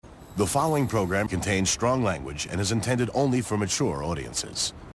The following program contains strong language and is intended only for mature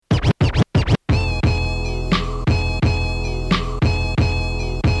audiences. Get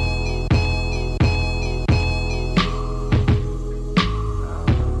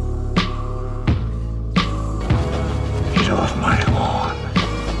off my lawn.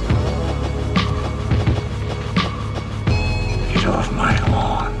 Get off my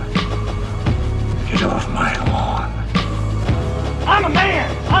lawn. Get off my lawn. I'm a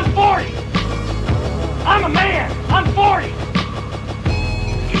man. I'm 40. I'm a man. I'm 40.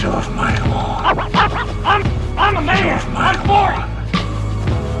 Get off my lawn. I'm a man. I'm 40.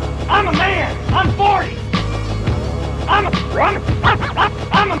 I'm a man. I'm 40. I'm a man. I'm 40.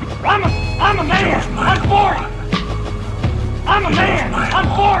 I'm a man. I'm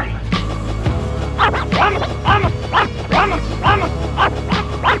 40.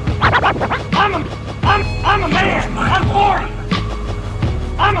 I'm a man. I'm 40.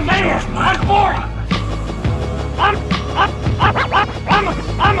 I'm a man. I'm 40.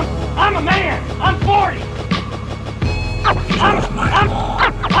 I'm a man. I'm 40. Get off my lawn.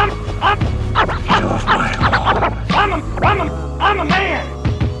 Get off my lawn. I'm a man.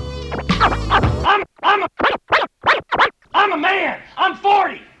 I'm a man. I'm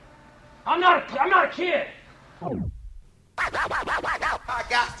 40. I'm not a kid. I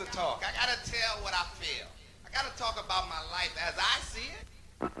got to talk. I got to tell what I feel. I got to talk about my life as I see it.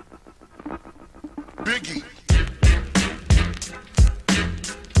 Biggie.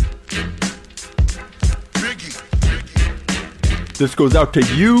 This goes out to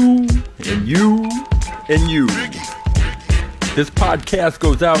you, and you, and you. This podcast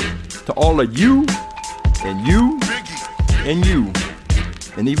goes out to all of you, and you, and you,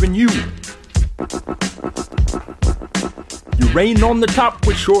 and even you. You reign on the top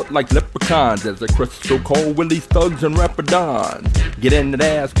with short like leprechauns as the crust so-called willies, thugs, and rapadons. Get in that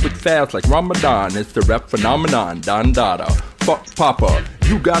ass quick fast like Ramadan. It's the rap phenomenon, Don Dada. Fuck Papa,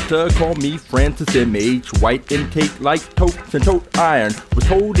 you got to call me Francis M.H. White intake like totes and tote iron. Was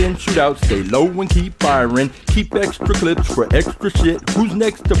told in shootouts, stay low and keep firing. Keep extra clips for extra shit. Who's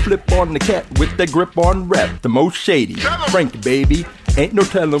next to flip on the cat with that grip on rap? The most shady, Frank baby. Ain't no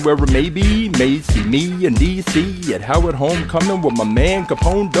telling where it may be. May see me in D.C. at Howard Homecoming with my man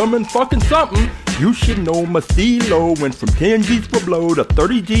Capone dumb and fucking something. You should know my stilo went from 10 G's per blow to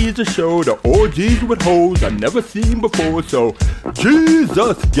 30 G's a show to orgies with hoes I never seen before. So,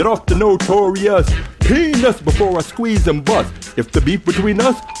 Jesus, get off the notorious penis before I squeeze and bust. If the beef between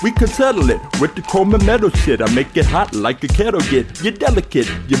us, we can settle it with the chrome and metal shit. I make it hot like a kettle get. You're delicate,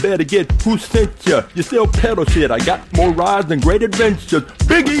 you better get who sent ya. You still pedal shit, I got more rides than great adventures.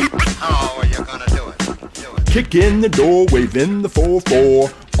 Biggie! Oh, you're gonna do it. Do it. Kick in the door, wave in the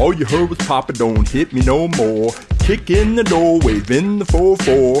 4-4. All you heard was Papa, don't hit me no more. Kick in the door, wave in the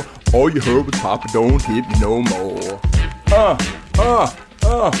 4-4. All you heard was Papa, don't hit me no more.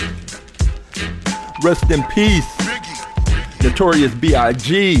 Rest in peace, Notorious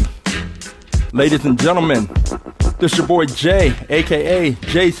B.I.G. Ladies and gentlemen, this your boy Jay, a.k.a.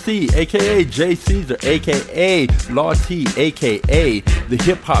 JC, a.k.a. Jay Caesar, a.k.a. Law T, a.k.a. the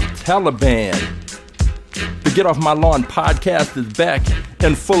Hip-Hop Taliban. The Get Off My Lawn podcast is back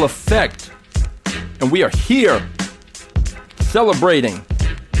in full effect. And we are here celebrating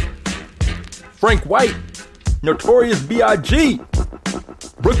Frank White, Notorious B.I.G.,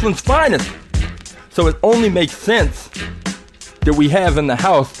 Brooklyn's finest. So it only makes sense that we have in the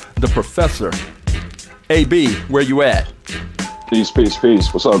house the professor. AB, where you at? Peace.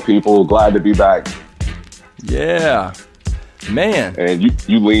 What's up, people? Glad to be back. Yeah, man. And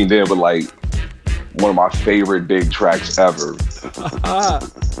you leaned in with like one of my favorite big tracks ever.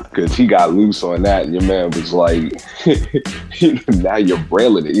 Because he got loose on that, and your man was like, now you're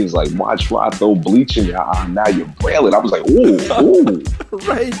brailing it. He was like, watch why I throw bleach in your eye, now you're brailing. I was like, ooh.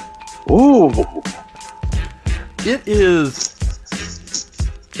 Right. Ooh.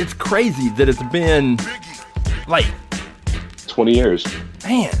 It's crazy that it's been like 20 years.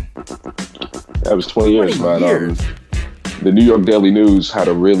 Man. That was 20 years, man. Years. The New York Daily News had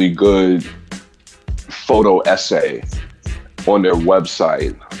a really good photo essay on their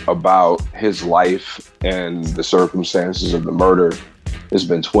website about his life and the circumstances of the murder. It's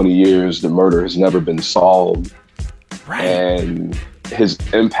been 20 years. The murder has never been solved. Right. And his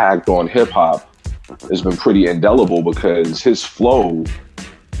impact on hip hop has been pretty indelible because his flow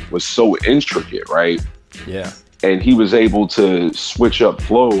was so intricate, right? Yeah. And he was able to switch up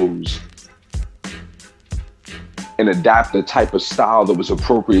flows and adapt the type of style that was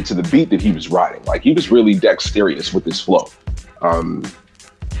appropriate to the beat that he was riding. Like, he was really dexterous with his flow.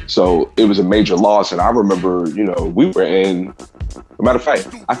 So it was a major loss. And I remember, you know, we were in, as a matter of fact,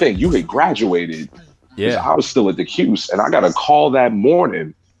 I think you had graduated. Yeah. I was still at the Cuse, and I got a call that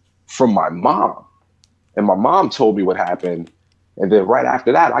morning from my mom. And my mom told me what happened. And then right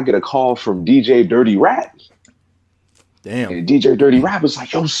after that, I get a call from DJ Dirty Rat. Damn. And DJ Dirty Rat was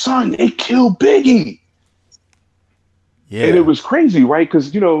like, yo, son, they killed Biggie. Yeah. And it was crazy, right?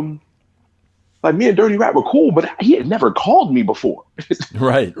 Because, you know, like me and Dirty Rat were cool, but he had never called me before.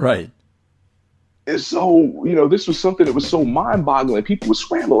 Right. And so, you know, this was something that was so mind-boggling. People were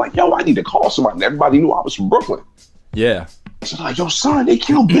scrambling like, yo, I need to call somebody. And everybody knew I was from Brooklyn. Yeah. So like, yo, son, they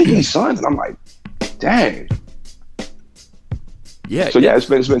killed Biggie, son. And I'm like, dang. Yeah. So yeah, it's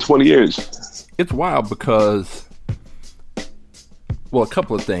been 20 years. It's wild because, well, a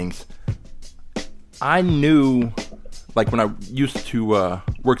couple of things. I knew, like when I used to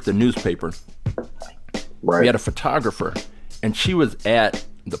work at the newspaper, right. We had a photographer, and she was at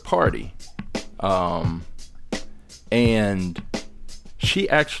the party. And she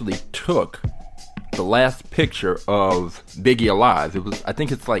actually took the last picture of Biggie alive. It was, I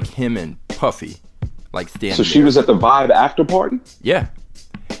think it's like him and Puffy, like standing. So she there. was at the Vibe after party? Yeah.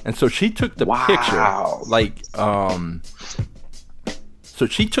 And so she took the picture, like, so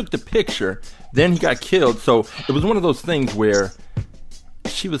she took the picture, then he got killed. So it was one of those things where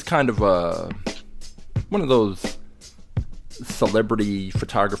she was kind of one of those celebrity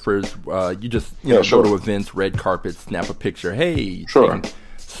photographers. You just, you know, sure. go to events, red carpet, snap a picture. Hey. Sure.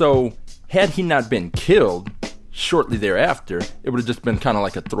 So had he not been killed shortly thereafter, it would have just been kind of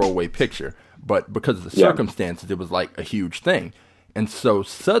like a throwaway picture. But because of the circumstances, it was like a huge thing. And so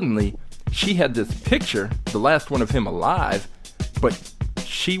suddenly she had this picture, the last one of him alive, but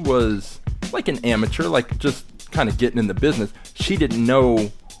she was like an amateur, like just kind of getting in the business. She didn't know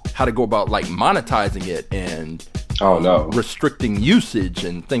how to go about like monetizing it and restricting usage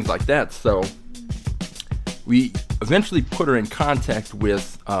and things like that. So we eventually put her in contact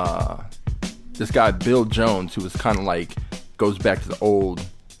with this guy, Bill Jones, who was kind of like, goes back to the old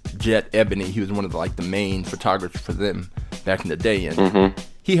Jet Ebony. He was one of the main photographers for them back in the day. And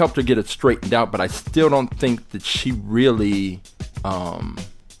he helped her get it straightened out, but I still don't think that she really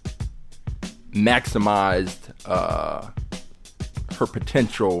maximized her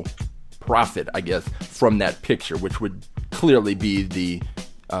potential profit, I guess, from that picture, which would clearly be the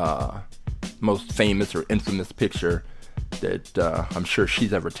most famous or infamous picture that I'm sure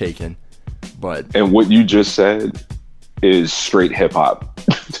she's ever taken. And what you just said is straight hip hop.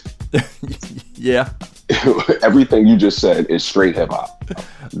 Yeah. Everything you just said is straight hip hop.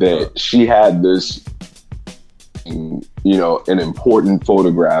 That she had this, you know, an important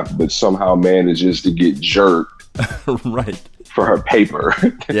photograph, but somehow manages to get jerked right for her paper.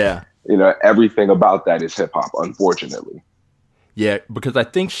 Yeah. You know, everything about that is hip hop, unfortunately. Yeah, because I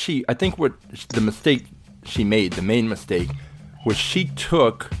think what the mistake she made, the main mistake, was she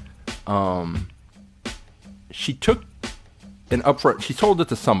took an upfront, she sold it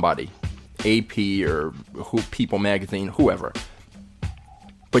to somebody, AP or People Magazine, whoever.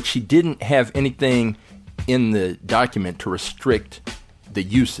 But she didn't have anything in the document to restrict the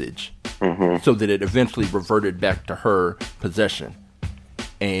usage, so that it eventually reverted back to her possession.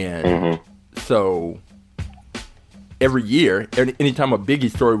 And so every year, anytime a Biggie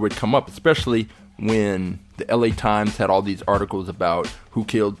story would come up, especially when the LA Times had all these articles about who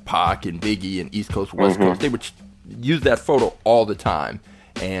killed Pac and Biggie and East Coast, West Coast, they would use that photo all the time,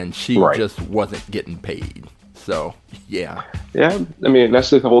 and she just wasn't getting paid. So, yeah. Yeah, I mean,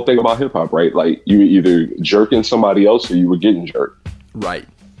 that's the whole thing about hip-hop, right? Like, you were either jerking somebody else or you were getting jerked. Right.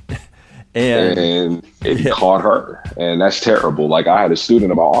 And it caught her, and that's terrible. Like, I had a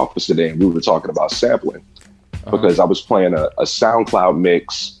student in my office today, and we were talking about sampling, because I was playing a SoundCloud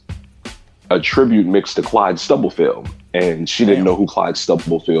mix, a tribute mix to Clyde Stubblefield, and she didn't know who Clyde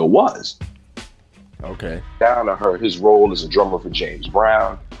Stubblefield was. Okay. Down to her, his role as a drummer for James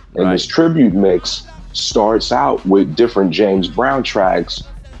Brown, and this tribute mix starts out with different James Brown tracks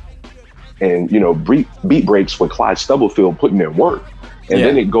and, you know, beat breaks with Clyde Stubblefield putting in work. And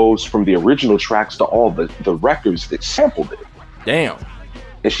then it goes from the original tracks to all the records that sampled it. Damn.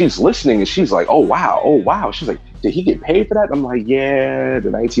 And she's listening and she's like, oh, wow. She's like, did he get paid for that? I'm like, yeah, the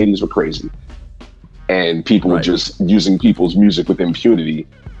 1980s were crazy. And people were just using people's music with impunity,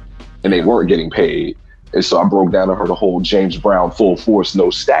 and they weren't getting paid. And so I broke down to her the whole James Brown Full Force No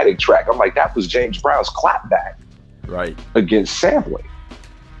Static track. I'm like, that was James Brown's clapback against sampling.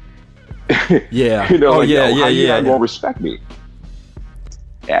 Yeah. You know, how you not gonna respect me?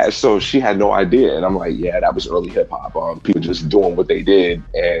 Yeah, so she had no idea. And I'm like, yeah, that was early hip hop. People just doing what they did.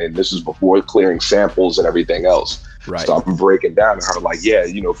 And this was before clearing samples and everything else. Right. So I'm breaking down to her like, yeah,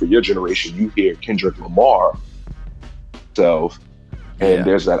 you know, for your generation, you hear Kendrick Lamar self, and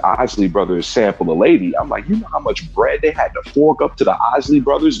there's that Isley Brothers sample, The Lady. I'm like, you know how much bread they had to fork up to the Isley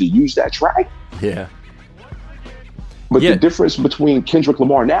Brothers to use that track? Yeah. But the difference between Kendrick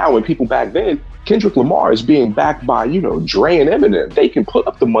Lamar now and people back then, Kendrick Lamar is being backed by, you know, Dre and Eminem. They can put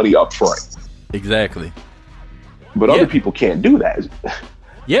up the money up front. Exactly. But other people can't do that.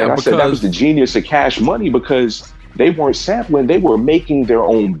 Yeah, and I said that was the genius of Cash Money, because they weren't sampling, they were making their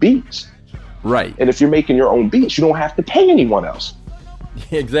own beats. Right. And if you're making your own beats, you don't have to pay anyone else.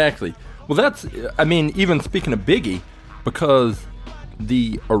 Exactly. Well, that's, I mean, even speaking of Biggie, because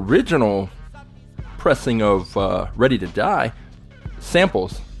the original pressing of Ready to Die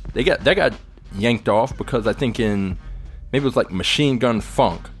samples, they got yanked off because I think in, maybe it was like Machine Gun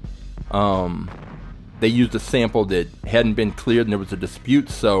Funk, they used a sample that hadn't been cleared and there was a dispute.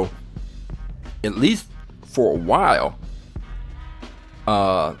 So at least for a while,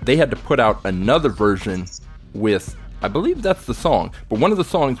 they had to put out another version with, I believe that's the song, but one of the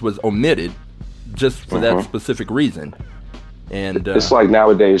songs was omitted just for that specific reason. And it's like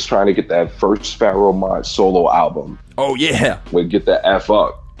nowadays trying to get that first Pharoah Monch solo album. Oh yeah, would get the F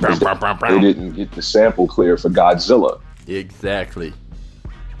up. They didn't get the sample clear for Godzilla. Exactly.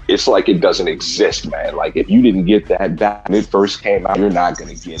 It's like it doesn't exist, man. Like if you didn't get that back when it first came out, you're not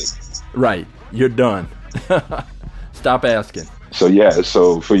gonna get it. Right, you're done. Stop asking. So yeah,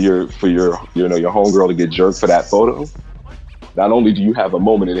 so for your you know, your homegirl to get jerked for that photo, not only do you have a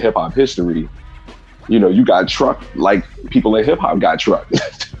moment in hip hop history, you know, you got trucked like people in hip hop got trucked.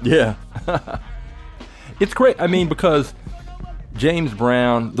 Yeah. It's great. I mean, because James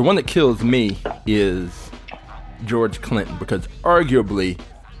Brown, the one that kills me is George Clinton, because arguably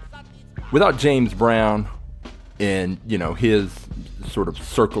without James Brown and, you know, his sort of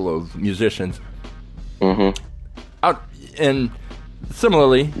circle of musicians, and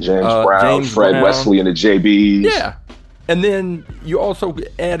similarly, James Fred Wesley and the JBs. Yeah. And then you also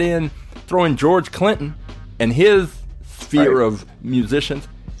add in throwing George Clinton and his sphere of musicians.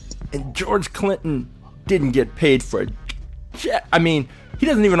 And George Clinton didn't get paid for it. I mean, he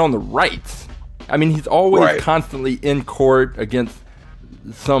doesn't even own the rights. I mean, he's always constantly in court against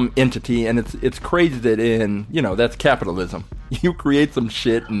some entity, and it's crazy that in, you know, that's capitalism. You create some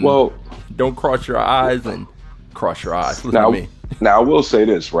shit and don't cross your eyes and cross your eyes. Listen to me. Now, I will say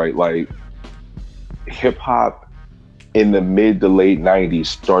this, right? Like, hip hop in the mid to late 90s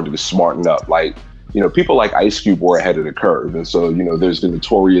started to smarten up. Like, you know, people like Ice Cube were ahead of the curve. And so, you know, there's the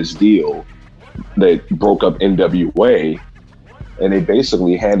Notorious deal that broke up NWA. And they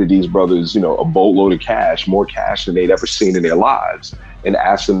basically handed these brothers, you know, a boatload of cash, more cash than they'd ever seen in their lives, and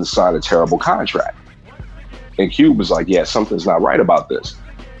asked them to sign a terrible contract. And Cube was like, yeah, something's not right about this.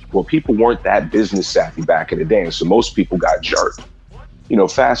 Well, people weren't that business savvy back in the day, and so most people got jerked. You know,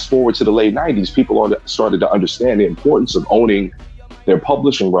 fast forward to the late 90s, people started to understand the importance of owning their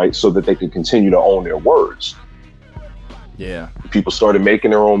publishing rights so that they could continue to own their words. Yeah. People started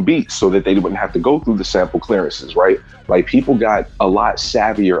making their own beats so that they wouldn't have to go through the sample clearances, right? Like, people got a lot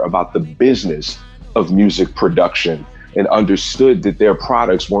savvier about the business of music production and understood that their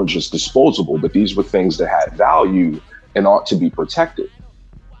products weren't just disposable, but these were things that had value and ought to be protected.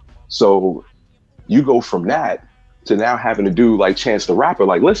 So you go from that to now having to do like Chance the Rapper,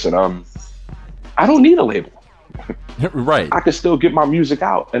 like, listen, I don't need a label. Right. I can still get my music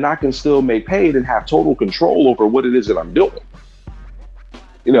out and I can still make paid and have total control over what it is that I'm doing.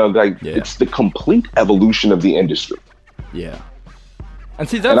 You know, like, it's the complete evolution of the industry. Yeah. And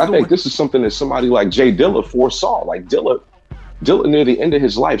see, that's, and I think this is something that somebody like Jay Dilla foresaw. Like Dilla near the end of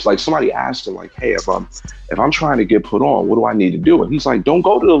his life, like, somebody asked him, like, hey, if I'm trying to get put on, what do I need to do? And he's like, don't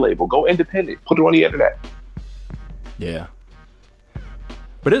go to the label, go independent, put it on the internet. Yeah.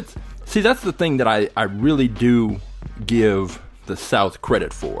 But that's the thing that I really do give the South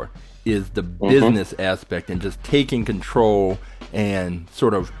credit for, is the business aspect and just taking control and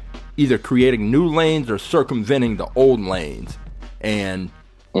sort of either creating new lanes or circumventing the old lanes. And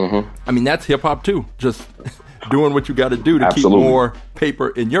I mean, that's hip hop too. Just doing what you got to do to keep more paper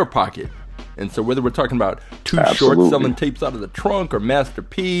in your pocket. And so whether we're talking about Too Short selling tapes out of the trunk, or Master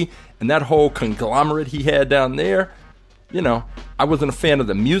P and that whole conglomerate he had down there, you know, I wasn't a fan of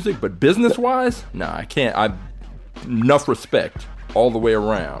the music, but business wise, nah, I can't. Enough respect all the way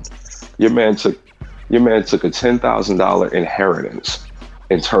around. Your man took a $10,000 inheritance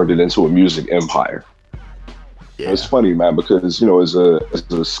and turned it into a music empire. Yeah. It's funny, man, because, you know, as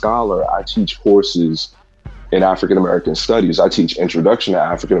a scholar, I teach courses in African American studies. I teach Introduction to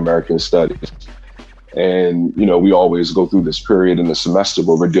African American Studies. And, you know, we always go through this period in the semester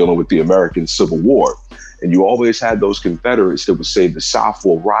where we're dealing with the American Civil War. And you always had those Confederates that would say the South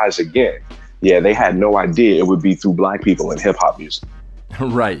will rise again. Yeah, they had no idea it would be through black people in hip hop music.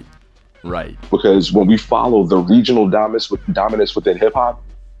 Right. Because when we follow the regional dominance within hip hop,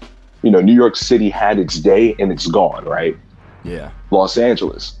 New York City had its day and it's gone, right? Yeah. Los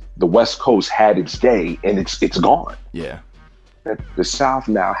Angeles, the West Coast had its day and it's gone. Yeah. The South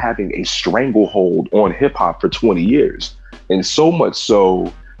now having a stranglehold on hip hop for 20 years. And so much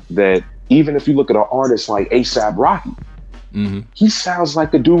so that even if you look at an artist like A$AP Rocky, he sounds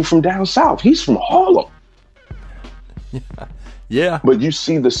like a dude from down south. He's from Harlem. Yeah. But you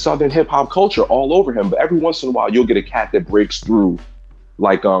see the Southern hip hop culture all over him. But every once in a while, you'll get a cat that breaks through.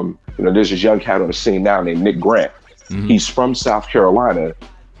 Like, there's this young cat on the scene now named Nick Grant. He's from South Carolina.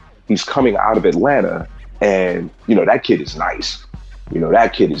 He's coming out of Atlanta. And, that kid is nice.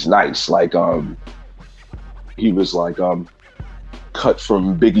 Like, he was like cut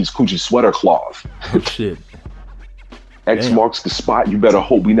from Biggie's Coochie sweater cloth. Oh, shit. X Damn. marks the spot. You better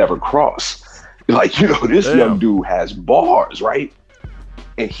hope we never cross. Like, this young dude has bars, right?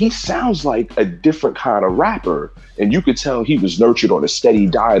 And he sounds like a different kind of rapper. And you could tell he was nurtured on a steady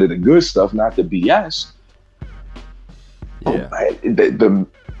diet of the good stuff, not the BS. Yeah.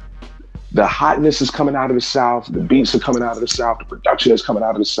 The hotness is coming out of the South. The beats are coming out of the South. The production is coming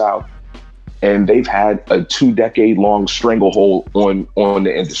out of the South. And they've had a 2-decade-long stranglehold on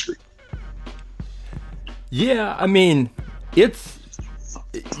the industry. Yeah, I mean,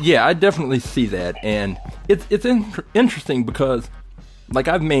 I definitely see that. And it's interesting because, like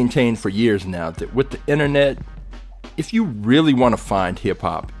I've maintained for years now, that with the internet, if you really want to find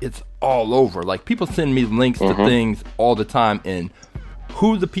hip-hop, it's all over. Like, people send me links to things all the time, and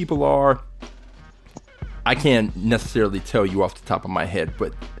who the people are, I can't necessarily tell you off the top of my head,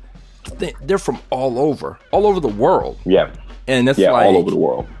 but they're from all over the world. Yeah. And it's all over the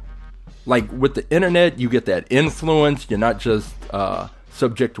world. Like, with the internet, you get that influence. You're not just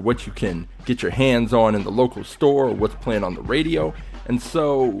subject to what you can get your hands on in the local store or what's playing on the radio. And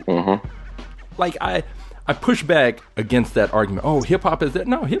so, like, I push back against that argument. Oh, hip-hop is that?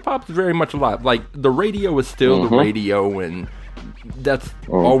 No, hip-hop is very much alive. Like, the radio is still the radio, and that's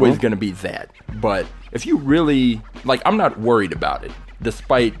always going to be that. But if you really, like, I'm not worried about it,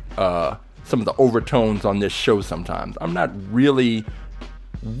 despite some of the overtones on this show sometimes. I'm not really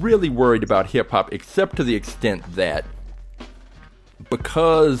worried about hip-hop, except to the extent that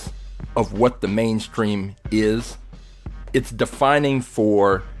because of what the mainstream is, it's defining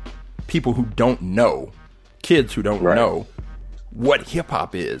for people who don't know, kids who don't know what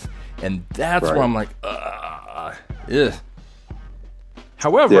hip-hop is. And that's why I'm like, ugh.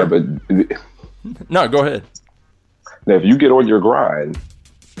 However... No, go ahead. Now, if you get on your grind,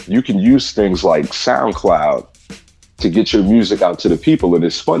 you can use things like SoundCloud to get your music out to the people. And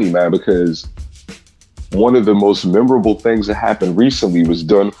it's funny, man, because one of the most memorable things that happened recently was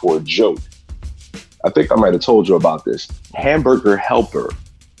done for a joke. I think I might have told you about this. Hamburger Helper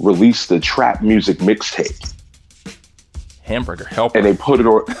released the trap music mixtape. Hamburger Helper? And they put it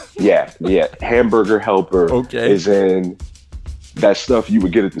on, yeah. Hamburger Helper is in that stuff you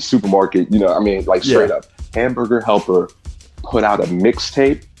would get at the supermarket, straight up. Hamburger Helper put out a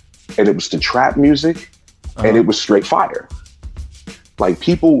mixtape, and it was the trap music, and it was straight fire. Like,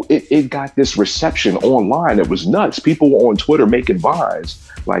 people, it got this reception online. It was nuts. People were on Twitter making vines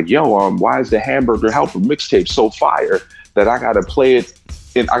like, yo, why is the Hamburger Helper mixtape so fire that I gotta play it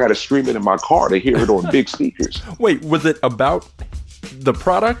and I gotta stream it in my car to hear it on big speakers? Wait, was it about the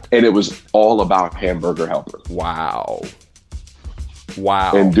product? And it was all about Hamburger Helper. Wow.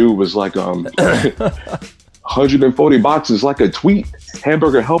 And dude was like, 140 boxes like a tweet.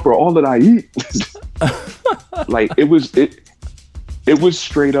 Hamburger Helper, all that I eat. Like, it was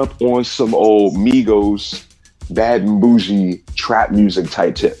straight up on some old Migos, Bad and Bougie trap music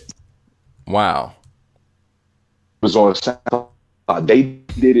type tip. Wow. It was on SoundCloud. They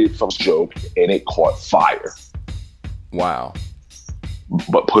did it from a joke, and it caught fire. Wow.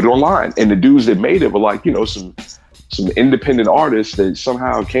 But put it online, and the dudes that made it were like, some independent artists that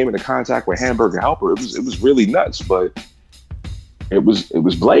somehow came into contact with Hamburger Helper. It was really nuts, but it was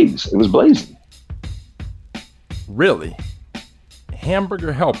blaze. It was blazing. Really?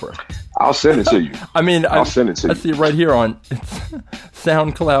 Hamburger Helper. I'll send it to you. I mean, I'll send it to you. I see it right here on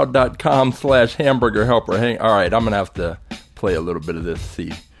SoundCloud.com/Hamburger Helper. Hey, all right, I'm gonna have to play a little bit of this,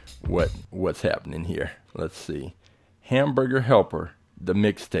 see what's happening here. Let's see. Hamburger Helper, the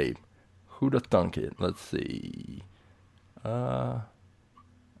mixtape. Who'da thunk it? Let's see. One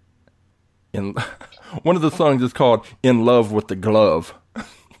of the songs is called "In Love with the Glove."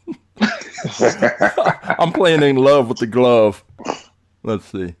 I'm playing "In Love with the Glove." Let's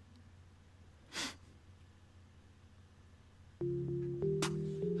see.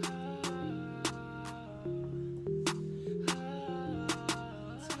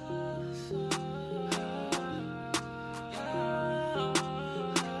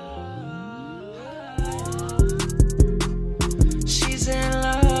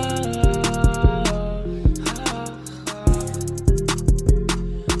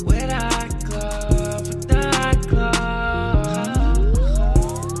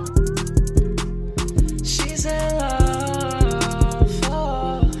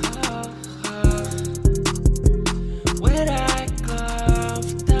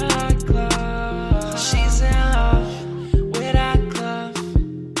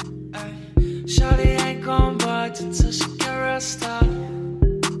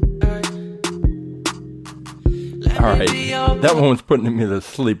 one's putting me to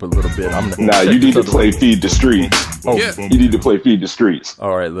sleep a little bit. Nah, you need to play Feed the Streets. Oh, Yeah. You need to play Feed the Streets.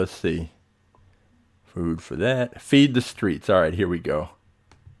 all right, let's see. Food for that. Feed the Streets. All right, here we go.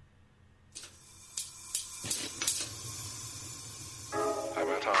 Hey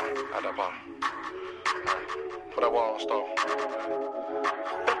man, Tom, out that bottom. Put that wall on the stove.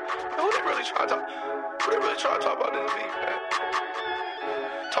 Who they really trying to talk? Who they really trying to talk about this beef, man?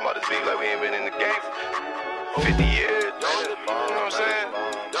 Talking about this beef like we ain't been in the game for 50 years. You know what I'm saying?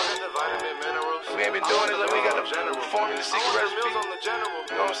 We ain't been doing it like we got the formula, secret recipe. You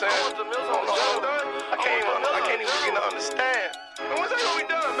know what I'm saying? Hold on. I can't even begin to understand. And when's that gonna be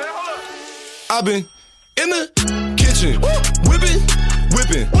done, man? Hold up. I've been in the kitchen, whipping.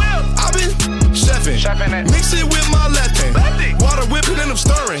 I've been chefing, mix it with my left hand. Water whipping and I'm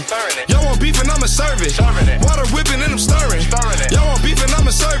stirring. Y'all want beef and I'ma serve it. Water whipping and I'm stirring. Y'all want beef and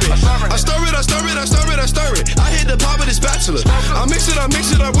I'ma serve it. I stir it. I hit the pot with a spatula. I mix it, I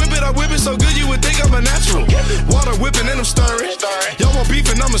whip it so good you would think I'm a natural. Water whipping and I'm stirring. Y'all want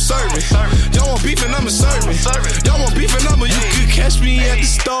beef and I'ma serve it. Y'all want beef and I'ma serve it. Y'all want beef and I'ma. You could catch me at the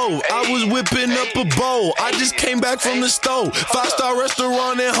stove. I was whipping up a bowl. I just came back from the stove. 5-star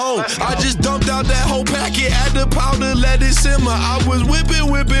restaurant at home. I just dumped out that whole packet. Add the powder, let it simmer. I was whipping.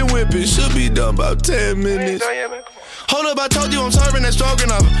 Should be done about 10 minutes. Hold up, I told you I'm serving that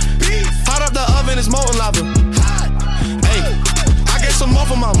stroganoff. Hot up the oven, it's molten lava. Hey, I get some more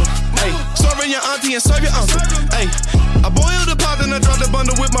for mama. Hey, serving your auntie and serve your uncle. Hey, I boiled the pot and I dropped the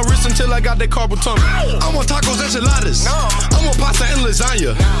bundle with my wrist until I got that carpal tunnel. I want tacos, enchiladas. I want pasta and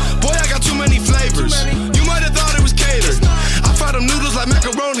lasagna. Boy, I got too many flavors. You might have thought it was catered. I fry them noodles like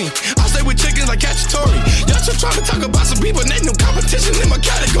macaroni. I stay with chickens like cacciatore. Y'all just trying to talk about some people, ain't no competition in my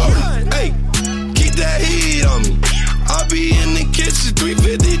category. Hey, keep that heat on me. I be in the kitchen,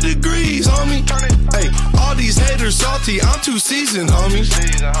 350 degrees, homie. Hey, all these haters salty, I'm too seasoned, homie.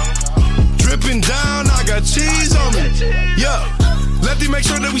 Dripping down, I got cheese on me. Yeah, Lefty make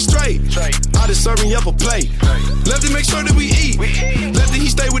sure that we straight. I just serving you up a plate. Lefty make sure that we eat. Lefty he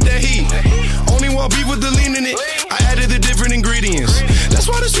stay with that heat. Only want beef with the lean in it. I added the different ingredients. That's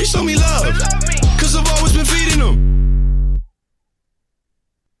why the streets show me love, cause I've always been feeding them.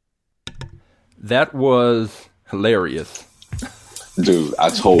 That was hilarious. Dude, I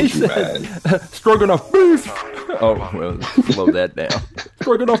told you, man. Stroganoff beef. Oh, well, slow that down.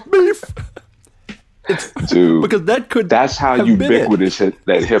 Stroganoff beef. Dude, because that's how ubiquitous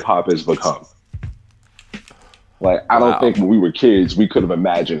that hip hop has become. Like, I don't think when we were kids, we could have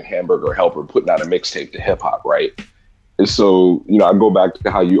imagined Hamburger Helper putting out a mixtape to hip hop, right? And so, you know, I go back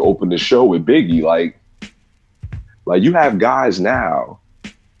to how you opened the show with Biggie. Like you have guys now,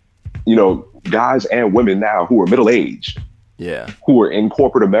 you know, guys and women now who are middle-aged. Yeah. Who are in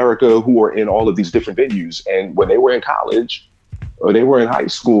corporate America, who are in all of these different venues. And when they were in college or they were in high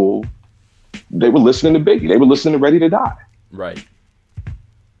school, they were listening to Biggie. They were listening to Ready to Die. Right.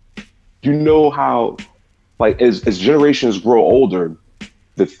 You know how, like, as generations grow older,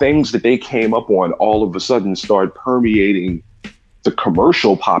 the things that they came up on all of a sudden start permeating the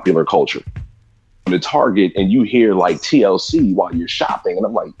commercial popular culture. The Target, and you hear like TLC while you're shopping, and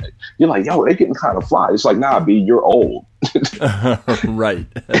I'm like, you're like, yo, they're getting kind of fly. It's like, nah, B, you're old. Right.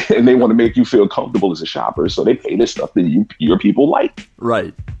 And they want to make you feel comfortable as a shopper, so they pay this stuff that your people like.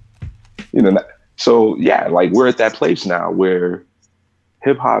 Right. You know, so yeah, like we're at that place now where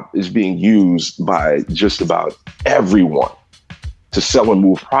hip hop is being used by just about everyone to sell and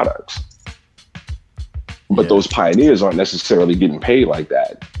move products. But those pioneers aren't necessarily getting paid like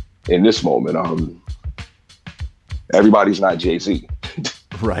that in this moment. Everybody's not Jay-Z.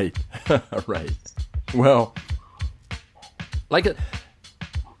 Right. Right. Well, like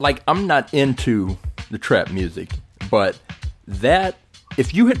I'm not into the trap music, but that,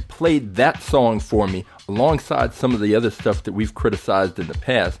 if you had played that song for me alongside some of the other stuff that we've criticized in the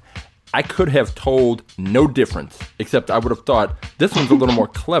past, I could have told no difference, except I would have thought this one's a little more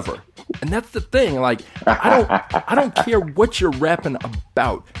clever. And that's the thing. Like, I don't care what you're rapping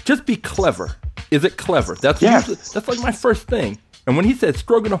about. Just be clever. Is it clever? That's like my first thing. And when he said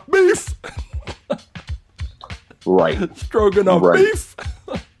stroganoff beef, right? Stroganoff beef.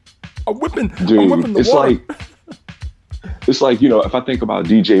 I'm whipping the it's water. It's like, you know, if I think about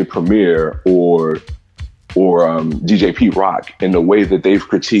DJ Premier or DJ Pete Rock and the way that they've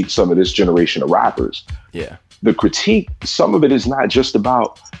critiqued some of this generation of rappers. Yeah. The critique, some of it is not just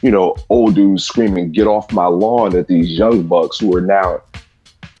about, you know, old dudes screaming, get off my lawn at these young bucks who are now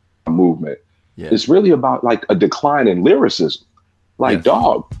a movement. Yeah. It's really about like a decline in lyricism. Like,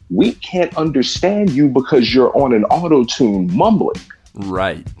 dog, we can't understand you because you're on an auto-tune mumbling.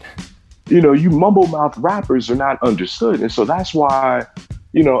 Right. you mumble mouth rappers are not understood. And so that's why,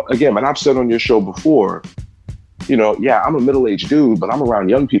 again, and I've said on your show before, I'm a middle-aged dude, but I'm around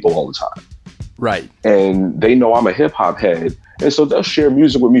young people all the time. Right. And they know I'm a hip hop head. And so they'll share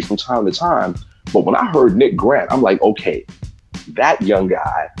music with me from time to time. But when I heard Nick Grant, I'm like, okay, that young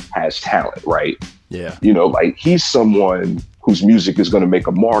guy has talent, right? Yeah. Like he's someone whose music is going to make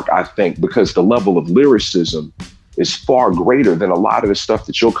a mark, I think, because the level of lyricism is far greater than a lot of the stuff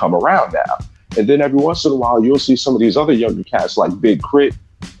that you'll come around now. And then every once in a while, you'll see some of these other younger cats like Big Crit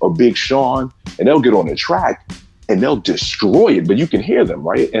or Big Sean, and they'll get on the track and they'll destroy it, but you can hear them,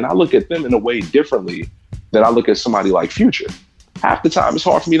 right? And I look at them in a way differently than I look at somebody like Future. Half the time, it's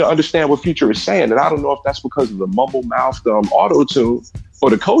hard for me to understand what Future is saying, and I don't know if that's because of the mumble mouth auto-tune or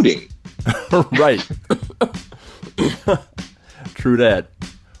the coding. Right. True that.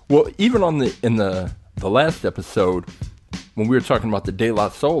 Well, even in the last episode, when we were talking about the De La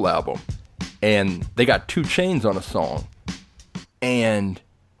Soul album, and they got 2 Chainz on a song, and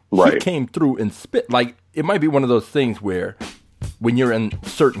he came through and spit. Like, it might be one of those things where when you're in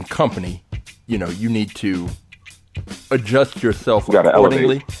certain company, you need to adjust yourself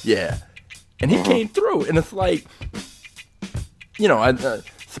accordingly. Elevate. Yeah. And he came through, and it's like, I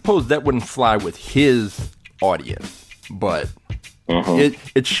suppose that wouldn't fly with his audience, but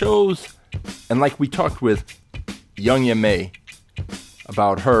it shows, and like we talked with Young M.A.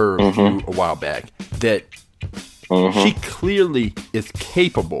 about her a while back, that she clearly is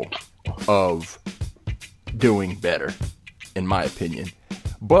capable of doing better, in my opinion.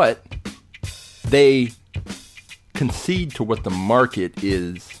 But they concede to what the market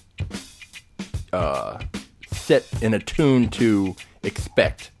is set in a tune to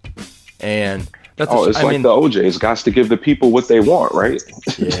expect. And that's it's like the OJ's got to give the people what they want, right?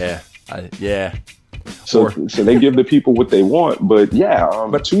 Yeah. So they give the people what they want, but 2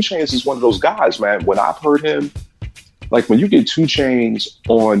 Chainz is one of those guys, man. When I've heard him, like when you get 2 Chainz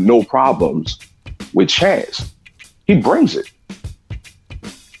on No Problems with Chance, he brings it.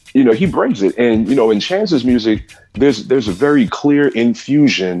 He brings it. And, in Chance's music, there's a very clear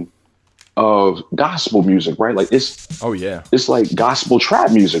infusion of gospel music, right? Like it's like gospel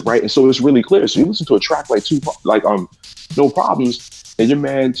trap music, right? And so it's really clear. So you listen to a track like No Problems, and your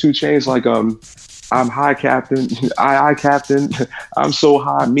man 2 Chainz like I'm high, Captain. I Captain. I'm so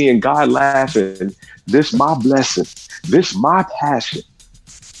high. Me and God laughing. This my blessing. This my passion.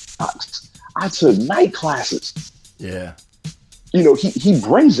 I took night classes. Yeah. He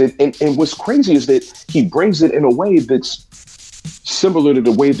brings it, and what's crazy is that he brings it in a way that's similar to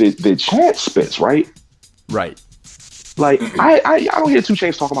the way that Chance spits, right? Right. Like I don't hear 2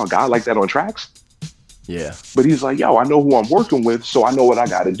 Chainz talking about God like that on tracks. Yeah. But he's like, yo, I know who I'm working with, so I know what I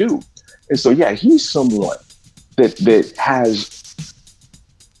got to do. And so, he's someone that has,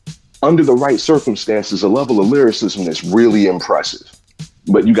 under the right circumstances, a level of lyricism that's really impressive.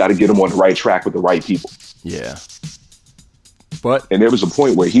 But you got to get him on the right track with the right people. Yeah. And there was a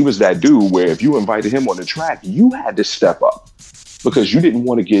point where he was that dude where if you invited him on the track, you had to step up because you didn't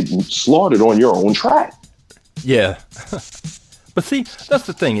want to get slaughtered on your own track. Yeah. But see, that's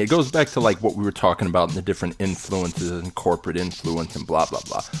the thing. It goes back to like what we were talking about in the different influences and corporate influence and blah, blah,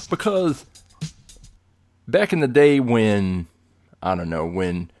 blah. Because back in the day when, I don't know,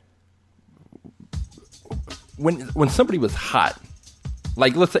 when somebody was hot,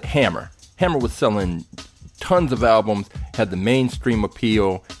 like let's say Hammer. Hammer was selling tons of albums, had the mainstream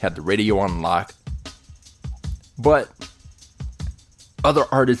appeal, had the radio on lock. But other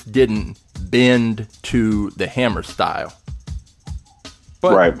artists didn't bend to the Hammer style.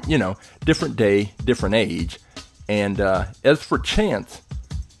 But, different day, different age. And as for Chance,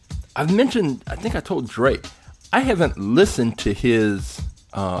 I think I told Dre, I haven't listened to his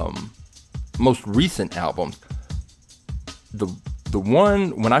most recent albums. The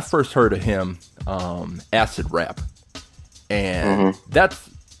one, when I first heard of him, Acid Rap. And that's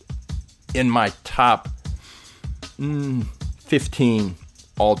in my top 15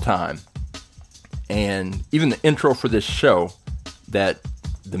 all time. And even the intro for this show, that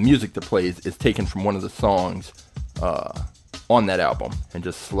the music that plays is taken from one of the songs on that album and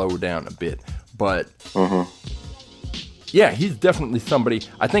just slowed down a bit. But he's definitely somebody.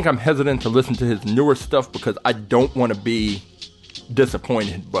 I think I'm hesitant to listen to his newer stuff because I don't want to be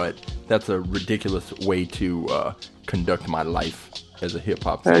disappointed, but that's a ridiculous way to conduct my life as a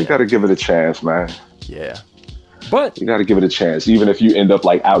hip-hop fan. You gotta give it a chance, man. Yeah. But you gotta give it a chance, even if you end up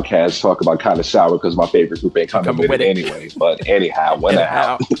like Outkast, talk about Kind of Sour because my favorite group ain't coming with it anyway. But anyhow, when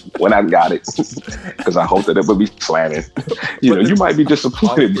I got it, because I hope that it would be slamming. You might be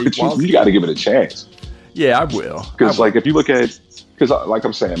disappointed, but you gotta give it a chance. Yeah, I will. Because like if you look at because like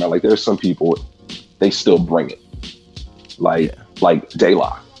I'm saying, man, like there's some people, they still bring it. Like De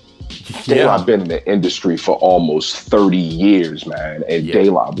La. De La been in the industry for almost 30 years, man, and De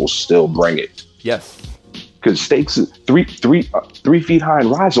La will still bring it. Yes. Because Stakes, 3 Feet High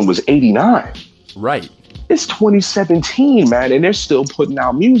and Rising was 89. Right. It's 2017, man, and they're still putting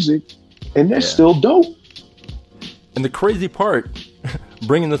out music, and they're still dope. And the crazy part,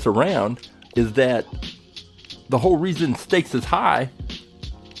 bringing this around, is that the whole reason Stakes is High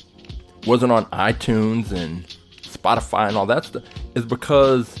wasn't on iTunes and Spotify and all that stuff is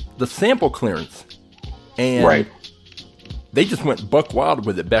because the sample clearance. And they just went buck wild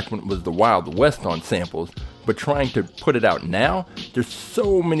with it back when it was the Wild West on samples. But trying to put it out now, there's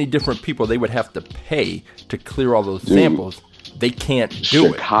so many different people they would have to pay to clear all those samples. They can't do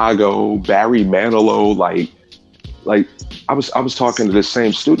it. Chicago, Barry Manilow, like I was talking to this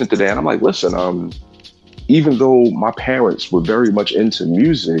same student today, and I'm like, listen, even though my parents were very much into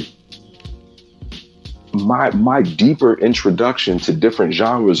music, my deeper introduction to different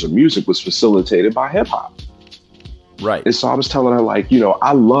genres of music was facilitated by hip hop. Right. And so I was telling her, like,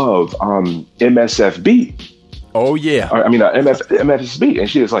 I love MSFB. Oh yeah. MSFB, and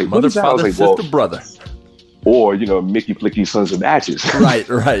she was like, Mother, what is that? father, I was like, sister, brother. Or Mickey Flicky, Sons of Matches.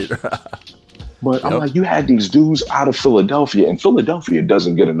 Right. But I'm like, you had these dudes out of Philadelphia, and Philadelphia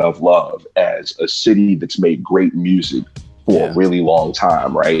doesn't get enough love as a city that's made great music for a really long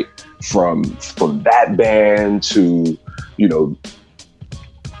time, right? From that band to,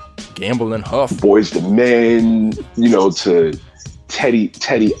 Gamble and Huff, Boyz II Men, to Teddy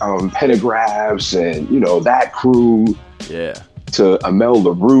Pendergrass and, that crew. Yeah. To Amel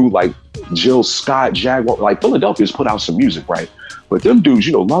LaRue, like Jill Scott, Jaguar, like Philadelphia's put out some music, right? But them dudes,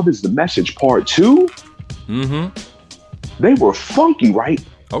 Love Is the Message Part 2, they were funky, right?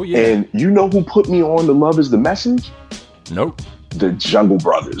 Oh, yeah. And you know who put me on to Love Is the Message? Nope. The Jungle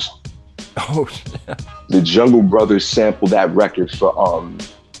Brothers. Oh, the Jungle Brothers sampled that record for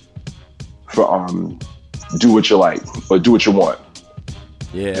Do What You Like or Do What You Want.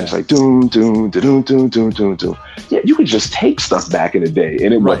 Yeah. And it's like doom, doom, doom, doom, doom, doom, doom. Yeah, you could just take stuff back in the day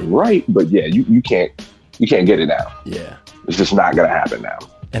and it wasn't right, but yeah, you can't get it now. Yeah. It's just not gonna happen now.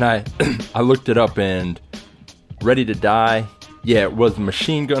 And I looked it up, and Ready to Die, it was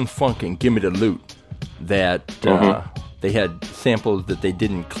Machine Gun Funk and Gimme the Loot that they had samples that they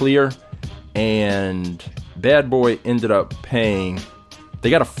didn't clear, and Bad Boy ended up paying, they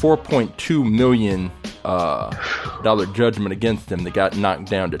got a $4.2 million dollar judgment against them that got knocked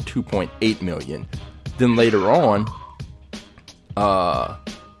down to $2.8 million. Then later on,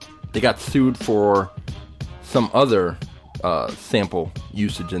 they got sued for some other sample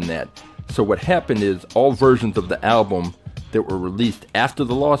usage in that. So what happened is all versions of the album that were released after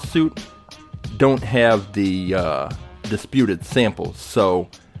the lawsuit don't have the disputed samples. So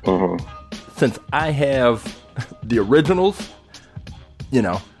since I have the originals,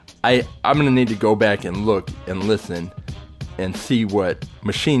 I'm going to need to go back and look and listen and see what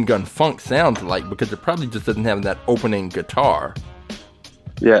Machine Gun Funk sounds like, because it probably just doesn't have that opening guitar.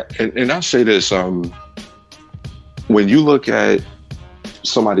 Yeah, and I'll say this, when you look at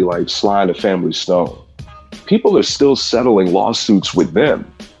somebody like Sly and the Family Stone, people are still settling lawsuits with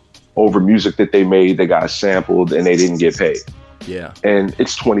them over music that they made that got sampled and they didn't get paid. Yeah. And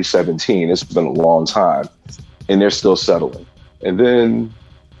it's 2017. It's been a long time, and they're still settling. And then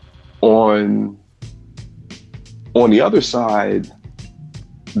on the other side,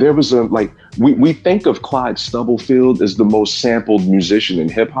 there was we think of Clyde Stubblefield as the most sampled musician in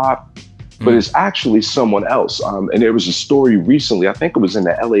hip hop, but it's actually someone else. And there was a story recently, I think it was in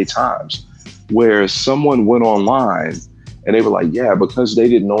the LA Times, where someone went online and they were like, yeah, because they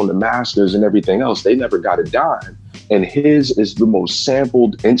didn't own the masters and everything else, they never got a dime. And his is the most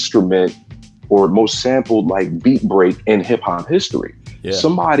sampled instrument or most sampled beat break in hip hop history. Yeah.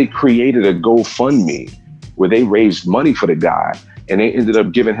 Somebody created a GoFundMe where they raised money for the guy, and they ended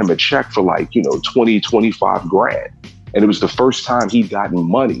up giving him a check for 20-25 grand. And it was the first time he'd gotten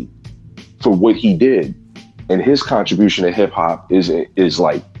money for what he did. And his contribution to hip hop is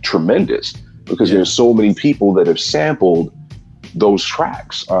tremendous, because there's so many people that have sampled those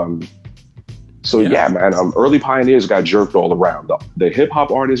tracks. Man, early pioneers got jerked all around. The hip hop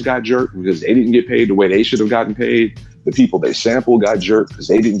artists got jerked because they didn't get paid the way they should have gotten paid. The people they sampled got jerked because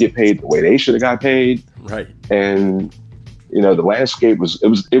they didn't get paid the way they should have got paid. Right. And the landscape was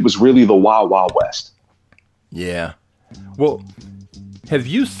really the Wild Wild West. Yeah. Well, have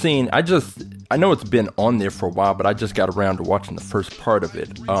you seen? I know it's been on there for a while, but I just got around to watching the first part of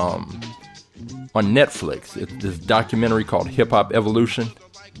it. On Netflix, it's this documentary called Hip Hop Evolution.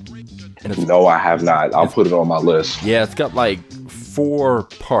 No, I have not. I'll put it on my list. Yeah, it's got 4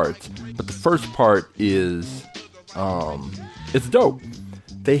 parts, but the first part is, it's dope.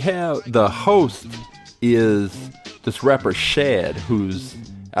 They have, the host is this rapper Shad, who's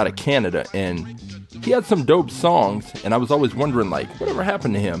out of Canada, and he had some dope songs, and I was always wondering, like, whatever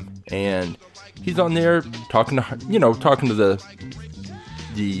happened to him? And he's on there talking to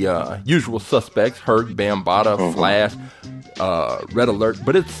the usual suspects, Herc, Bambaataa, Flash, Red Alert.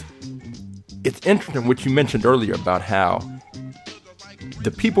 But it's interesting what you mentioned earlier about how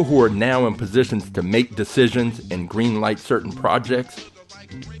the people who are now in positions to make decisions and green light certain projects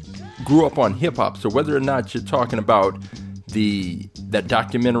grew up on hip hop. So whether or not you're talking about that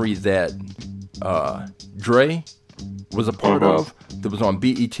documentary that Dre was a part of that was on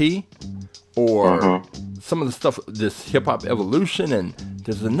BET, or some of the stuff, this Hip Hop Evolution, and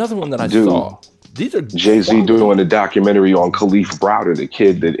there's another one that I saw. These are Jay-Z doing a documentary on Khalif Browder, the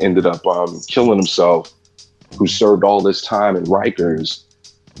kid that ended up killing himself, who served all this time in Rikers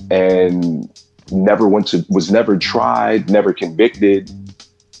and was never tried, never convicted,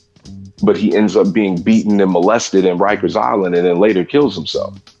 but he ends up being beaten and molested in Rikers Island and then later kills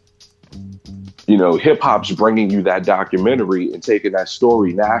himself. You know, hip hop's bringing you that documentary and taking that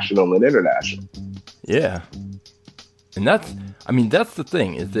story national and international. Yeah. And that's the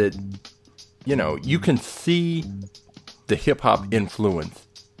thing, is that, you know, you can see the hip hop influence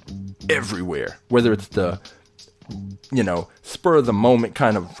everywhere, whether it's the, you know, spur of the moment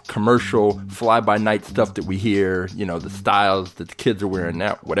kind of commercial fly by night stuff that we hear, you know, the styles that the kids are wearing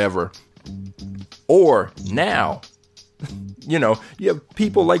now, whatever. Or now, you know, you have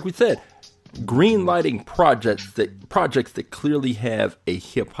people, like we said, green lighting projects that clearly have a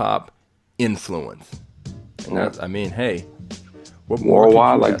hip hop influence. And that's, I mean, hey, what more?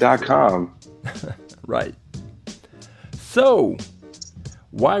 Worldwidelight.com. Right. So,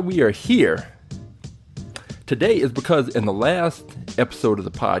 why we are here today is because in the last episode of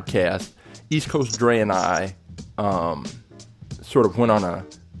the podcast, East Coast Dre and I sort of went on a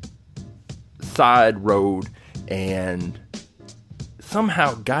side road and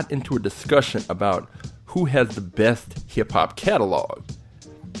somehow got into a discussion about who has the best hip-hop catalog.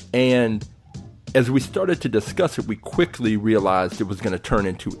 And as we started to discuss it, we quickly realized it was going to turn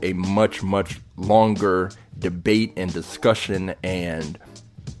into a much, much longer debate and discussion. And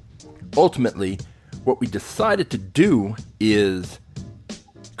ultimately, what we decided to do is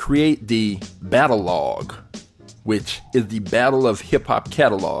create the Battle Log, which is the Battle of Hip-Hop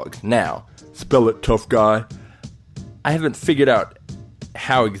Catalogs. Now, spell it, tough guy. I haven't figured out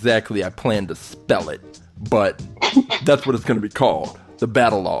how exactly I plan to spell it, but that's what it's going to be called, the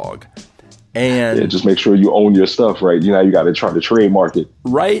Battle Log. And yeah, just make sure you own your stuff, right? You know, you got to try to trademark it.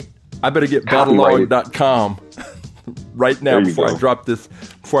 Right? I better get battlelog.com right now before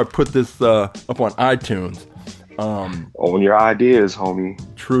I put this up on iTunes. Own your ideas, homie.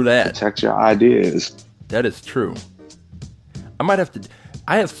 True that. Protect your ideas. That is true.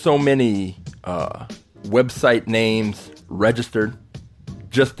 I have so many website names registered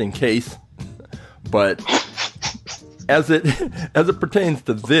just in case, but as it pertains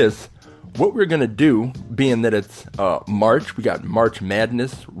to this, what we're gonna do, being that it's March, we got March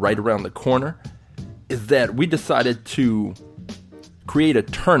Madness right around the corner, is that we decided to create a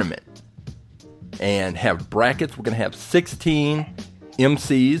tournament and have brackets. We're gonna have 16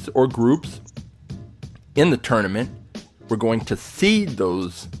 MCs or groups in the tournament. We're going to seed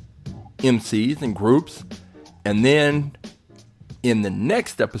those MCs and groups, and then in the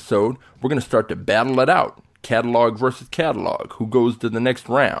next episode, we're going to start to battle it out. Catalog versus catalog. Who goes to the next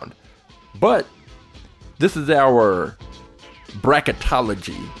round? But this is our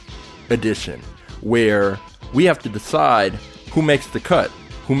bracketology edition, where we have to decide who makes the cut.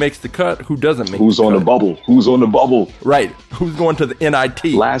 Who makes the cut? Who doesn't make the cut? Who's on the bubble? Who's on the bubble? Right. Who's going to the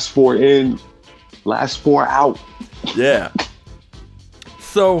NIT? Last 4 in, last 4 out. Yeah.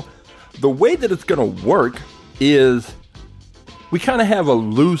 So the way that it's going to work is we kind of have a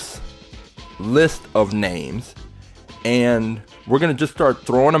loose list of names, and we're going to just start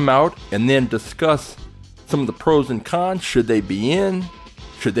throwing them out and then discuss some of the pros and cons. Should they be in?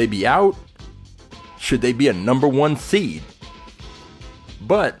 Should they be out? Should they be a number 1 seed?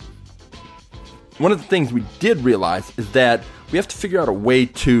 But one of the things we did realize is that we have to figure out a way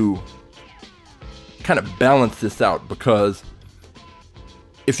to kind of balance this out, because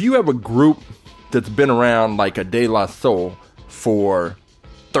if you have a group that's been around like a De La Soul for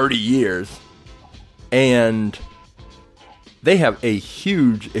 30 years and they have a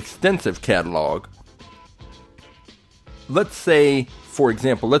huge, extensive catalog, let's say, for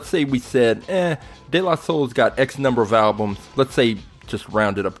example, we said, De La Soul's got X number of albums, let's say just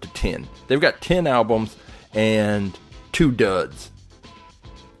round it up to 10. They've got 10 albums and 2 duds.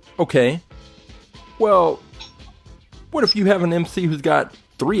 Okay. Well, what if you have an MC who's got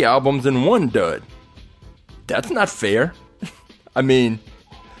 3 albums and 1 dud? That's not fair. I mean,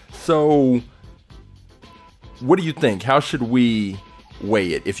 so what do you think? How should we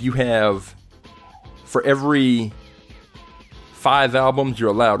weigh it? If you have, for every 5 albums,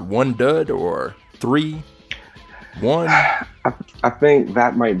 you're allowed 1 dud, or 3, 1? I think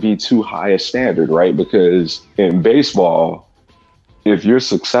that might be too high a standard, right? Because in baseball, if you're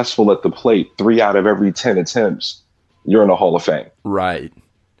successful at the plate 3 out of every 10 attempts, you're in the Hall of Fame. Right.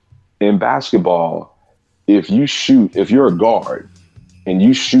 In basketball, if you're a guard and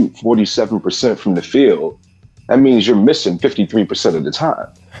you shoot 47% from the field, that means you're missing 53% of the time.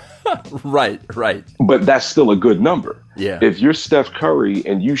 Right. But that's still a good number. Yeah. If you're Steph Curry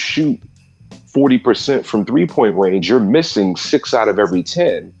and you shoot 40% from 3-point range, you're missing 6 out of every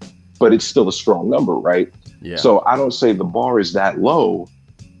 10, but it's still a strong number, right? Yeah. So I don't say the bar is that low,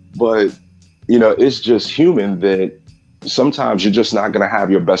 but it's just human that sometimes you're just not going to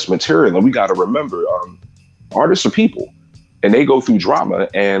have your best material. And we got to remember, artists are people and they go through drama.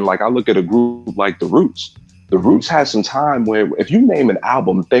 And like, I look at a group like The Roots. The Roots had some time where if you name an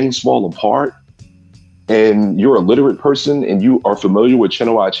album, Things Fall Apart, and you're a literate person and you are familiar with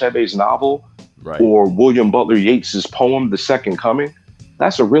Chinua Achebe's novel, right, or William Butler Yeats's poem, The Second Coming,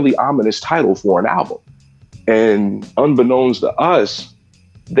 that's a really ominous title for an album. And unbeknownst to us,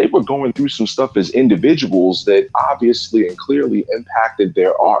 they were going through some stuff as individuals that obviously and clearly impacted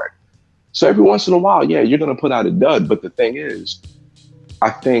their art. So every once in a while, yeah, you're going to put out a dud. But the thing is, I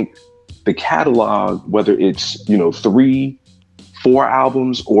think the catalog, whether it's, 3, 4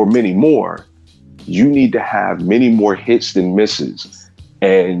 albums or many more, you need to have many more hits than misses.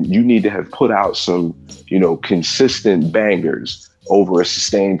 And you need to have put out some, consistent bangers over a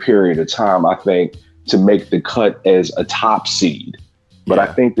sustained period of time, I think, to make the cut as a top seed. But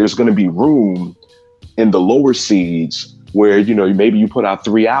I think there's going to be room in the lower seeds where, maybe you put out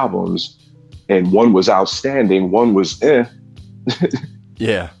 3 albums and one was outstanding, one was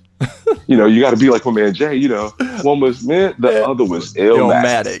Yeah. You got to be like my man Jay, one was meh, the other was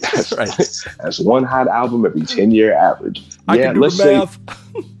illmatic. Right. That's one hot album every 10-year average. I can do the math.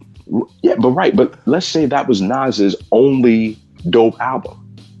 Yeah, but let's say that was Nas's only dope album.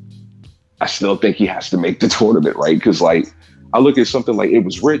 I still think he has to make the tournament, right? Because I look at something like It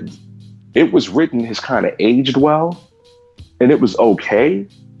Was Written. It Was Written has kind of aged well, and it was okay,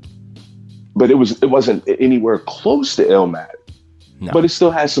 but it wasn't anywhere close to Illmatic. No. But it still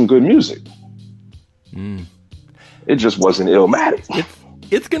has some good music. It just wasn't Illmatic.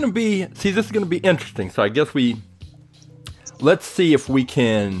 It's going to be, this is going to be interesting. So I guess let's see if we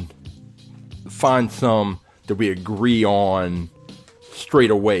can find some that we agree on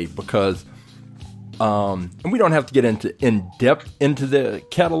straight away, because and we don't have to get in depth into the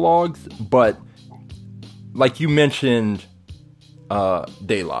catalogs, but like you mentioned,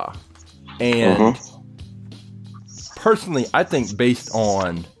 De La, and personally, I think based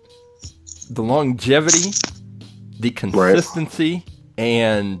on the longevity, the consistency,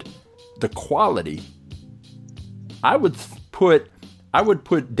 and the quality, I would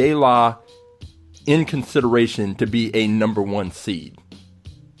put De La in consideration to be a number 1 seed.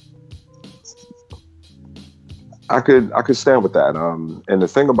 I could stand with that. And the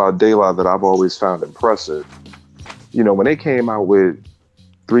thing about De La that I've always found impressive, when they came out with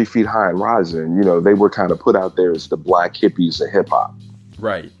 3 Feet High and Rising, they were kind of put out there as the black hippies of hip hop.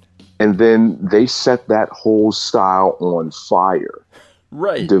 Right. And then they set that whole style on fire.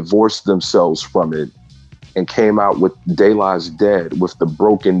 Right. Divorced themselves from it and came out with De La's Dead with the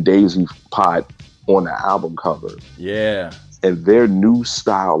broken daisy pot on the album cover. Yeah. And their new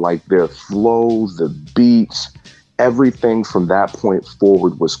style, like their flow, the beats, everything from that point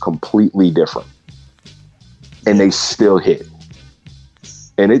forward was completely different. And they still hit.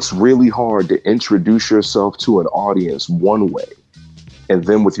 And it's really hard to introduce yourself to an audience one way, and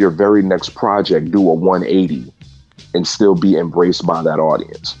then with your very next project, do a 180 and still be embraced by that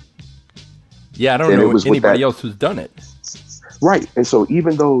audience. Yeah, I don't know anybody else who's done it. Right. And so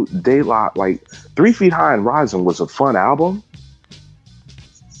even though De La, 3 Feet High and Rising was a fun album,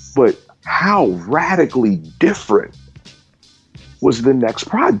 but how radically different was the next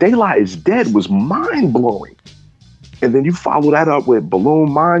project? De La Is Dead was mind-blowing. And then you follow that up with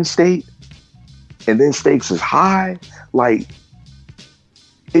Balloon Mind State, and then Stakes Is High.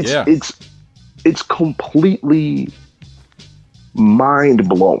 It's completely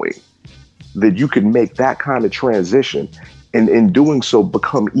mind-blowing that you can make that kind of transition, and in doing so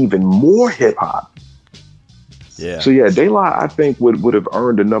become even more hip-hop. Yeah. So yeah, De La, I think would have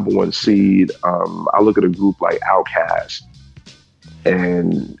earned a number 1 seed. I look at a group like Outkast.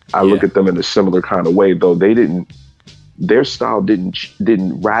 And I look at them in a similar kind of way, though their style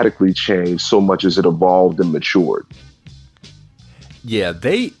didn't radically change so much as it evolved and matured. Yeah,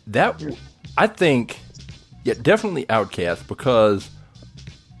 I think, definitely Outkast, because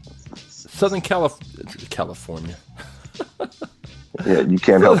Southern California. Yeah, you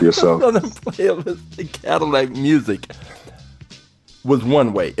can't help yourself. Southern Playlist and Cadillac Music was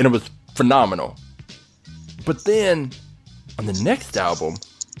one way, and it was phenomenal. But then on the next album,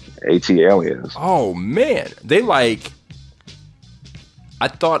 ATLiens. Oh man, I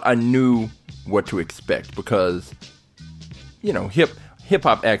thought I knew what to expect, because hip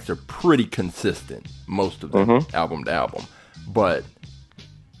hop acts are pretty consistent, most of them, album to album. But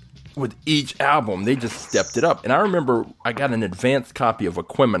with each album, they just stepped it up. And I remember I got an advanced copy of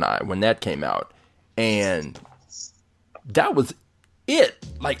Aquemini when that came out, and that was it.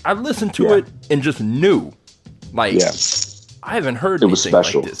 Like, I listened to it and just knew, I haven't heard anything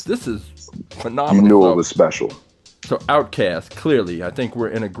like this. This is phenomenal. You knew it was special. So Outkast, clearly, I think we're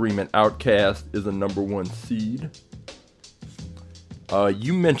in agreement. Outkast is a number 1 seed.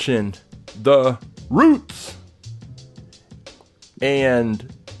 You mentioned The Roots,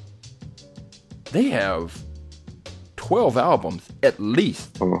 and they have 12 albums at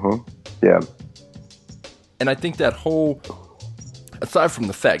least. Yeah. And I think that whole, aside from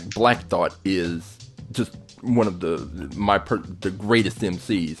the fact Black Thought is just one of the greatest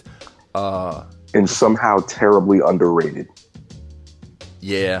MCs, and somehow terribly underrated.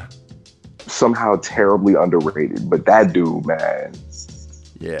 Yeah. Somehow terribly underrated. But that dude, man.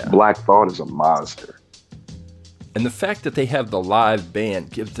 Yeah. Black Thought is a monster. And the fact that they have the live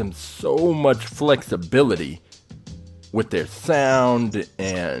band gives them so much flexibility with their sound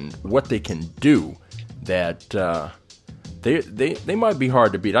and what they can do, that they might be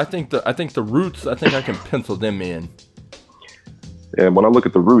hard to beat. I think the Roots, I can pencil them in. And when I look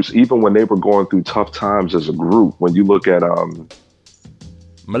at the Roots, even when they were going through tough times as a group, when you look at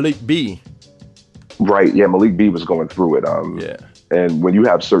Malik B. Right, yeah, Malik B was going through it. Yeah. And when you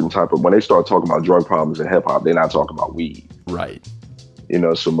have certain when they start talking about drug problems in hip hop, they're not talking about weed. Right.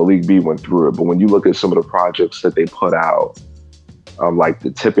 So Malik B went through it. But when you look at some of the projects that they put out, like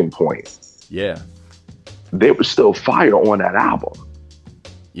The Tipping Point, yeah, they were still fire on that album.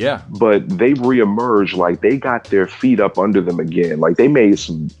 Yeah. But they reemerged, like they got their feet up under them again. Like they made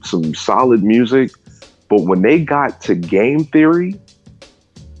some solid music, but when they got to Game Theory,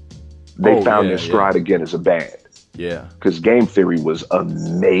 they found their stride again as a band. Yeah. Because Game Theory was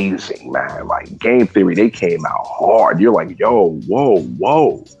amazing, man. Like Game Theory, they came out hard. You're like, yo,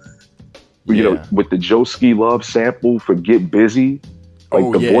 whoa. You with the Joe Ski Love sample for Get Busy,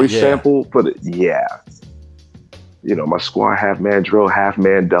 like the voice sample for my squad, half man drill, half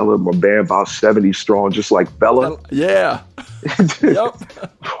Mandela, my band about 70 strong, just like Bella. Yeah. Yep.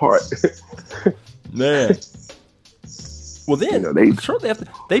 Man. Well, then shortly after,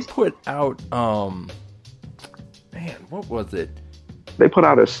 they put out what was it? They put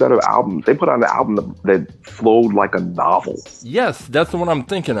out a set of albums. They put out an album that flowed like a novel. Yes, that's the one I'm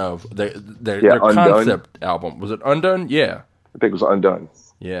thinking of. Their concept album. Was it Undone? Yeah. I think it was Undone.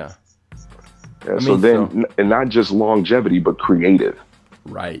 Yeah. And not just longevity, but creative.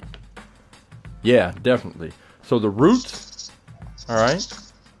 Right. Yeah, definitely. So The Roots. All right.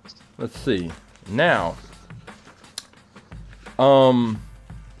 Let's see. Now.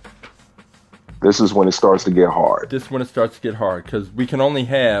 This is when it starts to get hard. Because we can only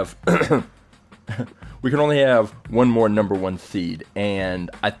have one more number 1 seed, and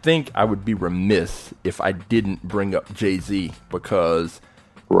I think I would be remiss if I didn't bring up Jay-Z, because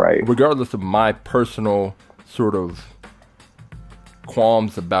regardless of my personal sort of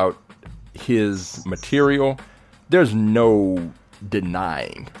qualms about his material, there's no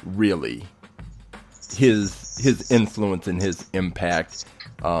denying really his influence and his impact.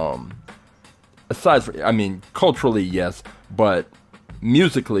 Aside from, culturally, yes, but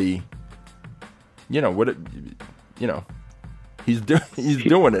musically, he's doing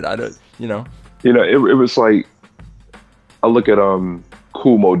it. It was like, I look at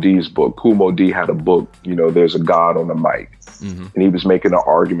Kool Moe Dee's book. Kool Moe Dee had a book, There's a God on the Mic, and he was making an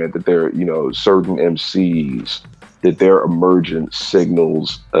argument that there, certain MCs, that their emergence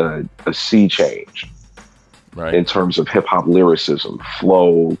signals a sea change. Right. In terms of hip hop lyricism,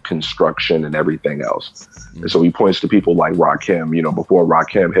 flow, construction, and everything else. And so he points to people like Rakim. Before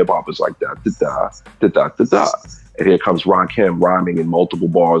Rakim, hip hop was like da da da da da da da. And here comes Rakim rhyming in multiple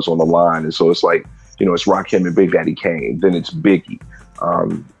bars on the line. And so it's like, it's Rakim and Big Daddy Kane. Then it's Biggie.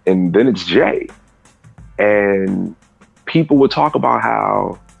 And then it's Jay. And people would talk about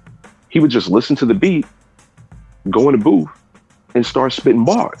how he would just listen to the beat, go in the booth, and start spitting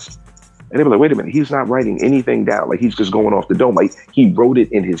bars. And they were like, wait a minute, he's not writing anything down. Like, he's just going off the dome. Like, he wrote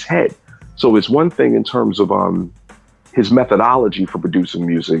it in his head. So it's one thing in terms of his methodology for producing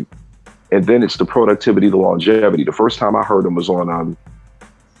music. And then it's the productivity, the longevity. The first time I heard him was on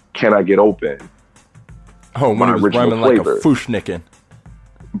Can I Get Open? Oh, when he was rhyming like a Fushnikin.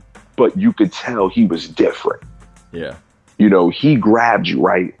 But you could tell he was different. Yeah. You know, he grabbed you,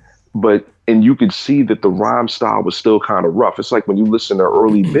 right? And you could see that the rhyme style was still kind of rough. It's like when you listen to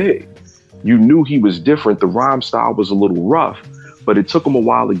early Big, you knew he was different. The rhyme style was a little rough, but it took him a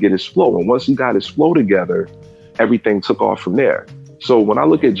while to get his flow. And once he got his flow together, everything took off from there. So when I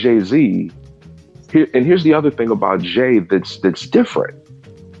look at Jay-Z, here's the other thing about Jay that's different.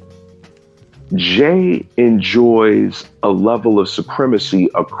 Jay enjoys a level of supremacy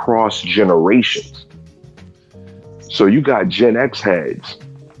across generations. So you got Gen X heads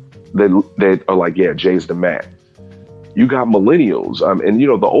that are like, yeah, Jay's the man. You got millennials, and you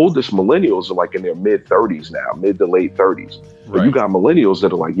know, the oldest millennials are like in their mid 30s now, mid to late 30s. Right. But you got millennials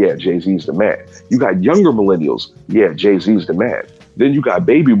that are like, yeah, Jay-Z's the man. You got younger millennials, yeah, Jay-Z's the man. Then you got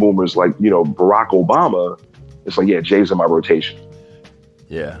baby boomers like, you know, Barack Obama. It's like, yeah, Jay's in my rotation.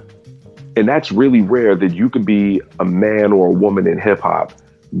 Yeah. And that's really rare that you could be a man or a woman in hip hop,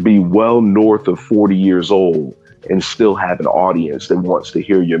 be well north of 40 years old, and still have an audience that wants to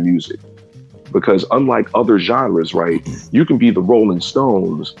hear your music. Because unlike other genres, right, you can be the Rolling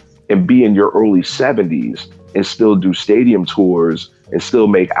Stones and be in your early 70s and still do stadium tours and still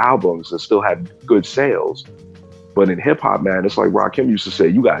make albums and still have good sales. But in hip hop, man, it's like Rakim used to say,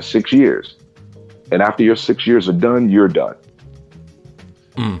 you got 6 years. And after your 6 years are done, you're done.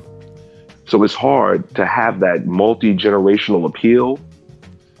 Mm. So it's hard to have that multi-generational appeal,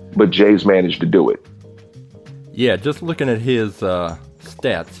 but Jay's managed to do it. Yeah, just looking at his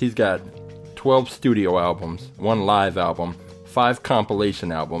stats, he's got 12 studio albums, 1 live album, 5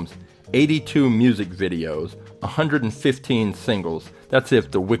 compilation albums, 82 music videos, 115 singles. That's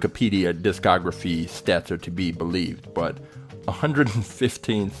if the Wikipedia discography stats are to be believed, but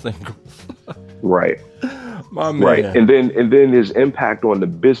 115 singles. Right. My man. Right. And then his impact on the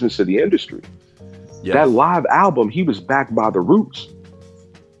business of the industry. Yes. That live album, he was backed by the Roots.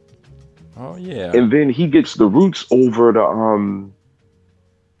 Oh yeah. And then he gets the Roots over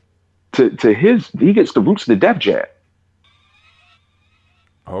he gets the Roots to Def Jam.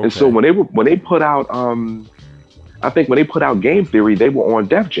 Okay. And so when they put out I think when they put out Game Theory, they were on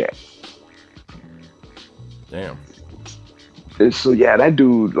Def Jam. Damn. And so yeah, that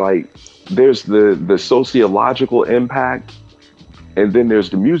dude, like, there's the sociological impact, and then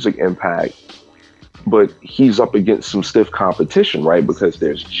there's the music impact. But he's up against some stiff competition, right? Because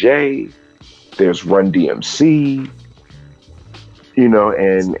there's Jay, there's Run DMC, you know,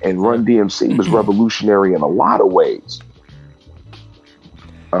 and Run DMC was revolutionary in a lot of ways.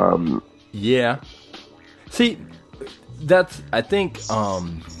 Yeah. See, that's, I think,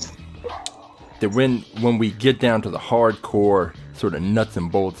 that when we get down to the hardcore sort of nuts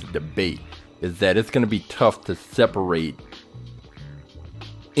and bolts debate, is that it's going to be tough to separate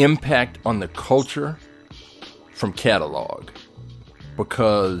impact on the culture from catalog.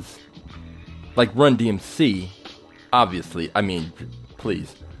 Because, like Run DMC, obviously, I mean,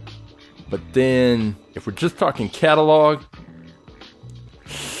 please. But then, if we're just talking catalog,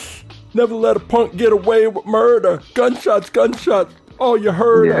 never let a punk get away with murder. Gunshots, oh, you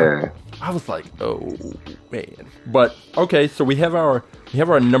heard her. I was like, oh, man. But, okay, so we have our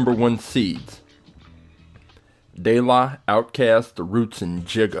number one seeds. De La, Outkast, The Roots, and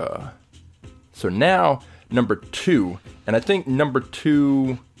Jigga. So now, number 2, and I think number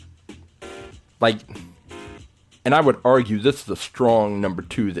 2, like, and I would argue this is a strong number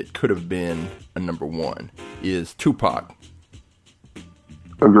 2 that could have been a number 1, is Tupac.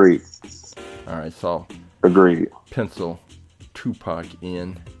 Agreed. All right, so agreed. Pencil Tupac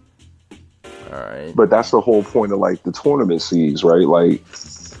in. All right. But that's the whole point of, like, the tournament seeds, right? Like,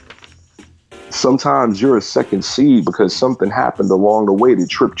 sometimes you're a second seed because something happened along the way that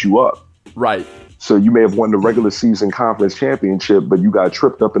tripped you up. Right. So you may have won the regular season conference championship, but you got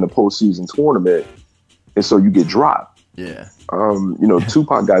tripped up in the postseason tournament, and so you get dropped. Yeah. You know,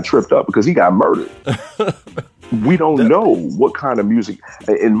 Tupac got tripped up because he got murdered. We don't know what kind of music,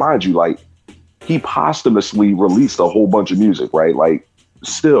 and mind you, like, he posthumously released a whole bunch of music, right? Like,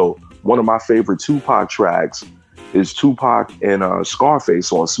 still, one of my favorite Tupac tracks is Tupac and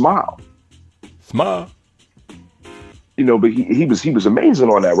Scarface on Smile. Smile. You know, but he was amazing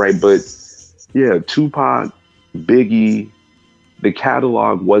on that, right? But yeah, Tupac, Biggie, the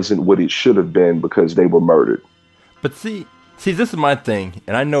catalog wasn't what it should have been because they were murdered. But see, this is my thing,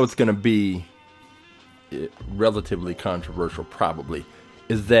 and I know it's going to be relatively controversial, probably,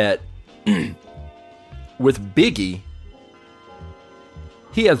 is that with Biggie,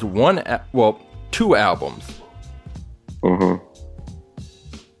 he has two albums. Mm-hmm.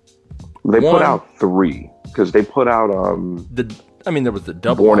 They put out 3 because they put out there was the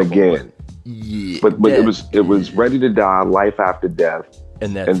double Born album, Again. Yeah, but it was Ready to Die, Life After Death,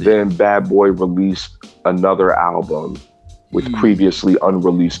 and then Bad Boy released another album with previously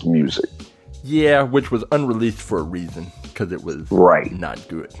unreleased music. Yeah, which was unreleased for a reason because it was not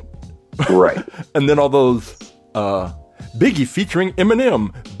good. Right. And then all those Biggie featuring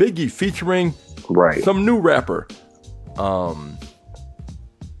Eminem, Biggie featuring some new rapper.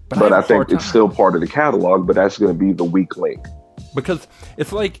 But I think it's still part of the catalog, but that's going to be the weak link. Because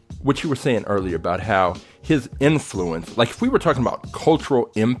it's like what you were saying earlier about how his influence, like if we were talking about cultural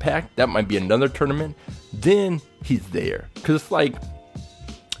impact, that might be another tournament, then he's there. Because it's like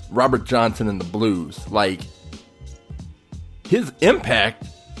Robert Johnson and the Blues. Like, his impact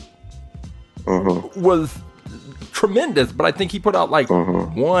was tremendous, but I think he put out like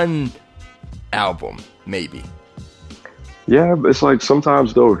one album, maybe. Yeah, it's like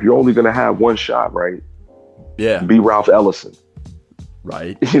sometimes, though, if you're only going to have one shot, right? Yeah. Be Ralph Ellison.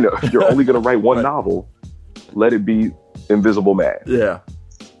 Right. You know, if you're only going to write one novel, let it be Invisible Man. Yeah.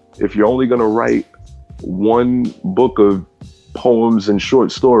 If you're only going to write one book of poems and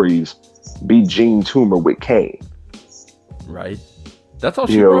short stories, be Gene Toomer with Kane. Right. That's all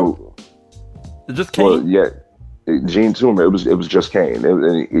she wrote. It's just Kane? Well, yeah. Gene Toomer, it was just Kane.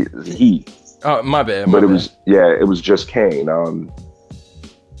 He. Oh, my bad. It was just Kane.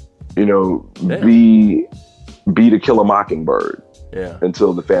 Be To Kill a Mockingbird. Yeah.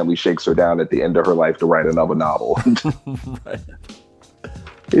 Until the family shakes her down at the end of her life to write another novel. Right.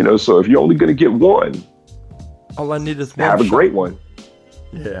 So if you're only going to get one, all I need is one. Have a great one.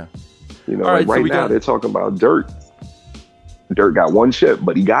 Yeah. All right, right now they're talking about Dirt. Dirt got one chip,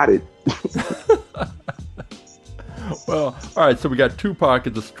 but he got it. Well, all right, so we got Tupac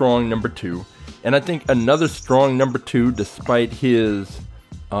as a strong number 2. And I think another strong number 2, despite his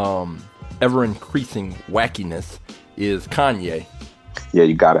ever-increasing wackiness, is Kanye. Yeah,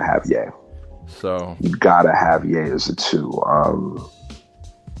 you gotta have Ye. So you gotta have Ye as a 2.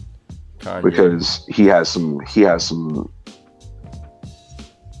 Kanye. Because he has some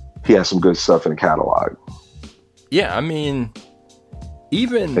good stuff in the catalog. Yeah, I mean,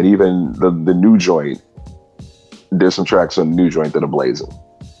 even the new joint. There's some tracks on the new joint that are blazing.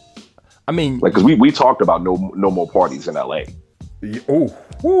 I mean, like, because we talked about no more parties in LA.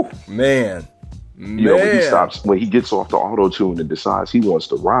 Oh, man. When he gets off the auto tune and decides he wants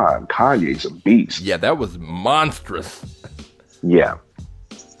to rhyme, Kanye's a beast. Yeah, that was monstrous. Yeah.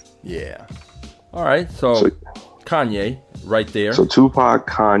 Yeah. All right, so Kanye right there. So Tupac,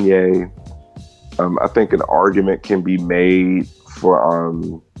 Kanye. I think an argument can be made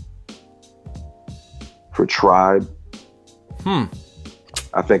for Tribe.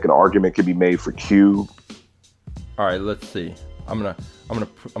 I think an argument can be made for Cube. All right, let's see. I'm gonna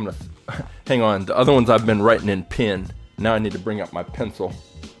hang on. The other ones I've been writing in pen. Now I need to bring up my pencil.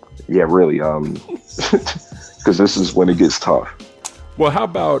 Yeah, really. Because this is when it gets tough. Well,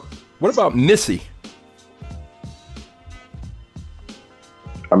 what about Missy?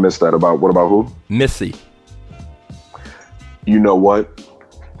 I missed that. What about who? Missy. You know what?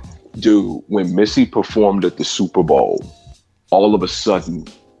 Dude, when Missy performed at the Super Bowl, all of a sudden,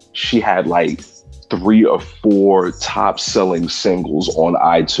 she had like 3 or 4 top-selling singles on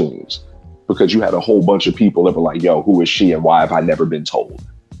iTunes because you had a whole bunch of people that were like, yo, who is she and why have I never been told?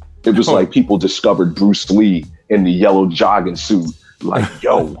 It was like people discovered Bruce Lee in the yellow jogging suit. Like,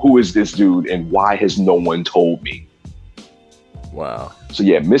 yo, who is this dude and why has no one told me? Wow. So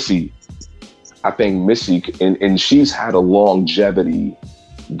yeah, Missy, I think Missy, and she's had a longevity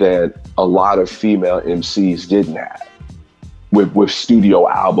that a lot of female MCs didn't have with studio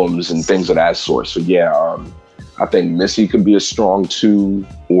albums and things of that sort. So yeah, I think Missy could be a strong 2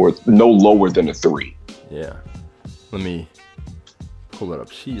 or no lower than a 3. Yeah. Let me pull it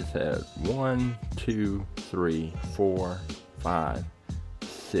up. She has had 1, 2, 3, 4, 5,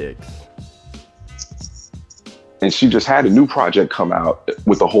 6. And she just had a new project come out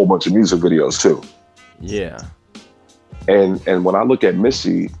with a whole bunch of music videos too. Yeah. And when I look at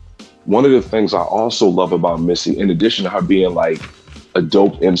Missy, one of the things I also love about Missy, in addition to her being like a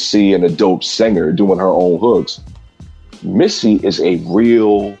dope MC and a dope singer doing her own hooks, Missy is a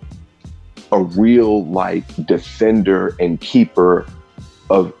real like defender and keeper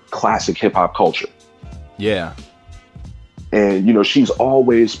of classic hip hop culture. Yeah. And, she's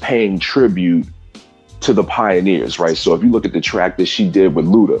always paying tribute to the pioneers, right? So if you look at the track that she did with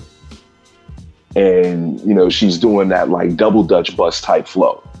Luda, and you know she's doing that like double Dutch bus type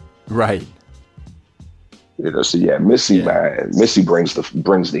flow. Right. You know, so yeah, Missy, man, Missy brings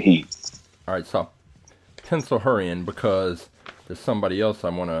the heat. All right, so pencil her in because there's somebody else I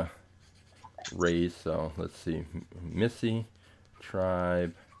want to raise. So let's see, Missy,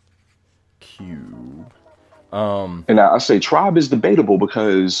 Tribe, Cube. And I say Tribe is debatable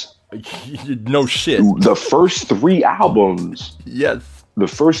because no shit. The first 3 albums, yes, the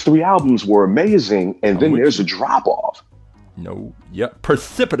first 3 albums were amazing, and then there's a drop off. No, yeah,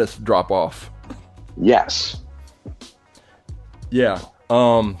 precipitous drop off. Yes. Yeah.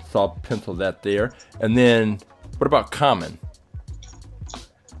 So I'll pencil that there. And then what about Common?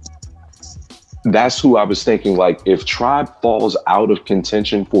 That's who I was thinking. Like, if Tribe falls out of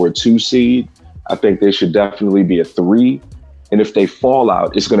contention for a 2 seed, I think they should definitely be a 3. And if they fall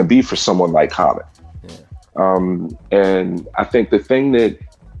out, it's going to be for someone like Common. Yeah. And I think the thing that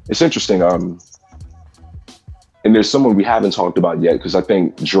it's interesting, and there's someone we haven't talked about yet, because I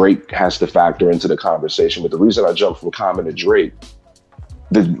think Drake has to factor into the conversation. But the reason I jumped from Common to Drake,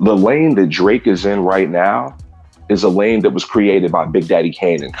 the lane that Drake is in right now is a lane that was created by Big Daddy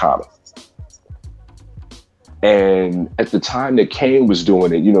Kane and Common. And at the time that Kane was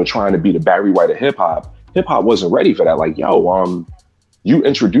doing it, you know, trying to be the Barry White of hip hop wasn't ready for that. Like, yo, you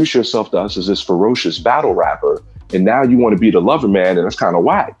introduce yourself to us as this ferocious battle rapper, and now you want to be the lover man, and that's kind of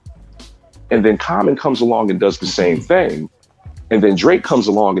whack. And then Common comes along and does the same thing. And then Drake comes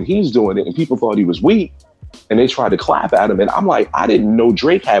along and he's doing it, and people thought he was weak, and they tried to clap at him. And I'm like, I didn't know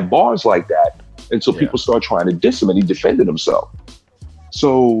Drake had bars like that until people start trying to diss him, and he defended himself.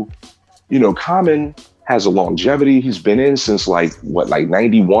 So, you know, Common has a longevity. He's been in since like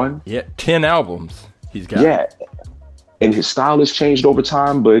 91? Yeah, 10 albums he's got. Yeah. And his style has changed over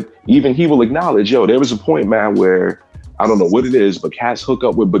time, but even he will acknowledge, yo, there was a point, man, where I don't know what it is, but cats hook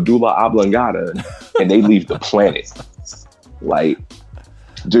up with Badula Oblongata and they leave the planet. Like,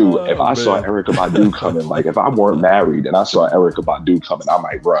 dude, if I saw Erykah Badu coming, like if I weren't married and I saw Erykah Badu coming, I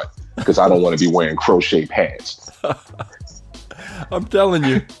might run because I don't want to be wearing crochet pants. I'm telling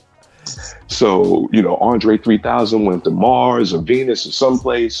you. So, you know, Andre 3000 went to Mars or Venus or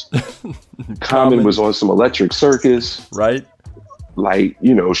someplace. Common was on some Electric Circus. Right. Like,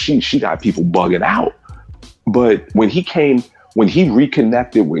 you know, she got people bugging out. But when he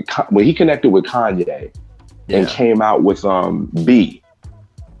connected with Kanye and came out with B,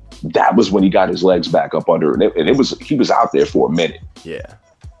 that was when he got his legs back up under it. And he was out there for a minute. Yeah.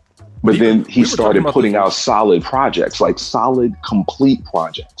 But then he started putting out solid projects, like solid, complete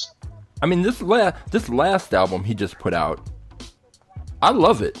projects. I mean, this last album he just put out, I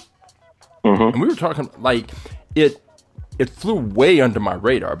love it. Mm-hmm. And we were talking, like, it flew way under my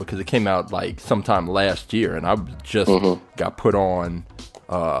radar because it came out, like, sometime last year, and I just got put on,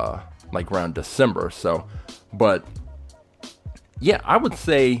 like, around December. So, but, yeah, I would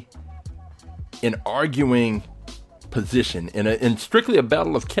say in arguing position, in strictly a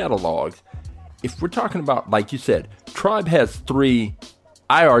battle of catalogs, if we're talking about, like you said, Tribe has 3,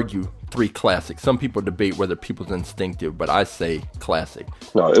 I argue, 3 classics. Some people debate whether People's Instinctive, but I say classic.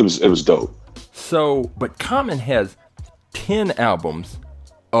 No, it was dope. So, but Common has 10 albums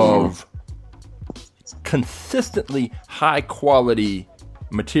of consistently high quality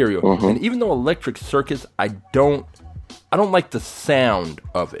material. And even though Electric Circus, I don't like the sound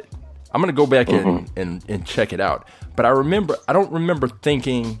of it. I'm gonna go back and check it out. But I remember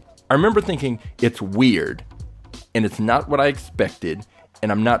thinking it's weird and it's not what I expected.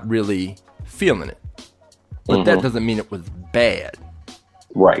 And I'm not really feeling it. But that doesn't mean it was bad.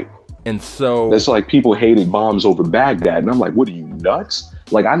 Right. And so... It's like people hated Bombs Over Baghdad. And I'm like, what are you, nuts?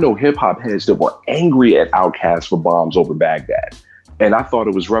 Like, I know hip-hop heads that were angry at Outkast for Bombs Over Baghdad. And I thought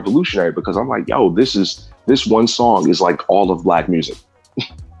it was revolutionary because I'm like, yo, this one song is like all of black music.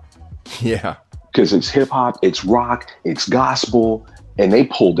 Yeah. Because it's hip-hop, it's rock, it's gospel, and they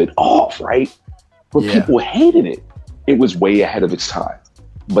pulled it off, right? But people hated it. It was way ahead of its time.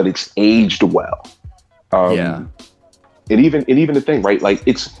 But it's aged well. And even the thing, right? Like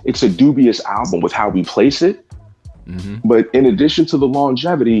it's a dubious album with how we place it. But in addition to the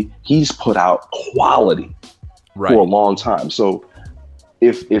longevity, he's put out quality for a long time. So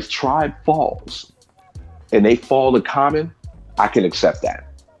if Tribe falls and they fall to Common, I can accept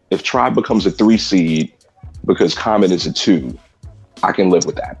that. If Tribe becomes a 3 seed because Common is a 2, I can live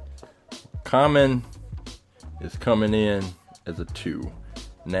with that. Common is coming in as a 2.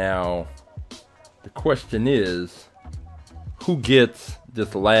 Now, the question is, who gets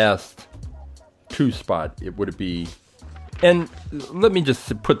this last 2 spot? Would it be... And let me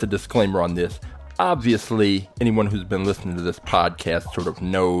just put the disclaimer on this. Obviously, anyone who's been listening to this podcast sort of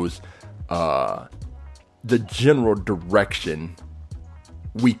knows the general direction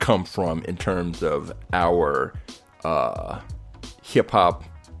we come from in terms of our hip-hop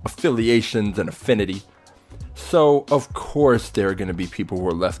affiliations and affinity. So, of course, there are going to be people who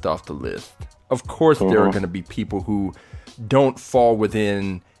are left off the list. Of course, there are going to be people who don't fall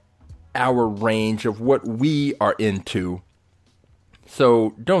within our range of what we are into.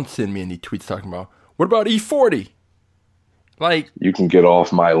 So, don't send me any tweets talking about, what about E40? Like, you can get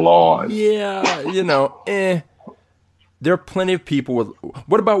off my lawn. Yeah, you know, There are plenty of people with,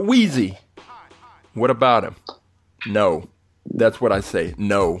 what about Wheezy? What about him? No. That's what I say.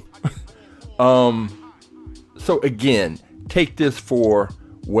 No. So again, take this for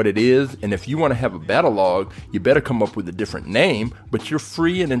what it is. And if you want to have a battle log, you better come up with a different name, but you're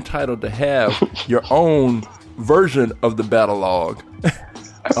free and entitled to have your own version of the battle log.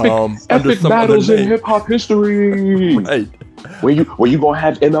 Epic battles in hip hop history. Right. Where you gonna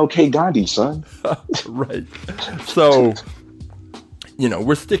have MLK Gandhi, son? Right. So, you know,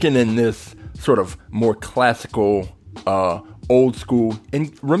 we're sticking in this sort of more classical, old school.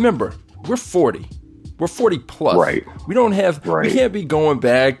 And remember, we're 40. We're 40 plus. Right. We don't have, we can't be going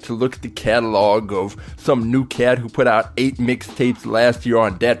back to look at the catalog of some new cat who put out 8 mixtapes last year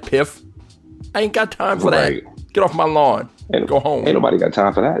on Dat Piff. I ain't got time for that. Get off my lawn. Go home. Ain't nobody got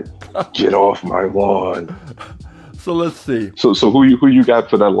time for that. Get off my lawn. So let's see. So who you got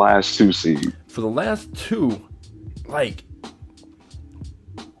for that last 2 seed? For the last 2, like,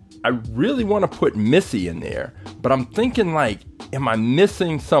 I really want to put Missy in there, but I'm thinking, like, am I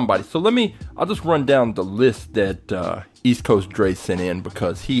missing somebody? So I'll just run down the list that East Coast Dre sent in,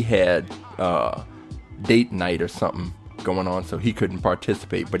 because he had date night or something going on, so he couldn't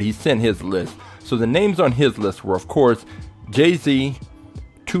participate, but he sent his list. So the names on his list were, of course, Jay-Z,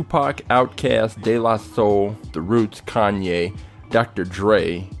 Tupac, Outkast, De La Soul, The Roots, Kanye, Dr.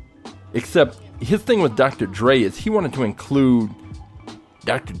 Dre. Except his thing with Dr. Dre is he wanted to include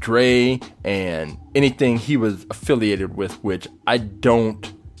Dr. Dre and anything he was affiliated with, which I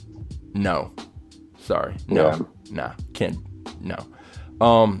don't know. Sorry. No. Nah. Can't. No.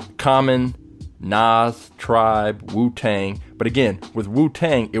 Common, Nas, Tribe, Wu-Tang. But again, with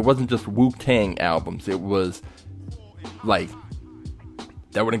Wu-Tang, it wasn't just Wu-Tang albums. It was like,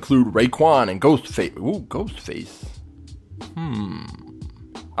 that would include Raekwon and Ghostface. Ooh, Ghostface.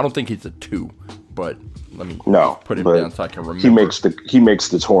 I don't think he's a 2, but let me put him down so I can remember. He makes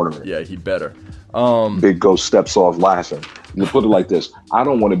the tournament. Yeah, he better. Big Ghost steps off laughing. You put it like this: I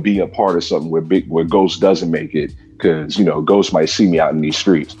don't want to be a part of something where Ghost doesn't make it, because Ghost might see me out in these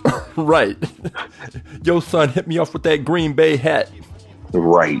streets. Right. Yo, son, hit me off with that Green Bay hat.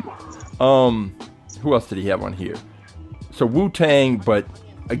 Right. Who else did he have on here? So Wu-Tang, but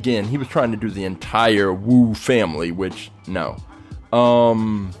again, he was trying to do the entire Wu family, which no.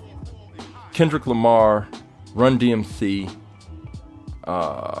 Kendrick Lamar, Run DMC,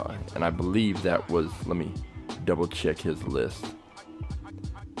 and I believe that was, let me double check his list.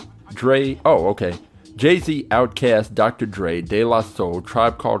 Dre, okay. Jay-Z, Outkast, Dr. Dre, De La Soul,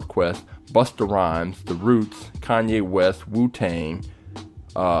 Tribe Called Quest, Busta Rhymes, The Roots, Kanye West, Wu-Tang,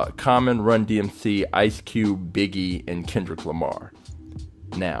 Common, Run DMC, Ice Cube, Biggie, and Kendrick Lamar.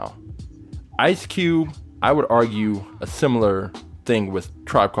 Now, Ice Cube, I would argue a similar thing with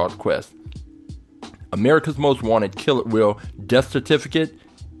Tribe Called Quest. America's Most Wanted, Kill It Will, Death Certificate,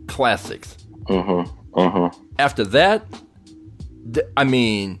 classics. After that,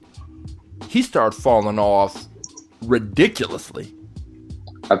 he started falling off ridiculously.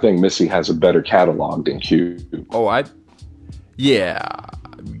 I think Missy has a better catalog than Cube. Yeah.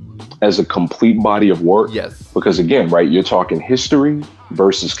 As a complete body of work. Yes. Because again, right, you're talking history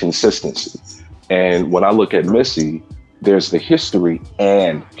versus consistency. And when I look at Missy, there's the history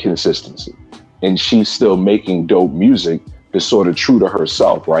and consistency. And she's still making dope music that's sort of true to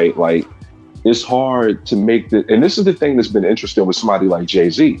herself, right? Like, it's hard to make and this is the thing that's been interesting with somebody like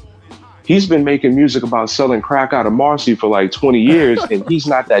Jay-Z. He's been making music about selling crack out of Marcy for like 20 years, and he's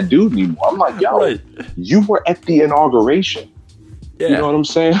not that dude anymore. I'm like, yo, You were at the inauguration. Yeah. You know what I'm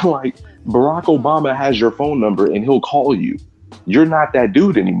saying? Like, Barack Obama has your phone number and he'll call you. You're not that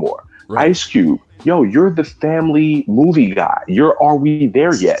dude anymore. Right. Ice Cube, yo, you're the family movie guy. Are we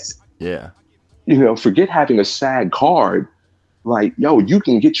there yet? Yeah. Forget having a SAG card. Like, yo, you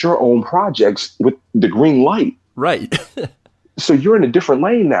can get your own projects with the green light. Right. So you're in a different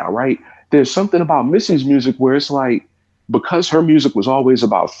lane now, right? There's something about Missy's music where it's like, because her music was always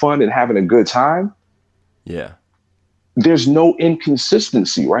about fun and having a good time. Yeah. There's no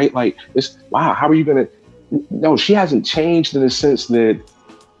inconsistency, right? Like, it's, wow, how are you going to... No, she hasn't changed in the sense that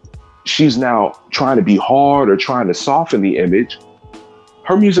she's now trying to be hard or trying to soften the image.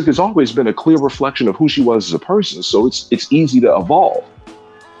 her music has always been a clear reflection of who she was as a person. So it's easy to evolve.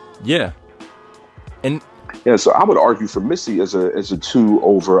 Yeah. And yeah, so I would argue for Missy as a 2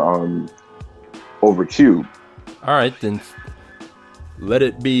 over Cube. All right, then let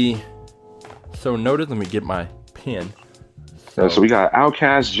it be so noted. Let me get my pen. So we got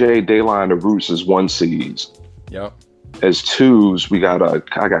Outkast, Jay, Dayline, and Roots as 1 seeds. Yep. As 2s, we got I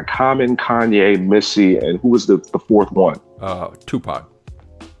got Common, Kanye, Missy, and who was the 4th one? Tupac.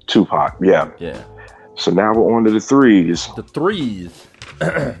 Tupac, yeah. Yeah. So now we're on to the 3s. The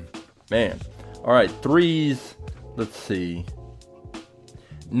 3s. Man. All right, 3s. Let's see.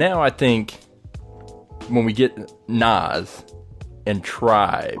 Now I think when we get Nas and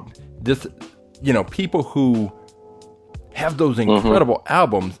Tribe, this, people who have those incredible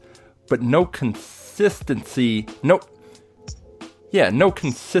albums, but no consistency, no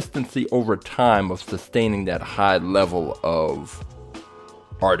consistency over time of sustaining that high level of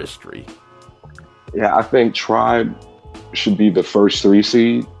artistry. Yeah, I think Tribe should be the first 3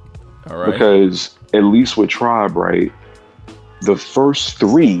 seed. All right. Because at least with Tribe, right, the first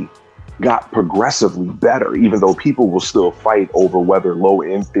 3 got progressively better, even though people will still fight over whether Low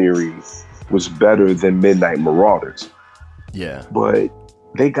End Theory was better than Midnight Marauders. Yeah. But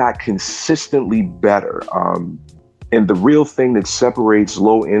they got consistently better. And the real thing that separates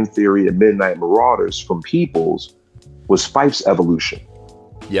Low End Theory and Midnight Marauders from People's was Phife's evolution.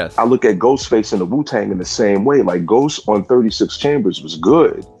 Yes. I look at Ghostface and the Wu-Tang in the same way. Like, Ghost on 36 Chambers was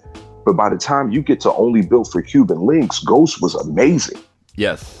good, but by the time you get to Only Built for Cuban Links, Ghost was amazing.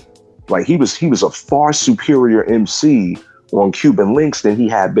 Yes. Like, he was a far superior MC on Cuban Links than he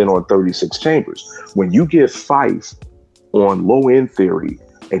had been on 36 Chambers. When you get Phife on Low End Theory,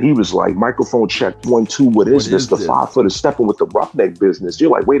 and he was like, microphone check 1, 2, what is this? The 5 foot of stepping with the roughneck business.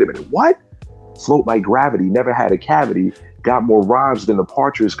 You're like, wait a minute, what? Float like gravity, never had a cavity, got more rhymes than the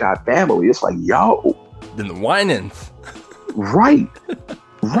Partridge Got Family. It's like, yo. Then the Winans. Right.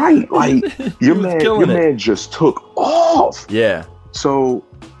 Like, your man just took off. Yeah. So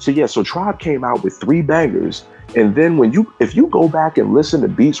Tribe came out with 3 bangers. And then if you go back and listen to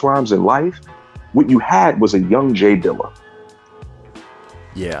Beats, Rhymes, and Life, what you had was a young Jay Dilla.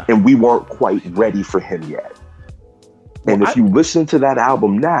 Yeah. And we weren't quite ready for him yet. And if you listen to that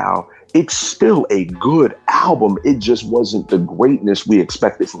album now, it's still a good album. It just wasn't the greatness we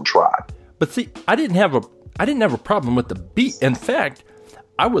expected from Tribe. But see, I didn't have a problem with the beat. In fact,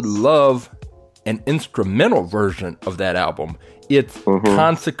 I would love an instrumental version of that album. It's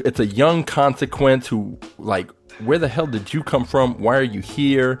it's a young Consequence who, like, where the hell did you come from? Why are you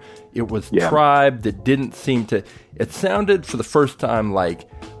here? It was Tribe that didn't seem to. It sounded for the first time like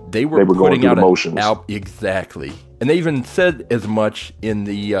they were putting out an album. Exactly, and they even said as much in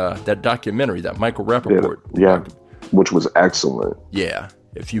the that documentary, that Michael Rappaport. Yeah, which was excellent. Yeah,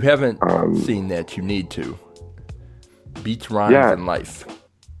 if you haven't seen that, you need to. Beats, Rhymes, and Life.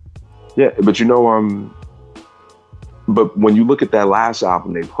 Yeah, but but when you look at that last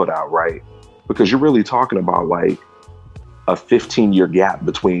album they put out, right? Because you're really talking about like a 15-year gap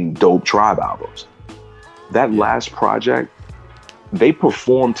between dope Tribe albums. That last project, they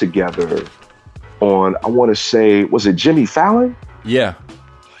performed together on, I want to say, was it Jimmy Fallon? Yeah.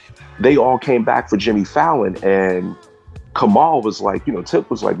 They all came back for Jimmy Fallon, and Kamal was like, Tip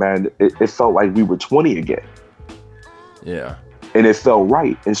was like, man, it felt like we were 20 again. Yeah. And it felt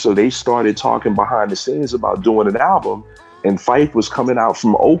right. And so they started talking behind the scenes about doing an album. And Phife was coming out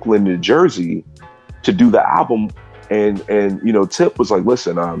from Oakland, New Jersey to do the album. And Tip was like,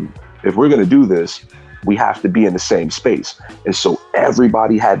 listen, if we're going to do this, we have to be in the same space. And so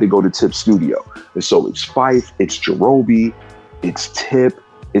everybody had to go to Tip's studio. And so it's Phife, it's Jarobi, it's Tip,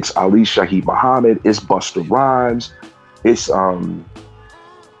 it's Ali Shaheed Muhammad, it's Busta Rhymes, it's, your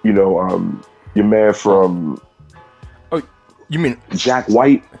man from... You mean Jack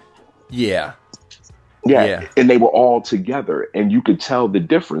White? Yeah. And they were all together, and you could tell the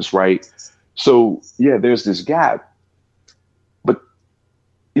difference, right? So there's this gap. But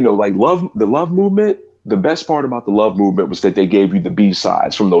like the Love Movement, the best part about the Love Movement was that they gave you the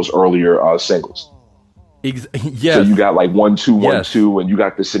B-sides from those earlier singles. Yes. So you got like 1 2 1 2, and you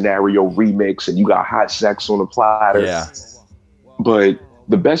got the Scenario remix, and you got Hot Sex on a Platter. Yeah. But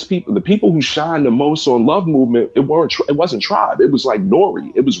the people who shined the most on Love Movement, it wasn't Tribe. It was like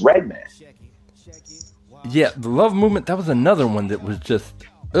Nori. It was Redman. Yeah, the Love Movement, that was another one that was just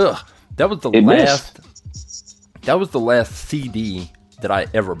ugh. That was the last CD that I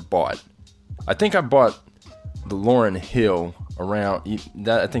ever bought. I think I bought the Lauryn Hill around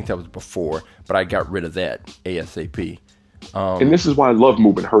that. I think that was before, but I got rid of that ASAP. And this is why Love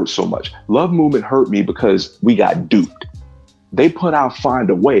Movement hurt so much. Love Movement hurt me because we got duped. they put out Find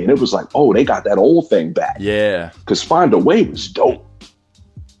a Way, and it was like, oh, they got that old thing back. Yeah. Because Find a Way was dope.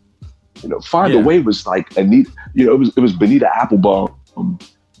 You know, Find a Way was like Anita, you know, it was Bonita Applebum,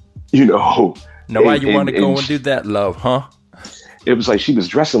 you know. Now why you want to go and do that, love, huh? It was like she was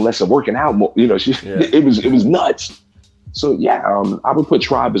dressing less and working out more. You know, it was nuts. So yeah, I would put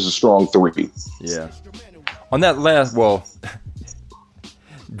Tribe as a strong 3. Yeah. On that last,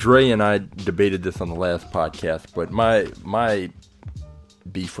 Dre and I debated this on the last podcast, but my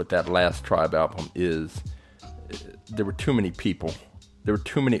beef with that last Tribe album is there were too many people. There were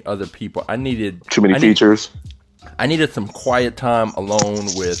too many other people. I needed too many features. I needed some quiet time alone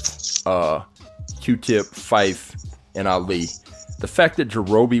with Q-Tip, Phife, and Ali. The fact that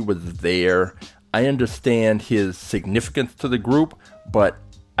Jarobi was there, I understand his significance to the group, but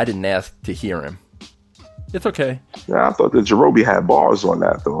I didn't ask to hear him. It's okay. Yeah, I thought that Jarobi had bars on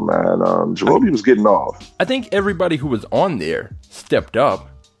that, though, man. Jarobi was getting off. I think everybody who was on there stepped up,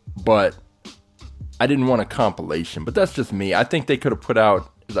 but I didn't want a compilation. But that's just me. I think they could have put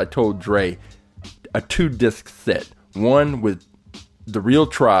out, as I told Dre, a 2-disc set. One with the real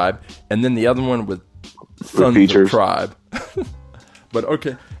Tribe, and then the other one with Sons of Tribe. But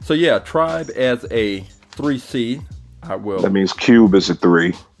okay, so yeah, Tribe as a 3 seed. I will. That means Cube is a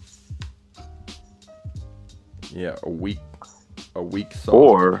 3. Yeah, a weak song.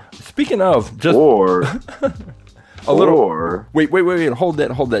 Or speaking of, just a little. Or wait, hold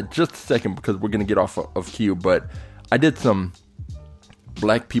that just a second, because we're gonna get off of Cube. But I did some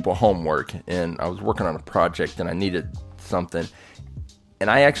Black people homework, and I was working on a project, and I needed something, and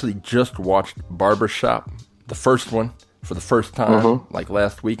I actually just watched Barbershop, the first one, for the first time, like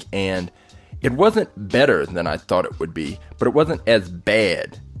last week, and it wasn't better than I thought it would be, but it wasn't as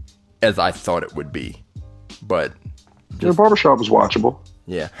bad as I thought it would be. But the Barbershop was watchable.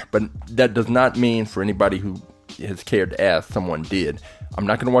 Yeah, but that does not mean, for anybody who has cared to ask, someone did. I'm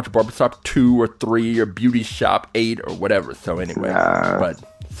not going to watch Barbershop 2 or 3 or Beauty Shop 8 or whatever. So anyway,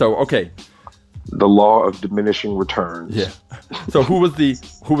 okay. The law of diminishing returns. Yeah. So who was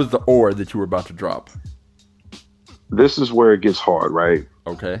the or that you were about to drop? This is where it gets hard, right?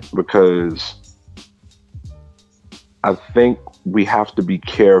 Okay. Because I think we have to be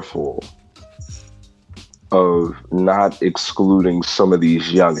careful of not excluding some of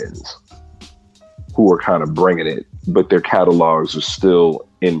these youngins who are kind of bringing it, but their catalogs are still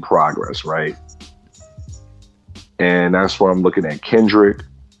in progress, right? And that's why I'm looking at Kendrick.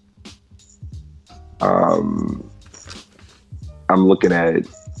 I'm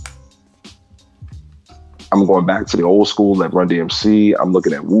going back to the old school, like Run DMC. I'm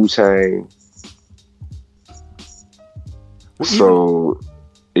looking at Wu-Tang. So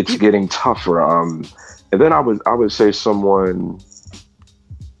it's getting tougher. And then I would say someone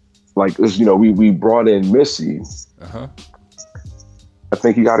like, you know, we brought in Missy. Uh-huh. I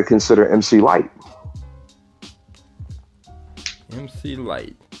think you got to consider MC Lyte. MC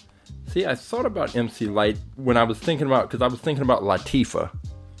Lyte. See, I thought about MC Lyte when I was thinking about, because I was thinking about Latifah.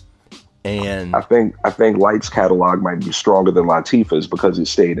 And I think Lyte's catalog might be stronger than Latifah's because he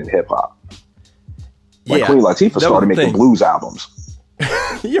stayed in hip hop. Like Queen Latifah started making blues albums.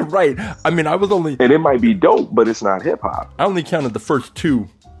 You're right. I mean, and it might be dope, but it's not hip hop. I only counted the first 2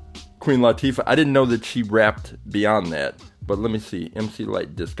 Queen Latifah. I didn't know that she rapped beyond that. But let me see. MC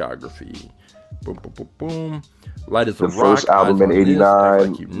Lyte discography. Boom, boom, boom, boom. Light as a Rock. The first album in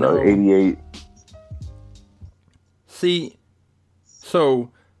 89, 88. See,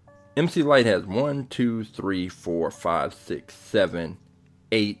 so MC Lyte has 1, 2, 3, 4, 5, 6, 7,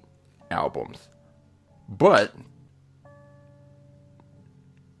 8 albums. But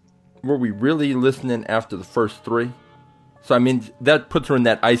were we really listening after the first 3? So I mean, that puts her in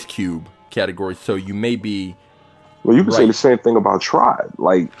that Ice Cube category. So you may be. Well, you can say the same thing about Tribe.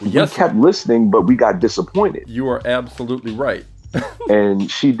 Like, we kept listening, but we got disappointed. You are absolutely right. And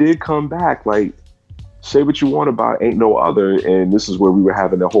she did come back, like, say what you want about Ain't No Other, and this is where we were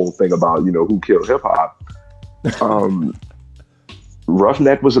having the whole thing about, you know, who killed hip-hop.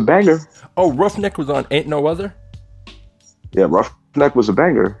 Roughneck was a banger. Oh, Roughneck was on Ain't No Other? Yeah, Roughneck was a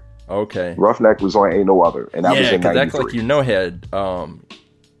banger. Okay. Roughneck was on Ain't No Other, and that was in 93. Act Like You Know had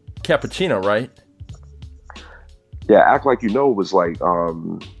Cappuccino, right? Yeah, Act Like You Know was like,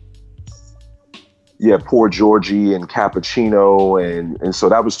 Poor Georgie and Cappuccino, and so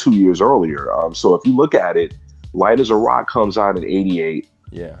that was 2 years earlier. So if you look at it, Light as a Rock comes out in 88.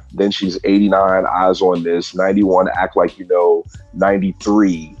 Yeah. Then she's 89, Eyes on This, 91, Act Like You Know,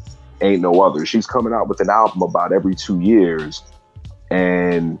 93, Ain't No Other. She's coming out with an album about every 2 years,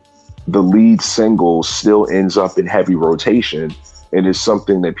 and the lead single still ends up in heavy rotation, and is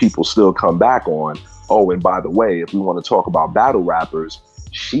something that people still come back on. Oh, and by the way, if we want to talk about battle rappers,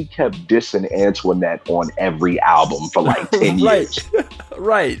 she kept dissing Antoinette on every album for like 10 years.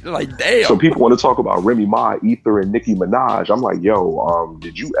 Right. Like, damn. So people want to talk about Remy Ma, Ether, and Nicki Minaj. I'm like, yo,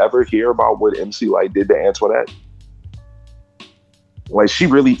 did you ever hear about what MC Lyte did to Antoinette? Like, she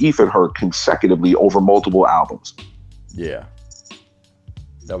really ethered her consecutively over multiple albums. Yeah.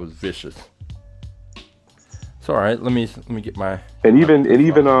 That was vicious. It's all right. Let me get my... And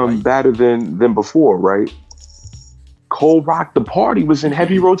even better than before, right? Cold Rock the Party was in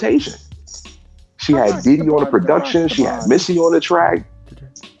heavy rotation. She had Diddy on the production. She had Missy on the track.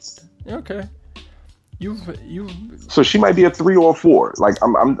 Okay. So she might be a 3 or a 4. Like,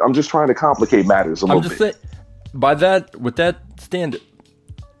 I'm just trying to complicate matters a little bit. Saying, with that standard,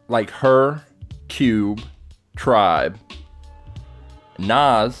 like her, Cube, Tribe,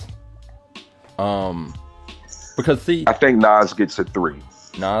 Nas, because see, I think Nas gets a 3.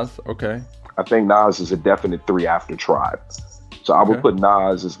 Nas, okay. I think Nas is a definite 3 after Tribe. So I would put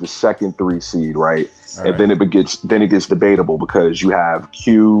Nas as the second 3 seed, right? All and right. then it gets debatable because you have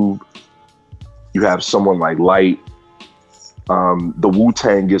Cube, you have someone like Lyte. The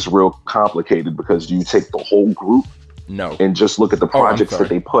Wu-Tang gets real complicated because do you take the whole group? No. And just look at the projects that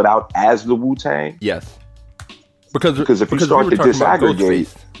they put out as the Wu-Tang? Yes. Because if you start to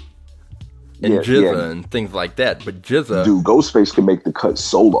disaggregate and Jizza and things like that, but Jizza, dude, Ghostface can make the cut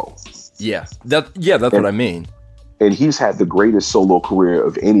solo. Yeah, that's what I mean. And he's had the greatest solo career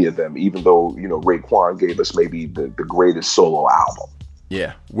of any of them, even though, you know, Raekwon gave us maybe the greatest solo album.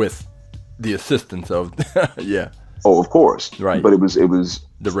 Yeah, with the assistance of yeah. Oh, of course. Right. But it was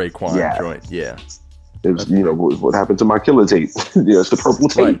the Raekwon joint. Yeah. It was, you know, what happened to my killer tape? Yeah, it's the purple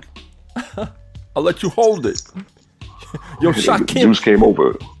tape. Right. I'll let you hold it. Yo, Shakim. Juice came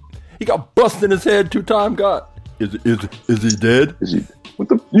over. He got busted in his head 2 times. God, is he dead? Is he? What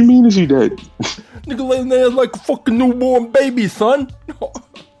the? You mean is he dead? Nigga laying there like a fucking newborn baby, son.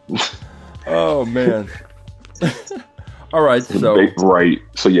 Oh man. All right, so right.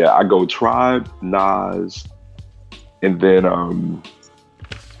 So yeah, I go Tribe, Nas, and then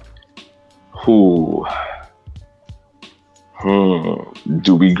who?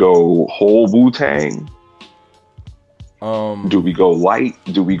 Do we go whole Wu-Tang? Do we go Lyte?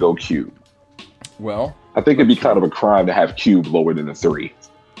 Do we go Cube? Well, I think it'd be kind of a crime to have Cube lower than a 3.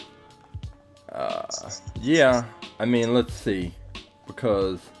 Yeah. I mean, let's see,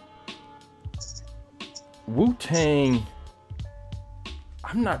 because Wu-Tang,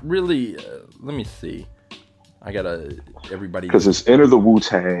 I'm not really. Let me see. I gotta everybody because it's Enter the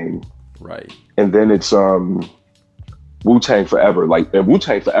Wu-Tang, right? And then it's Wu-Tang Forever. Like, and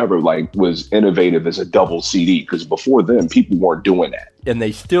Wu-Tang Forever like was innovative as a double CD because before then people weren't doing that, and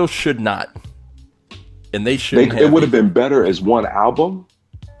they still should not. And they shouldn't. It would have been better as one album.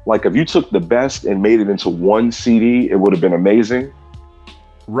 Like if you took the best and made it into one CD, it would have been amazing.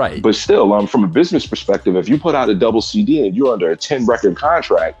 Right. But still, from a business perspective, if you put out a double CD and you're under a 10 record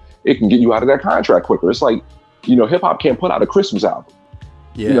contract, it can get you out of that contract quicker. It's like, you know, hip hop can't put out a Christmas album.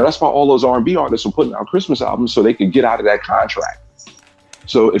 Yeah. You know, that's why all those R&B artists are putting out Christmas albums so they can get out of that contract.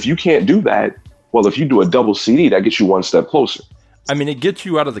 So if you can't do that, well, if you do a double CD, that gets you one step closer. I mean, it gets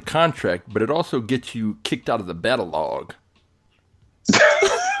you out of the contract, but it also gets you kicked out of the battle log.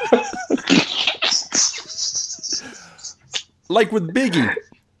 Like with Biggie,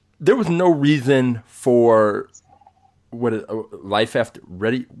 there was no reason for Life After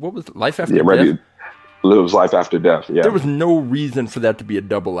Ready. What was Life After Death? Ready lives Life After Death. Yeah, there was no reason for that to be a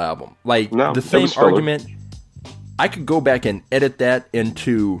double album. Like the same argument. I could go back and edit that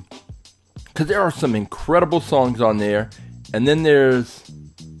into, because there are some incredible songs on there, and then there's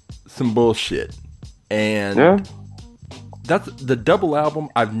some bullshit, and that's the double album.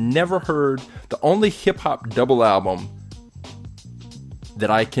 I've never heard the only hip hop double album that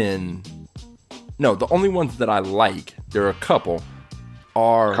the only ones that I like, there are a couple,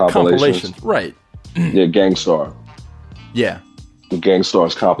 are compilations. Right. Yeah, Gangstar. Yeah. The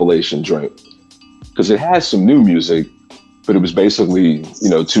Gangstar's compilation joint. Because it has some new music, but it was basically, you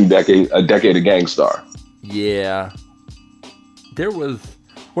know, a decade of Gangstar. Yeah. There was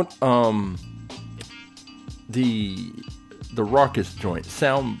the Raucous joint.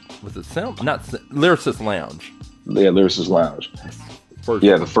 Not Lyricist Lounge. Yeah, Lyricist Lounge.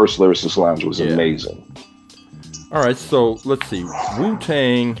 The first Lyricist Lounge was amazing. All right, so let's see.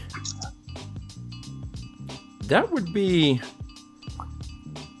 Wu-Tang. That would be.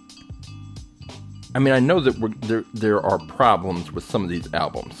 I mean, I know that there are problems with some of these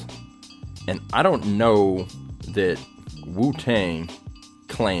albums, and I don't know that Wu-Tang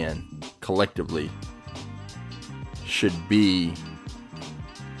Clan collectively should be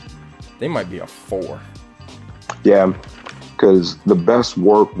they might be a 4. Yeah, because the best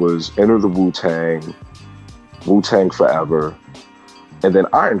work was Enter the Wu-Tang, Wu-Tang Forever, and then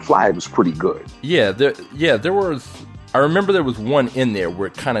Iron Flag was pretty good. Yeah, there was. I remember there was one in there where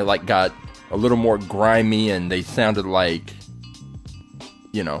it kind of like got a little more grimy, and they sounded like,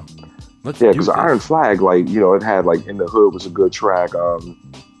 you know, because Iron Flag, like, you know, it had like In the Hood was a good track.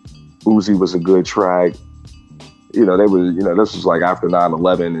 Uzi was a good track. You know, they were, you know, this was like after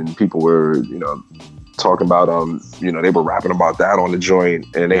 9/11, and people were, you know, talking about, you know, they were rapping about that on the joint,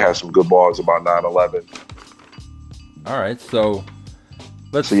 and they had some good bars about 9/11. All right, so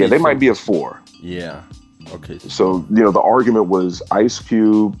let's so see. Yeah, they might be a 4. Yeah. Okay. So, you know, the argument was Ice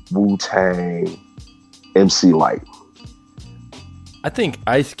Cube, Wu-Tang, MC Lyte. I think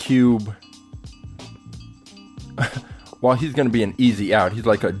Ice Cube, while he's going to be an easy out, he's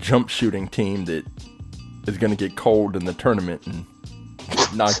like a jump shooting team that is going to get cold in the tournament and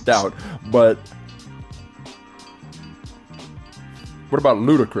get knocked out. But what about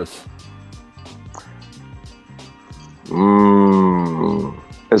Ludacris?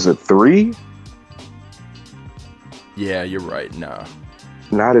 Is it 3? Yeah, you're right. Nah.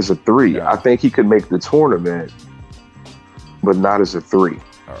 Not as a 3. No. I think he could make the tournament, but not as a 3.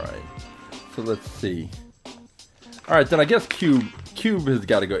 All right. So let's see. All right, then I guess Cube has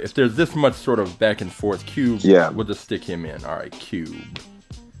got to go. If there's this much sort of back and forth, Cube, we'll just stick him in. All right, Cube.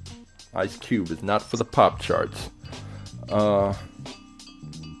 Ice Cube is not for the pop charts. All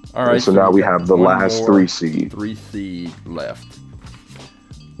right. So now we have the last 3 seed. 3 seed left.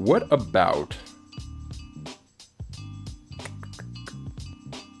 What about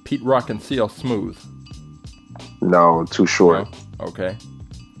Pete Rock and CL Smooth? No, too short. No? Okay.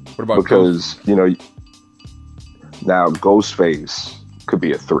 What about because Ghost? You know, now Ghostface could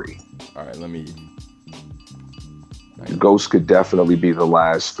be a 3. All right, let me. Ghost could definitely be the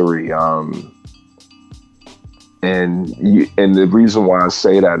last 3. And the reason why I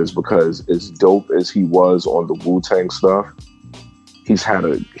say that is because as dope as he was on the Wu-Tang stuff, he's had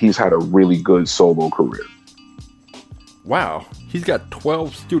a really good solo career. Wow, he's got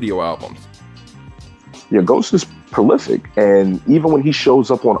 12 studio albums. Yeah, Ghost is prolific, and even when he shows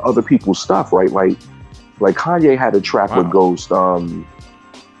up on other people's stuff, right? Like Kanye had a track with Ghost, New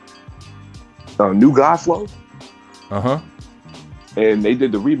God Flow. And they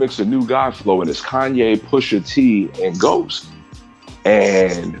did the remix of New God Flow, and it's Kanye, Pusha T, and Ghost.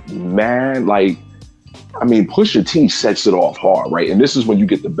 And man, like, I mean, Pusha T sets it off hard, right? And this is when you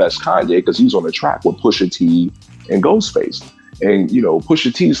get the best Kanye, because he's on the track with Pusha T and Ghostface. And, you know,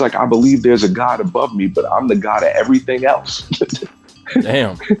 Pusha T's like, I believe there's a God above me, but I'm the God of everything else.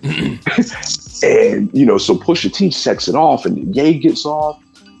 Damn. And, you know, so Pusha T sets it off, and Ye gets off.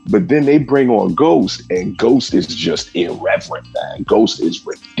 But then they bring on Ghost, and Ghost is just irreverent, man. Ghost is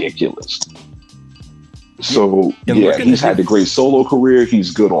ridiculous. So, yeah, he's had a great solo career. He's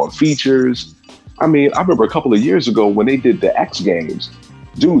good on features. I mean, I remember a couple of years ago when they did the X Games,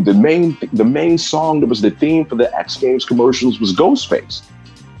 dude, the main song that was the theme for the X Games commercials was Ghostface.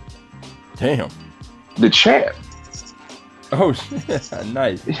 Damn. The Champ. Oh, shit.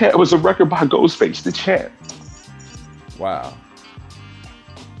 Nice. Yeah, it was a record by Ghostface, The Champ. Wow.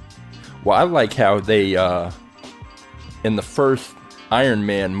 Well, I like how they, in the first Iron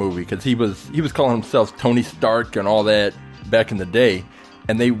Man movie, because he was calling himself Tony Stark and all that back in the day,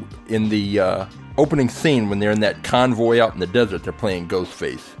 and they, in the opening scene when they're in that convoy out in the desert, they're playing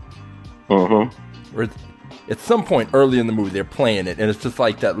Ghostface. Or at some point early in the movie, they're playing it, and it's just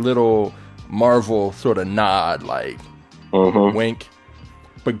like that little Marvel sort of nod, like wink.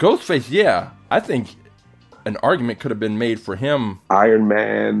 But Ghostface, yeah, I think an argument could have been made for him. Iron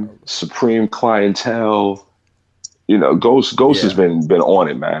Man, Supreme Clientele, you know, Ghost has been on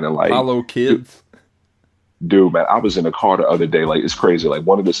it, man. And like Apollo Kids. Dude, man, I was in a car the other day, like it's crazy. Like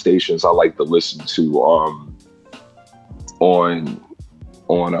one of the stations I like to listen to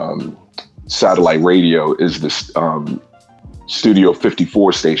on satellite radio is this Studio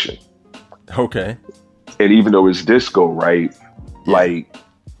 54 station. Okay. And even though it's disco, right? Yeah. Like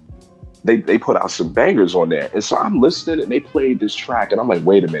they put out some bangers on there. And so I'm listening and they played this track and I'm like,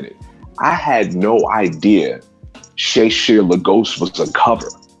 wait a minute. I had no idea Shay Sheila Ghost was a cover.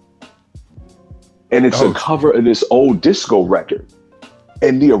 And it's a cover of this old disco record.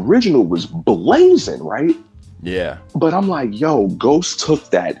 And the original was blazing, right? Yeah. But I'm like, yo, Ghost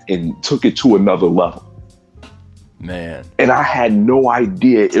took that and took it to another level. Man. And I had no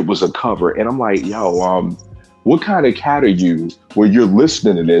idea it was a cover. And I'm like, yo, what kind of cat are you where you're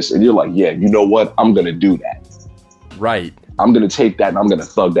listening to this and you're like, yeah, you know what? I'm going to do that. Right. I'm going to take that and I'm going to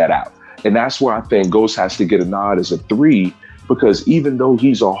thug that out. And that's where I think Ghost has to get a nod as a 3, because even though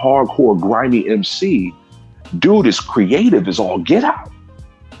he's a hardcore grimy MC, dude is creative as all get out.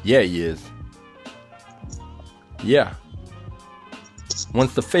 Yeah, he is. Yeah.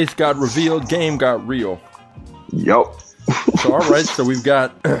 Once the face got revealed, game got real. Yup. So all right, so we've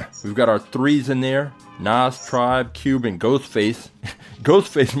got our threes in there: Nas, Tribe, Cube, and Ghostface.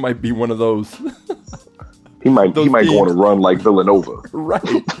 Ghostface might be one of those. He might go on a run like Villanova. Right.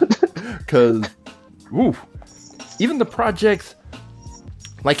 Because, even the projects,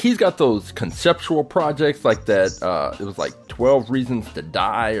 like he's got those conceptual projects like that. It was like 12 Reasons to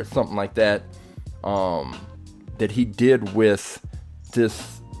Die or something like that. That he did with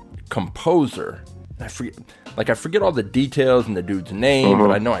this composer. I forget all the details and the dude's name,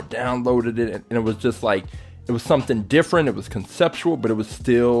 but I know I downloaded it, and it was just like, it was something different. It was conceptual, but it was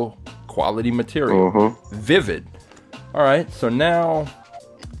still quality material. Vivid. All right, so now,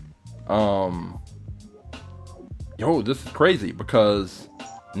 this is crazy because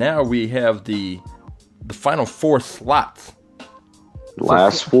now we have the final 4 slots.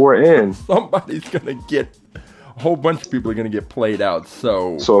 Last 4 in. Somebody's gonna get. A whole bunch of people are going to get played out.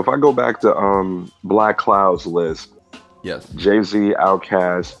 So if I go back to Black Cloud's list, yes, Jay-Z,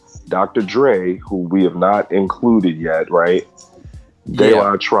 Outkast, Dr. Dre, who we have not included yet, right? De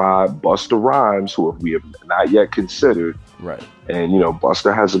La Tribe, Busta Rhymes, who we have not yet considered, right? And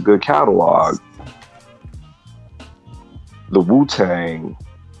Busta has a good catalog. The Wu-Tang,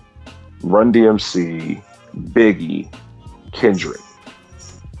 Run DMC, Biggie, Kendrick.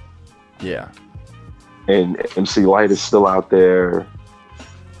 Yeah. And MC Lyte is still out there.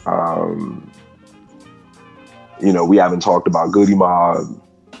 We haven't talked about Goody Mob.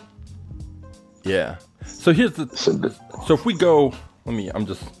 Yeah. So here's so if we go, I'm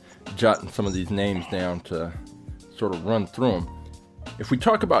just jotting some of these names down to sort of run through them. If we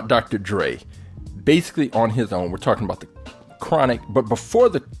talk about Dr. Dre, basically on his own, we're talking about the Chronic, but before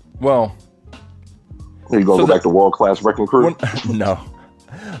you go back to World Class Wrecking Crew? No.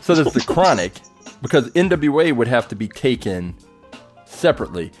 So there's the Chronic. Because NWA would have to be taken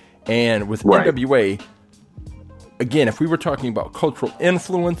separately. And with NWA, again, if we were talking about cultural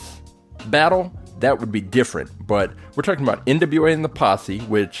influence battle, that would be different. But we're talking about NWA and the Posse,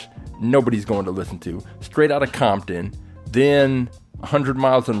 which nobody's going to listen to. Straight Outta Compton. Then 100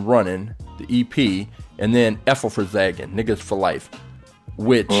 Miles and Running, the EP. And then Ethel for Zaggin', Niggas for Life.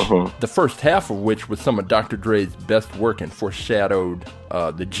 Which, the first half of which was some of Dr. Dre's best work and foreshadowed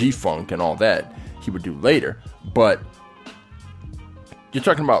the G-Funk and all that he would do later. But you're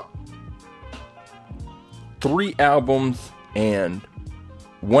talking about 3 albums and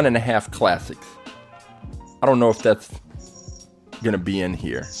 1.5 classics. I don't know if that's going to be in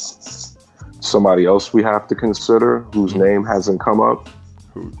here. Somebody else we have to consider whose name hasn't come up?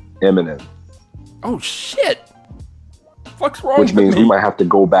 Who? Eminem. Oh, shit! What's wrong Which with means me? we might have to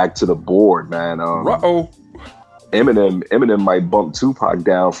go back to the board, man. Eminem might bump Tupac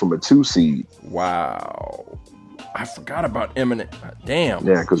down from a 2 seed. Wow. I forgot about Eminem. Damn.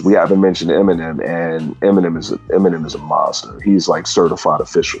 Yeah, because we haven't mentioned Eminem, and Eminem is a monster. He's like certified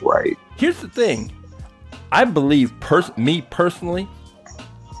official, right? Here's the thing. I believe, me personally,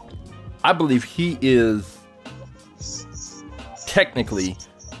 I believe he is technically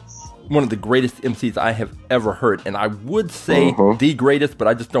one of the greatest MCs I have ever heard. And I would say the greatest, but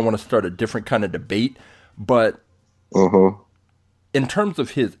I just don't want to start a different kind of debate. But in terms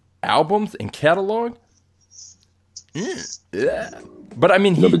of his albums and catalog, but I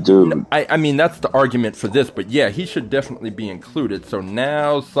mean, I mean, that's the argument for this. But yeah, he should definitely be included. So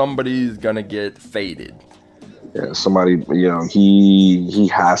now somebody's going to get faded. Yeah, somebody, he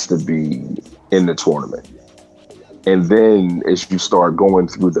has to be in the tournament. And then as you start going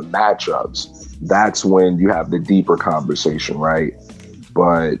through the matchups, that's when you have the deeper conversation, right?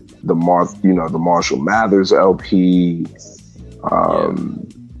 But the Marshall Mathers LP,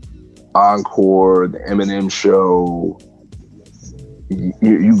 Encore, the Eminem Show,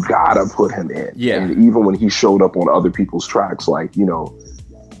 you gotta put him in. Yeah. And even when he showed up on other people's tracks, like,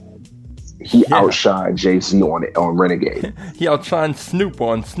 he outshined Jay-Z on Renegade. He outshined Snoop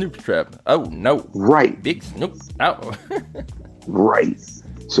on Snoop's Trap. Oh, no. Right. Big Snoop. Oh. Right.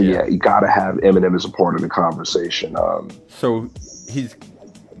 So, yeah, you got to have Eminem as a part of the conversation. So, he's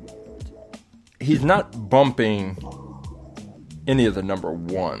not bumping any of the number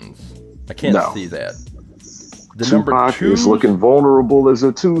ones. I can't see that. The Tupac number 2 is looking vulnerable as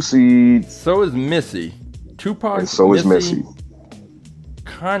a 2 seed. So is Missy. Tupac, and so is Missy.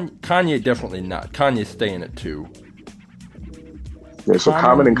 Kanye definitely not. Kanye's staying at 2. Yeah, so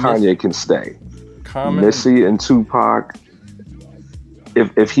Common and Kanye can stay. Missy and Tupac.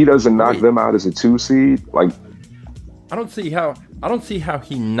 If he doesn't knock them out as a 2 seed, like I don't see how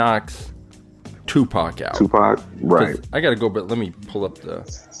he knocks Tupac out. Tupac, right? I gotta go, but let me pull up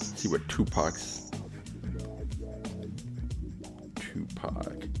see what Tupac.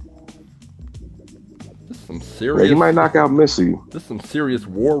 This is some serious. Yeah, you might knock out Missy. This is some serious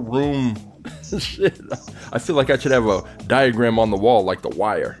war room shit. I feel like I should have a diagram on the wall like The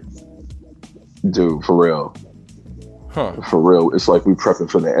Wire. Dude, for real. Huh. For real. It's like we prepping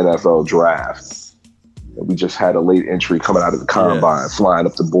for the NFL draft. We just had a late entry coming out of the combine, flying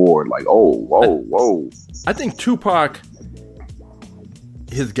up the board like, whoa. I think Tupac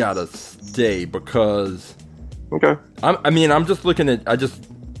has got to stay because... Okay. I just looked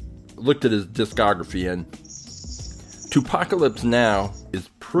at his discography, and Tupacalypse Now is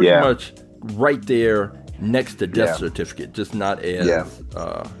pretty much right there next to Death Certificate, just not as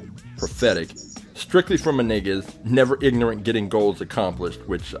prophetic. Strictly from a niggas, never ignorant, getting goals accomplished,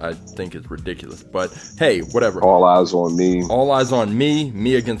 which I think is ridiculous. But hey, whatever. All eyes on me. All eyes on me.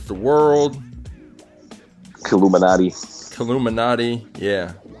 Me against the world. Killuminati.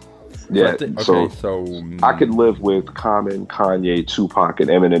 Yeah. Yeah. So I could live with Common, Kanye, Tupac, and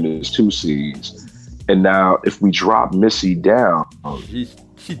Eminem as 2 seeds. And now if we drop Missy down, she's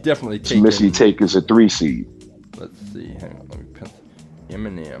definitely taking. Missy take is a 3 seed. Let's see. Hang on. Let me pencil.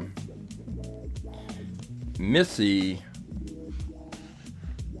 Eminem. Missy.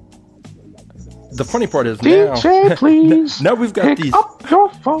 The funny part is DJ, please. Now we've got pick up your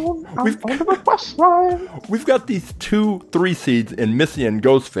phone. We've got these 2-3 seeds in Missy and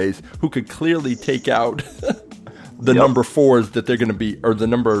Ghostface who could clearly take out the number 4s that they're going to be, or the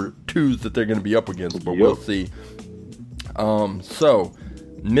number 2s that they're going to be up against. But we'll see. So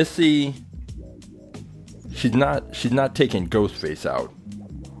Missy, she's not taking Ghostface out.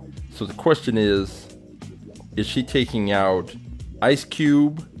 So the question is she taking out Ice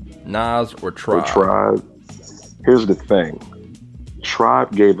Cube, Nas, or Tribe? Here's the thing.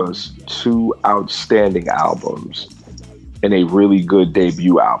 Tribe gave us 2 outstanding albums and a really good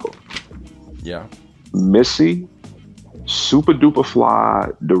debut album. Yeah. Missy, Super Duper Fly,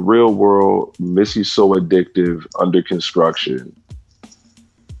 The Real World, Missy So Addictive, Under Construction.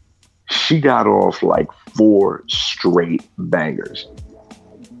 She got off like 4 straight bangers.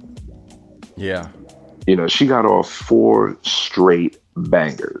 Yeah. She got off 4 straight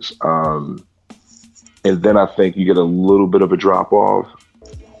bangers. And then I think you get a little bit of a drop off.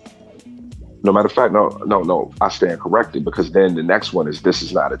 No matter of fact, no, I stand corrected, because then the next one is This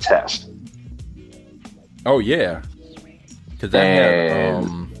Is Not a Test. Oh yeah. Because that had,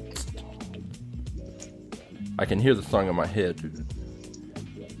 I can hear the song in my head.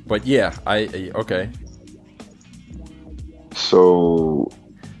 But yeah, okay. So,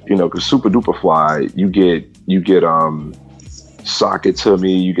 because Super Duper Fly, you get Sock It To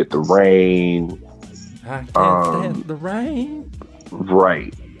Me, you get The Rain. I can't stand the rain.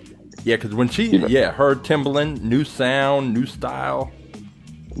 Right. Yeah, because when she, her Timbaland, new sound, new style.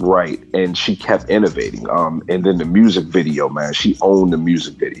 Right, and she kept innovating. And then the music video, man, she owned the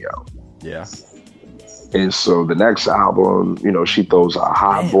music video. Yeah. And so the next album, she throws out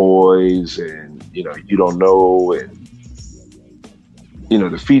Hot Boys and, You Don't Know, and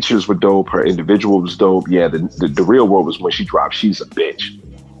the features were dope. Her individual was dope. Yeah, the Real World was when she dropped She's a Bitch.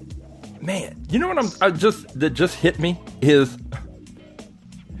 Man, you know what that just hit me is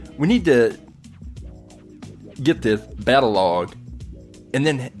we need to get this battle log and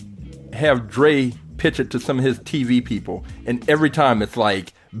then have Dre pitch it to some of his TV people, and every time it's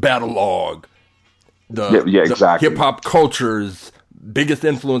like battle log, exactly. Hip hop culture's biggest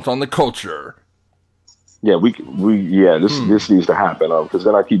influence on the culture. Yeah, this needs to happen. Because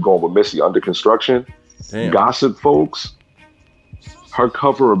then I keep going with Missy, Under Construction. Damn. Gossip Folks. Her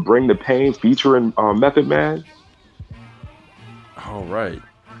cover of Bring the Pain featuring Method Man. All right.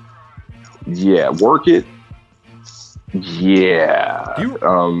 Yeah, Work It. Yeah.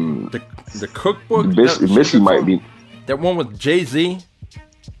 The cookbook. Missy might be that one with Jay-Z.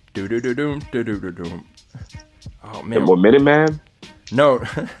 Oh man. What, Minute Man? No,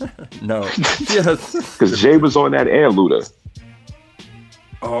 no. Yes. Because Jay was on that and Luda.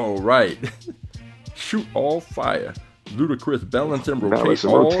 Oh, right. Shoot all fire. Ludacris, balance and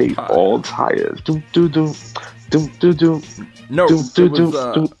rotate all tires. Do. No,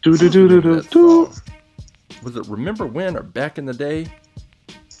 was it Remember When or Back in the Day?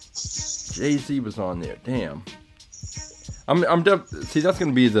 Jay-Z was on there. Damn. See, that's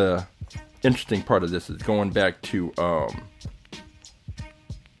going to be the interesting part of this, is going back to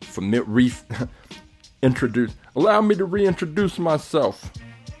allow me to reintroduce myself.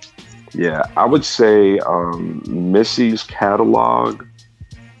 Yeah, I would say Missy's catalog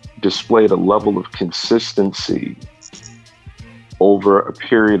displayed a level of consistency over a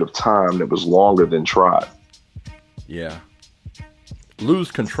period of time that was longer than Tribe. Yeah.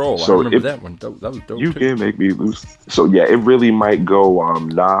 Lose Control. So I remember that one. That was dope. You too. Can Make Me Lose. So yeah, it really might go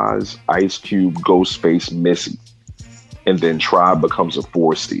Nas, Ice Cube, Ghostface, Missy, and then Tribe becomes a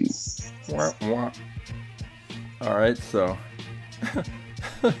 4 seed. Wah, wah. All right, so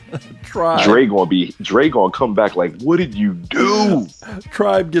Tribe. Dre gonna come back like, what did you do?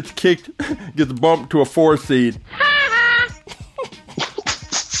 Tribe gets bumped to a 4 seed.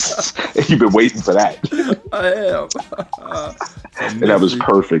 You've been waiting for that. I am. And that was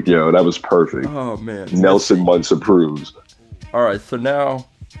perfect, yo. That was perfect. Oh man. Nelson Muntz approves. All right, so now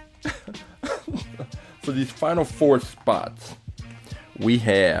for these final 4 spots, we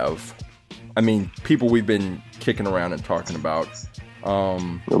have, people we've been kicking around and talking about.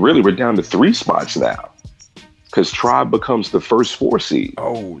 Really, we're down to 3 spots now, because Tribe becomes the first 4 seed.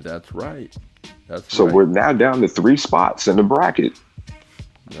 Oh, that's right. So we're now down to 3 spots in the bracket.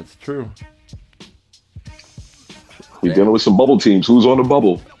 That's true. We're dealing with some bubble teams. Who's on the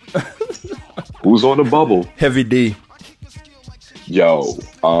bubble? Who's on the bubble? Heavy D. Yo,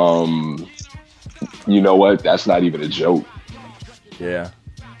 you know what? That's not even a joke. Yeah.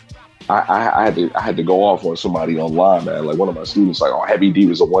 I had to go off on somebody online, man. Like one of my students, like, oh, Heavy D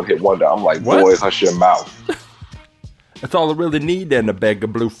was a one-hit wonder. I'm like, what? Boy, hush your mouth. That's all I really need then, a bag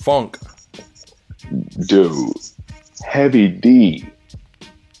of blue funk. Dude, Heavy D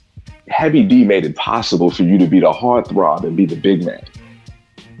made it possible for you to be the heartthrob and be the big man.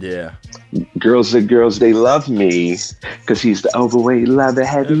 Yeah. Girls, they love me because he's the overweight lover,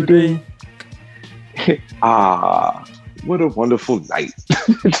 Heavy D. What a wonderful night.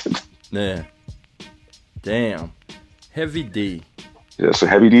 Yeah. Damn. Heavy D. Yeah, so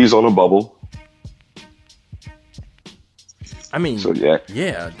Heavy D's on a bubble. So yeah.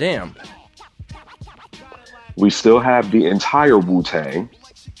 Yeah, damn. We still have the entire Wu-Tang.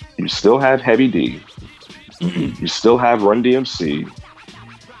 You still have Heavy D. You still have Run DMC,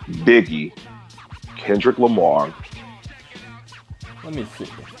 Biggie, Kendrick Lamar. Let me see.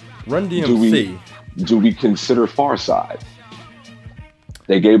 Run DMC. Do we consider Pharcyde?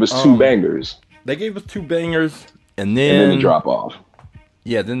 They gave us 2 bangers. They gave us 2 bangers, and then the drop off.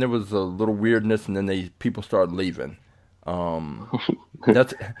 Yeah, then there was a little weirdness, and then people started leaving.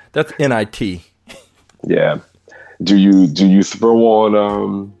 That's NIT. Yeah. Do you throw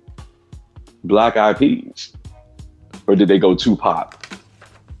on Black Eyed Peas, or did they go too pop?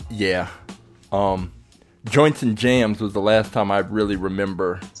 Yeah. Joints and Jams was the last time I really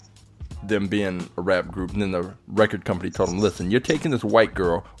remember them being a rap group, and then the record company told them, listen, you're taking this white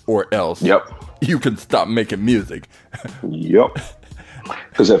girl or else you can stop making music. Yep.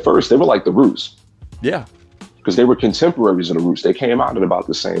 Because at first they were like the Roots. Yeah. Because they were contemporaries of the Roots. They came out at about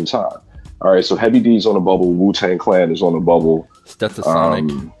the same time. All right, so Heavy D's on the bubble, Wu-Tang Clan is on the bubble.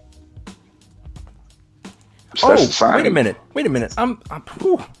 Stetsasonic. Wait a minute.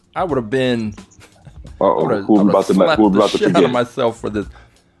 I would have been who are we about to forget? Out of myself for this.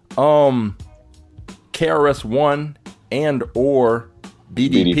 KRS-One and or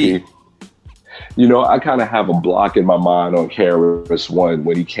BDP. You know, I kind of have a block in my mind on KRS-One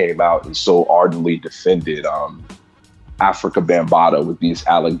when he came out and so ardently defended Africa Bambaataa with these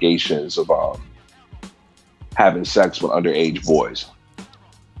allegations of having sex with underage boys.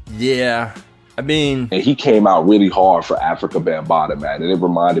 Yeah. And he came out really hard for Africa Bambaataa, man. And it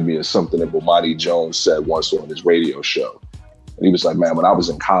reminded me of something that Bomani Jones said once on his radio show. And he was like, man, when I was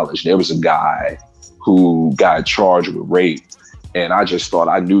in college, there was a guy who got charged with rape. And I just thought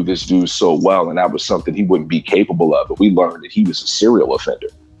I knew this dude so well, and that was something he wouldn't be capable of. But we learned that he was a serial offender.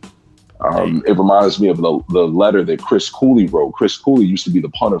 It reminds me of the letter that Chris Cooley wrote. Chris Cooley used to be the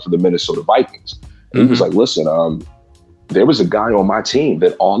punter for the Minnesota Vikings. And he was like, listen, there was a guy on my team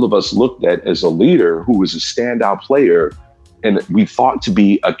that all of us looked at as a leader who was a standout player, and we thought to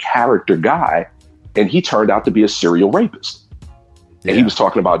be a character guy, and he turned out to be a serial rapist. And he was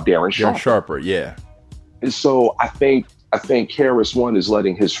talking about Darren Sharper. Yeah. And so I think KRS-One is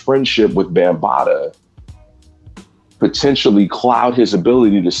letting his friendship with Bambaataa potentially cloud his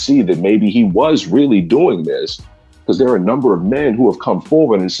ability to see that maybe he was really doing this, because there are a number of men who have come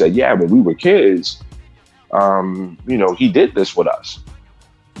forward and said, yeah, when we were kids, he did this with us.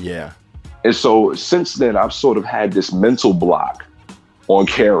 Yeah. And so since then, I've sort of had this mental block on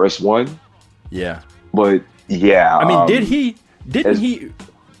KRS-One. Yeah. But yeah. Didn't he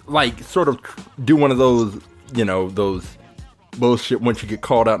like sort of do one of those, those bullshit once you get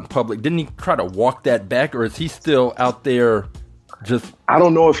called out in public? Didn't he try to walk that back, or is he still out there just... I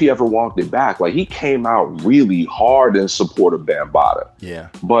don't know if he ever walked it back. Like, he came out really hard in support of Bambaataa. Yeah.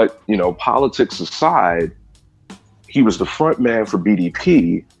 But, politics aside, he was the front man for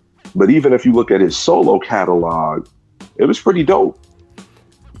BDP, but even if you look at his solo catalog, it was pretty dope.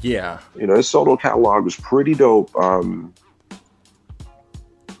 Yeah. You know, his solo catalog was pretty dope.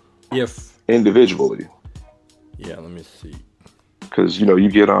 If individually. Yeah, let me see. Because, you know, you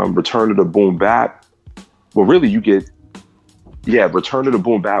get Return to the Boom Bap. Well, really, you get, Return to the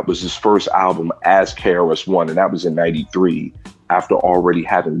Boom Bap was his first album as KRS-One, and that was in 93, after already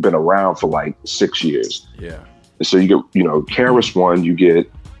having been around for like 6 years. Yeah. And so you get, you know, KRS-One, you get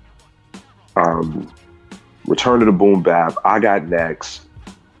Return to the Boom Bap, I Got Next.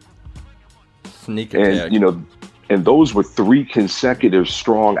 Sneak Attack. And, you know, and those were 3 consecutive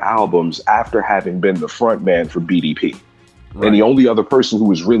strong albums after having been the front man for BDP. Right. And the only other person who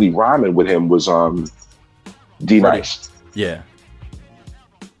was really rhyming with him was D-Nice. Yeah.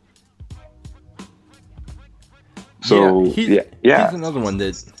 So, he's another one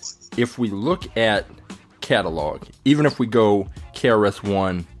that, if we look at catalog, even if we go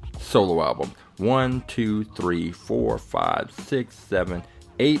KRS-One solo album, 1, 2, 3, 4, 5, 6, 7,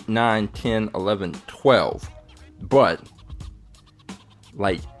 8, 9, 10, 11, 12. But,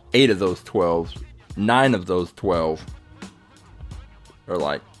 like, 8 of those 12, 9 of those 12 are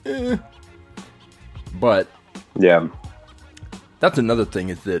like, eh. But, yeah, that's another thing,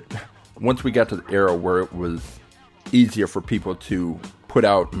 is that once we got to the era where it was easier for people to put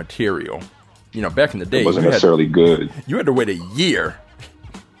out material, you know, back in the day, it wasn't necessarily good. You had to wait a year,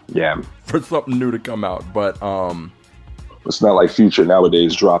 for something new to come out. But it's not like Future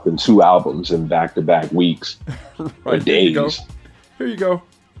nowadays dropping 2 albums in back-to-back weeks or days. Here you go.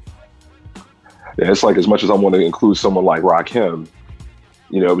 Yeah, it's like, as much as I want to include someone like Rakim,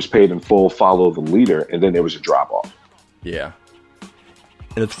 you know, it was paid in full, follow the leader, and then there was a drop-off. Yeah.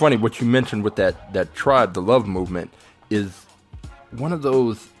 And it's funny, what you mentioned with that Tribe, the Love Movement, is one of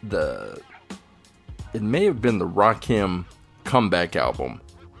those, it may have been the Rakim comeback album,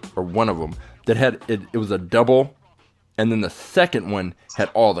 or one of them, that had, it was a double, and then the second one had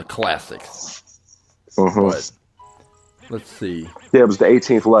all the classics. Mm-hmm. But, let's see. Yeah, it was the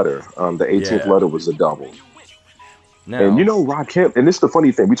 18th letter. The 18th letter was a double. Now, and you know, Rakim, and this is the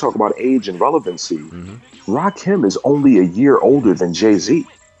funny thing, we talk about age and relevancy. Mm-hmm. Rakim is only a year older than Jay-Z.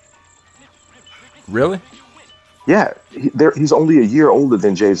 Really? Yeah, he's only a year older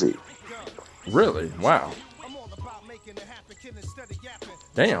than Jay-Z. Really? Wow.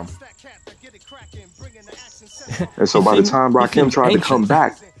 Damn. And so by the time Rakim tried to come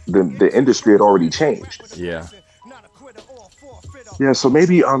back, the industry had already changed. Yeah. Yeah, so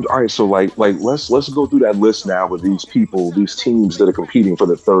maybe all right. So like let's go through that list now with these people, these teams that are competing for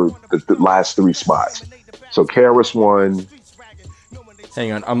the last 3 spots. So KRS-One.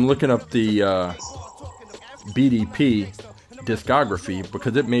 Hang on, I'm looking up the BDP discography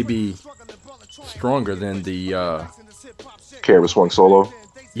because it may be stronger than the KRS-One solo.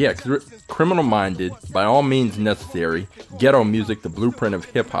 Yeah, Criminal Minded, By All Means Necessary, Ghetto Music, The Blueprint of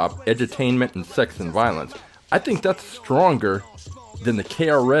Hip Hop, Edutainment, and Sex and Violence. I think that's stronger than the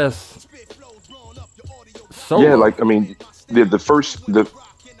KRS solo. Yeah, like, I mean, the first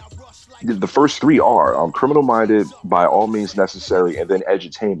 3 are Criminal Minded, By All Means Necessary, and then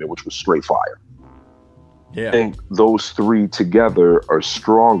Edutainment, which was straight fire. Yeah. I think those 3 together are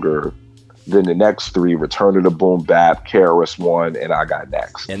stronger than the next 3, Return to the Boom Bap, KRS-One, and I Got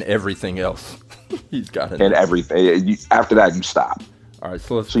Next. And everything else. He's got it. And everything. After that, you stop. All right,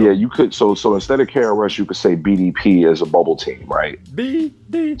 so let's go. Yeah, you could, so instead of KRS, you could say BDP as a bubble team, right?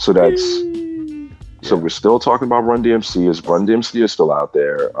 BDP. So that's, so we're still talking about Run DMC. Run DMC is still out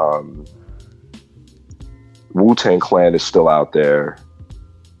there. Wu-Tang Clan is still out there.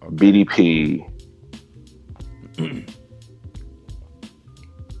 Okay. BDP.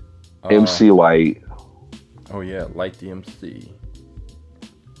 MC Light. Oh yeah, Light DMC.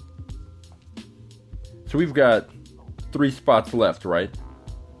 So we've got 3 spots left, right?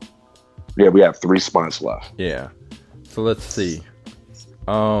 Yeah, we have 3 spots left. Yeah. So let's see.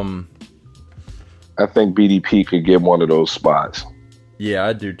 I think BDP could get one of those spots. Yeah,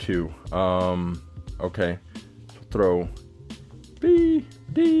 I do too. Okay. So throw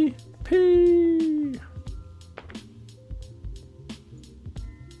BDP.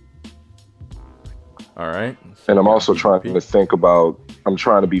 All right. So and I'm also trying to think about, I'm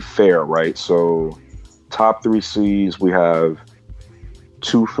trying to be fair, right? So top 3 Cs, we have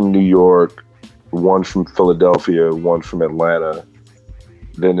 2 from New York, 1 from Philadelphia, 1 from Atlanta.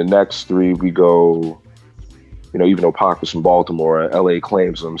 Then the next 3, we go, you know, even though Pac was from Baltimore, LA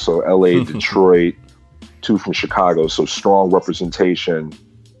claims them. So LA, Detroit, 2 from Chicago. So strong representation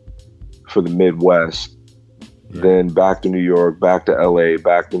for the Midwest. Yeah. Then back to New York, back to LA,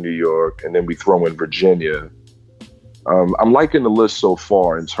 back to New York. And then we throw in Virginia. I'm liking the list so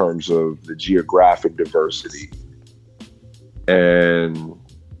far in terms of the geographic diversity. And,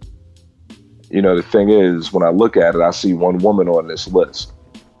 you know, the thing is, when I look at it, I see one woman on this list.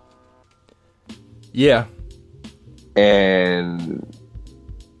 Yeah. And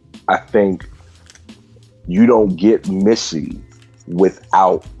I think you don't get Missy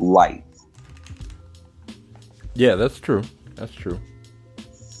without Light. Yeah, that's true. That's true.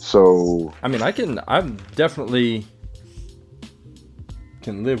 So, I mean, I'm definitely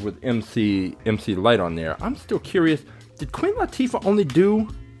can live with MC Light on there. I'm still curious. Did Queen Latifah only do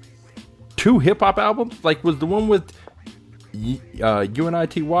 2 hip hop albums? Like, was the one with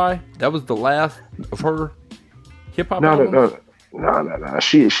UNITY? That was the last of her hip hop albums? No.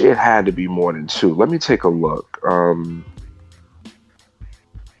 She had to be more than 2. Let me take a look.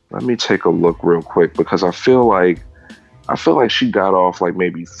 Let me take a look real quick, because I feel like she got off like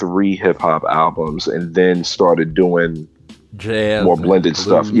maybe 3 hip hop albums and then started doing jazz, more blended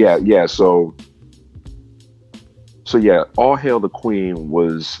stuff. Yeah. So yeah, All Hail the Queen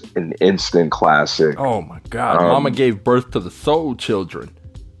was an instant classic. Oh my God! Mama gave birth to the Soul Children.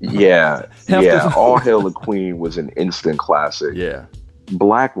 Yeah. All Hail the Queen was an instant classic. Yeah.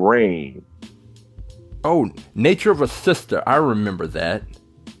 Black Rain. Oh, Nature of a Sister. I remember that.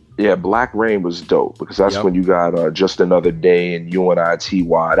 Yeah, Black Rain was dope, because that's when you got Just Another Day and UNITY.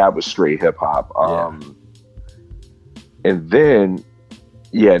 That was straight hip hop. And then,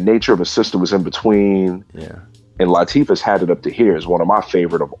 Nature of a Sister was in between. Yeah. And Latifah's Had It Up to Here is one of my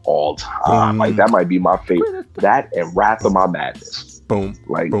favorite of all time. Like, that might be my favorite. That and Wrath of My Madness. Boom.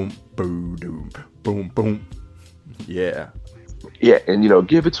 Like, boom, boom, boom, boom, boom. Yeah. Yeah, and, you know,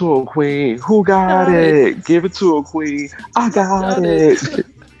 give it to a queen. Who got it? Give it to a queen. I got it.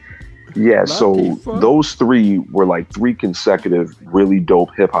 Yeah, so those 3 were like 3 consecutive really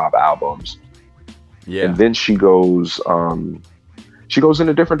dope hip hop albums. Yeah. And then she goes in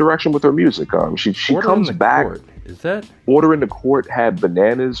a different direction with her music. She comes back. Court. Is that Order in the Court had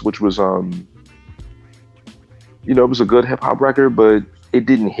Bananas, which was it was a good hip hop record, but it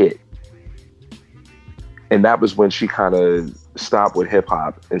didn't hit. And that was when she kind of stopped with hip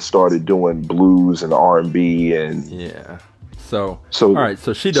hop and started doing blues and R&B and So all right,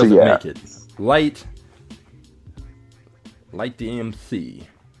 so she doesn't make it. Light the MC.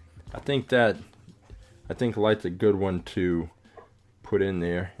 I think Light's a good one to put in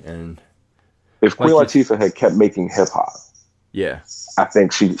there. And if Queen Latifah had kept making hip hop, I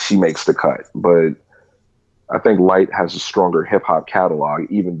think she makes the cut. But I think Light has a stronger hip hop catalog,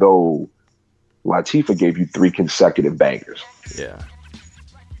 even though Latifah gave you 3 consecutive bangers. Yeah.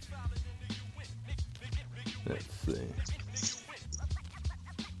 Let's see.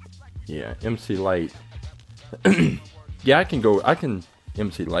 Yeah, MC Light. Yeah, I can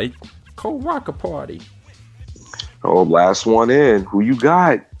MC Light. Cold Rocker Party. Oh, last one in. Who you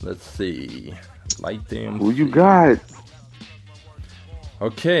got? Let's see. Light the MC. Who you got?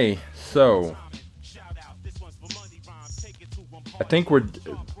 Okay, so I think we're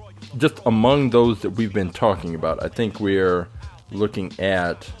just among those that we've been talking about. I think we're looking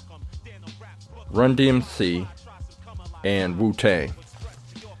at Run DMC and Wu-Tang.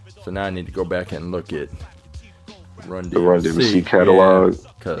 So now I need to go back and look at Run DMC catalog.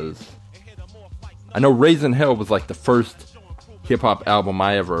 Because I know Raising Hell was like the first hip hop album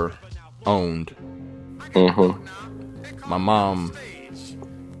I ever owned. My mom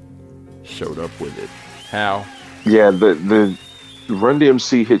showed up with it. How? Yeah, the Run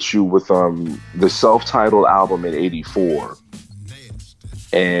DMC hits you with the self-titled album in '84.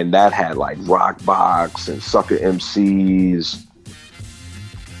 And that had like Rock Box and Sucker MCs.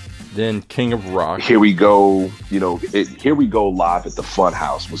 Then King of Rock. Here We Go, Here We Go live at the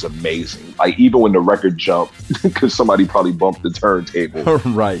Funhouse was amazing. Like, even when the record jumped, because somebody probably bumped the turntable.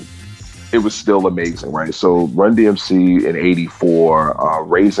 Right. It was still amazing, right? So Run DMC in '84,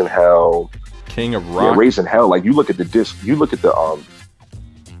 Raising Hell. King of Rock. Yeah, Raising Hell. Like, you look at the disc, you look at the,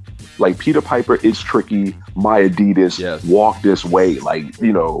 like, Peter Piper, It's Tricky, My Adidas, Walk This Way. Like,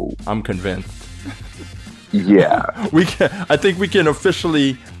 I'm convinced. Yeah. I think we can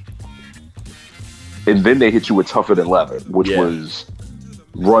officially. And then they hit you with Tougher Than Leather, which was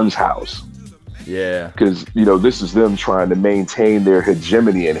Run's house. Yeah. Because, this is them trying to maintain their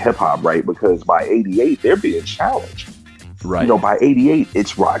hegemony in hip hop, right? Because by '88, they're being challenged. Right. By '88,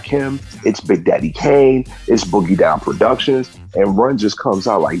 it's Rakim, it's Big Daddy Kane, it's Boogie Down Productions, and Run just comes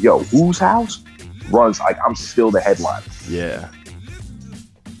out like, yo, whose house? Run's like, I'm still the headliner. Yeah.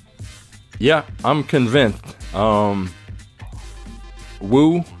 Yeah, I'm convinced.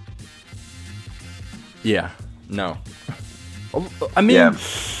 Wu. Yeah, no. I mean,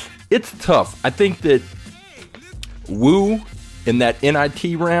 it's tough. I think that Wu in that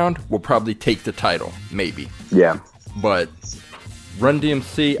NIT round will probably take the title, maybe. Yeah. But Run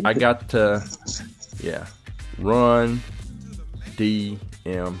DMC, I got to, Run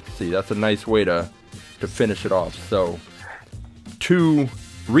DMC. That's a nice way to finish it off. So, to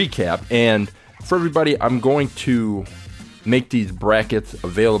recap, and for everybody, I'm going to make these brackets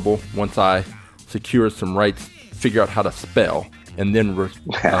available once I secure some rights, figure out how to spell, and then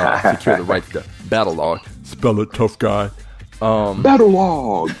secure the rights to Battle Log. Spell it, tough guy. Battle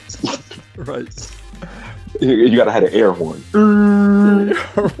Log. Right. You gotta have an air horn.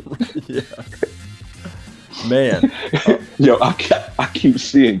 Yeah. Man. Yo, I keep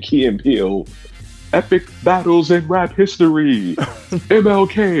seeing Key and Peele. Epic battles in rap history.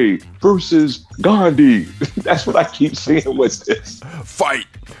 MLK versus Gandhi. That's what I keep seeing with this. Fight.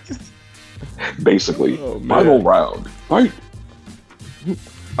 Basically. Final round. Fight.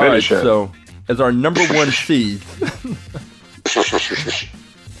 All right, so as our number one seed,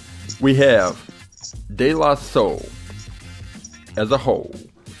 we have De La Soul as a whole.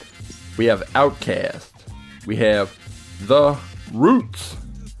 We have Outkast. We have The Roots.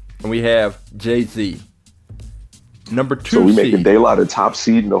 And we have Jay-Z. Number 2 So we seed. making De La the top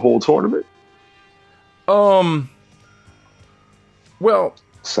seed in the whole tournament? Well,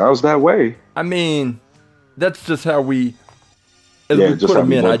 sounds that way. I mean, that's just how we as Yeah, we just put how them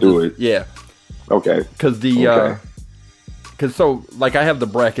we in. wanna I do just it. yeah. Okay. Because so like I have the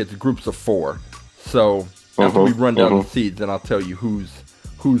brackets groups of 4. So after we run down the seeds, then I'll tell you who's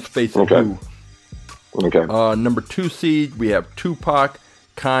facing who. Okay. Number 2 seed, we have Tupac,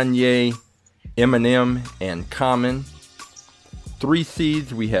 Kanye, Eminem, and Common. 3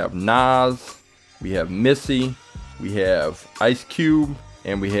 seeds, we have Nas, we have Missy, we have Ice Cube,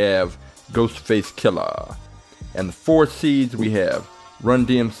 and we have Ghostface Killah. And the 4 seeds, we have Run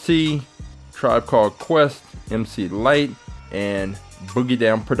DMC, Tribe Called Quest, MC Lyte, and Boogie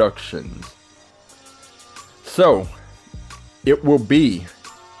Down Productions. So, it will be,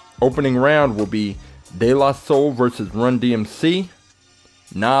 opening round will be De La Soul versus Run DMC,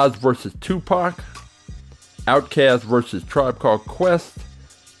 Nas versus Tupac, Outkast versus Tribe Called Quest,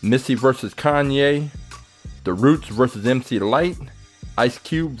 Missy versus Kanye, The Roots versus MC Lyte, Ice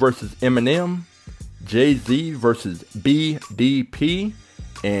Cube versus Eminem, Jay-Z versus BDP,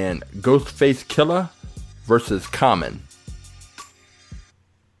 and Ghostface Killah versus Common.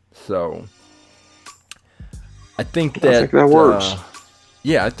 So, I think that works.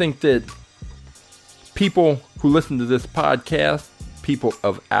 I think that people who listen to this podcast, people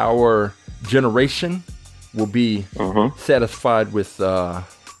of our generation, will be satisfied with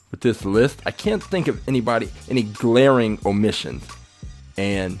this list. I can't think of any glaring omissions.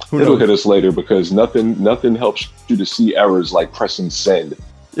 And it'll hit us later because nothing helps you to see errors like pressing send.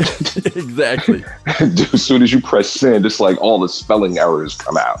 Exactly. As soon as you press send, it's like all the spelling errors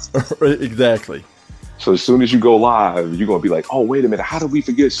come out. Exactly. So as soon as you go live, you're gonna be like, "Oh, wait a minute, how did we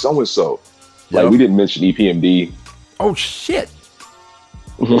forget so and so?" Like we didn't mention EPMD. Oh shit!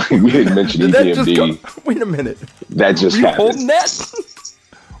 We didn't mention EPMD. Wait a minute. That just Were you happened. holding that?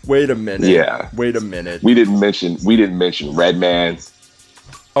 Wait a minute. Yeah. Wait a minute. We didn't mention Redman.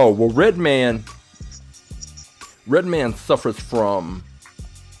 Oh well, Redman suffers from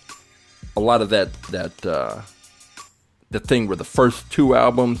a lot of that the thing where the first 2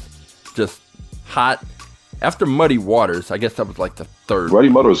 albums just hot. After Muddy Waters, I guess that was like the 3rd. Muddy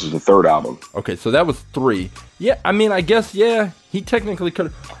Waters is the 3rd album. Okay, so that was 3. Yeah, I mean, I guess, yeah, he technically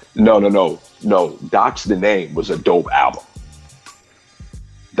could have... No. Docs the Name was a dope album.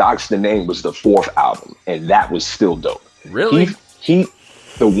 Docs the Name was the 4th album, and that was still dope. Really? The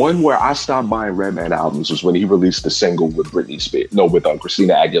one where I stopped buying Redman albums was when he released the single with Britney Spears. No, with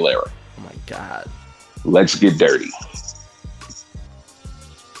Christina Aguilera. Oh my God. Let's Get Dirty.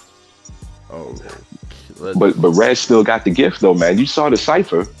 Oh, But Red still got the gift though, man. You saw the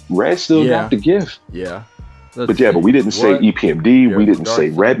cipher. Red still got the gift. Yeah. But we didn't say EPMD. We didn't say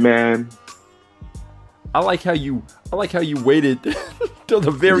Redman. I like how you waited till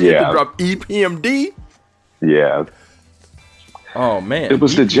the very end to drop EPMD. Yeah. Oh man. It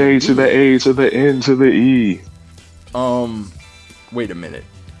was the J to the A to the N to the E. Wait a minute.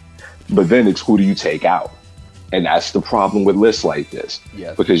 But then it's who do you take out? And that's the problem with lists like this.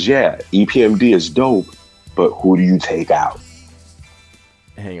 Yes. Because EPMD is dope, but who do you take out?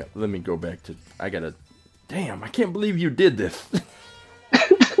 Hang on, let me go back to damn, I can't believe you did this.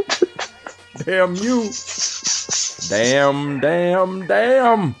 Damn you. Damn.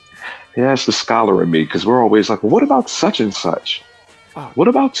 Yeah, it's the scholar in me, because we're always like, well, what about such and such? What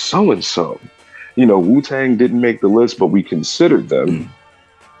about so and so? You know, Wu-Tang didn't make the list, but we considered them.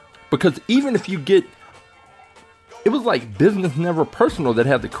 Because even if you get it was like Business Never Personal that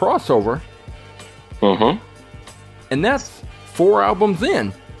had the crossover. Mm-hmm. And that's 4 albums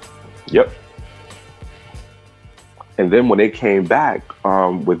in. Yep. And then when they came back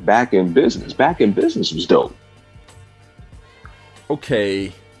with Back in Business was dope.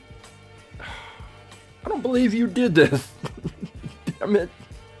 Okay. I don't believe you did this. Damn it.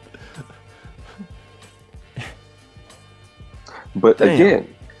 But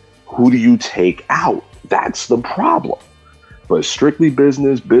again, who do you take out? That's the problem. But Strictly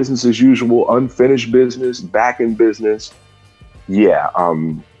Business, Business as Usual, Unfinished Business, Back in Business, yeah,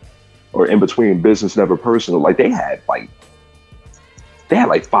 or In Between Business Never Personal, like they had like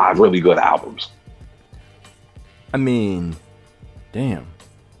 5 really good albums. I mean, damn.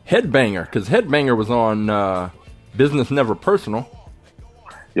 Headbanger, because Headbanger was on Business Never Personal.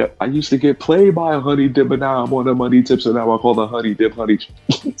 Yeah, I used to get played by a honey dip, but now I'm on the money tips, and now I call the honey dip honey.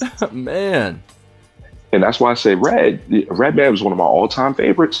 Man. And that's why I say Redman was one of my all-time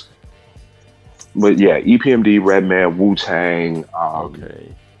favorites. But yeah, EPMD, Redman, Wu-Tang.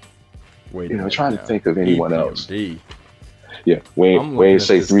 Okay. Wait, trying to think of anyone else. Yeah, we ain't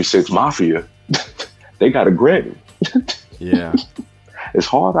say 3-6 Mafia. They got a Grammy. Yeah. It's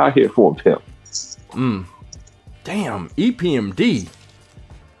hard out here for a pimp. Damn, EPMD.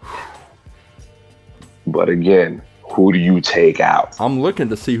 But again, who do you take out? I'm looking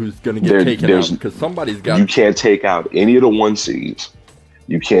to see who's going to get taken out, because somebody's got... You can't take out any of the 1Cs.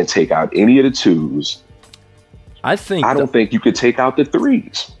 You can't take out any of the 2s. I don't think you could take out the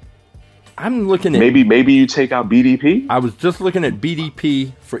 3s. I'm looking at... Maybe you take out BDP? I was just looking at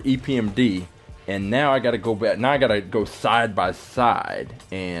BDP for EPMD, and now I got to go back. Now I got to go side by side,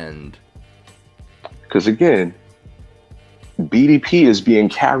 and... Because again, BDP is being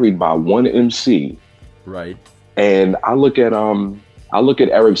carried by one MC. Right. And I look at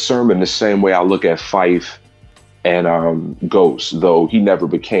Eric Sermon the same way I look at Phife and Ghost, though he never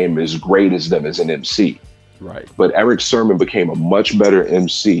became as great as them as an MC. Right. But Eric Sermon became a much better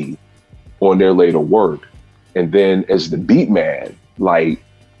MC on their later work. And then as the beat man, like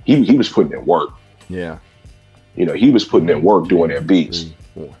he was putting in work. Yeah. He was putting in work doing their beats.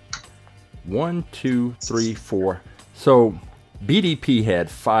 3, 4. 1, 2, 3, 4. So BDP had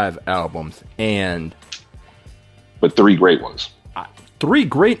 5 albums, but 3 great ones. 3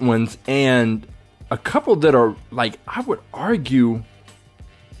 great ones, and a couple that are like, I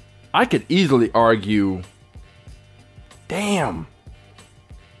could easily argue, damn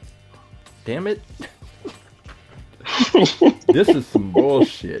it. This is some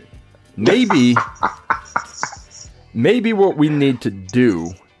bullshit. Maybe what we need to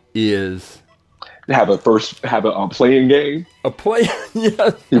do is have a playing game.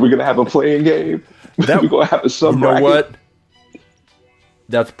 Yes. We're gonna have a playing game. We're gonna have a sub. You know what?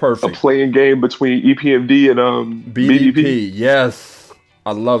 That's perfect. A playing game between EPMD and BDP. Yes,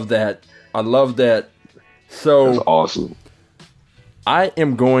 I love that. So that's awesome. I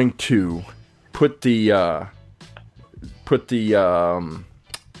am going to put the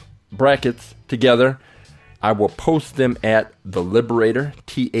brackets together. I will post them at The Liberator,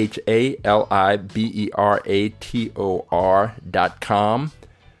 THALIBERATOR.com.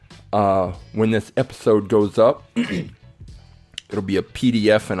 When this episode goes up, it'll be a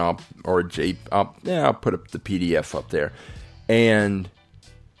PDF, and I'll put up the PDF up there, and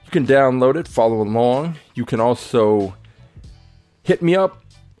you can download it, follow along. You can also hit me up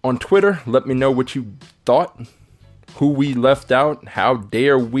on Twitter. Let me know what you thought, who we left out, how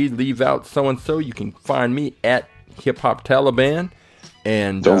dare we leave out so-and-so. You can find me at Hip Hop Taliban.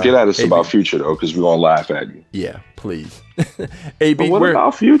 And don't get at us about Future, though, because we're going to laugh at you. Yeah, please. AB, what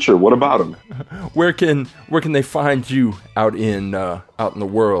about Future? What about him? Where can they find you out in the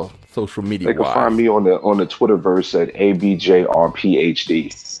world, social media wise? They can find me on the Twitterverse at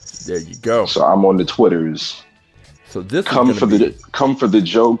ABJRPHD. There you go. So I'm on the Twitters. So this come for the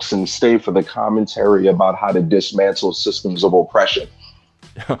jokes and stay for the commentary about how to dismantle systems of oppression.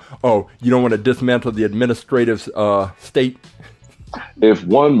 Oh, you don't want to dismantle the administrative state? If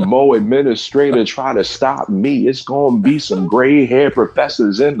one more administrator try to stop me, it's gonna be some gray hair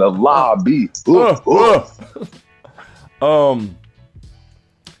professors in the lobby.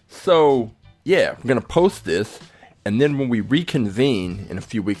 So yeah, we're gonna post this, and then when we reconvene in a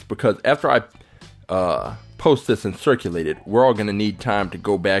few weeks, because after I post this and circulate it, we're all gonna need time to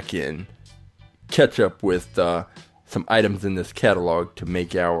go back and catch up with some items in this catalog to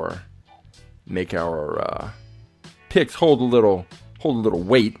make our picks hold a little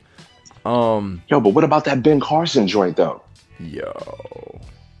weight. But what about that Ben Carson joint though?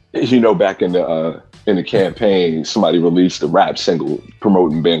 Back in the campaign, somebody released a rap single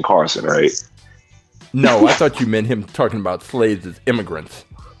promoting Ben Carson, right? No, I thought you meant him talking about slaves as immigrants.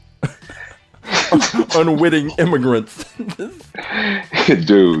 Unwitting immigrants.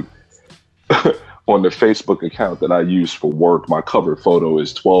 Dude, on the Facebook account that I use for work, my cover photo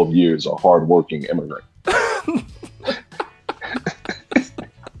is 12 years a hardworking immigrant.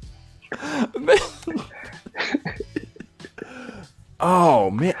 Oh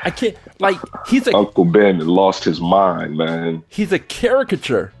man, I can't. Like, he's a Uncle Ben lost his mind, man. He's a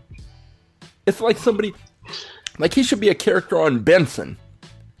caricature. It's like somebody, like he should be a character on Benson.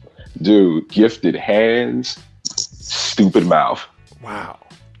 Dude, gifted hands, stupid mouth. Wow,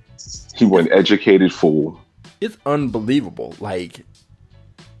 he was an educated fool. It's unbelievable. Like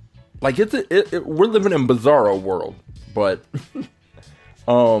it's we're living in Bizarro world, but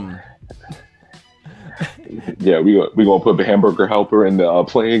yeah, we gonna put the Hamburger Helper in the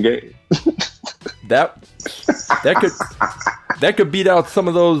playing game. that could beat out some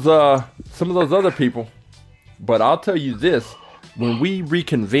of those other people. But I'll tell you this: when we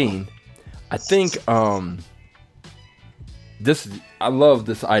reconvene, I think I love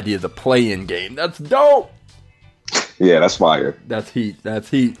this idea of the play-in game. That's dope. Yeah, that's fire. That's heat.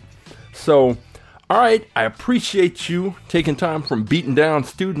 So, all right, I appreciate you taking time from beating down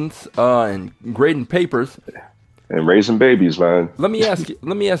students and grading papers and raising babies, man. Let me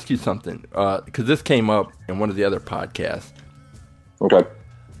ask you something, because this came up in one of the other podcasts. Okay.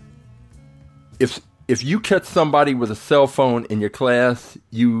 If you catch somebody with a cell phone in your class,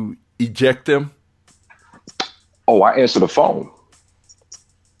 you eject them? Oh, I answer the phone.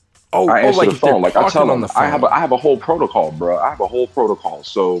 I answer the phone. Like I tell them, I have a whole protocol, bro. I have a whole protocol.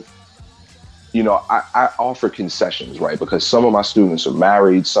 So, you know, I offer concessions, right? Because some of my students are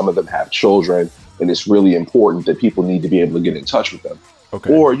married, some of them have children, and it's really important that people need to be able to get in touch with them.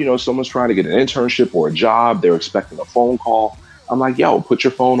 Okay. Or, you know, someone's trying to get an internship or a job, they're expecting a phone call. I'm like, yo, put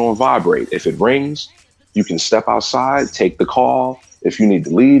your phone on vibrate. If it rings, you can step outside, take the call. If you need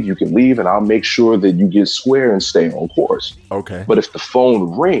to leave, you can leave, and I'll make sure that you get square and stay on course. Okay. But if the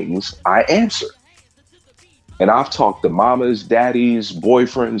phone rings, I answer. And I've talked to mamas, daddies,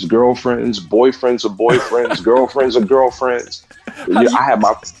 boyfriends, girlfriends, boyfriends of boyfriends, girlfriends of girlfriends.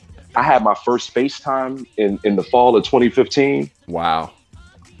 I had my first FaceTime in the fall of 2015. Wow.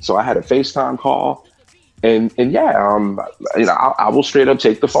 So I had a FaceTime call, and yeah, you know, I will straight up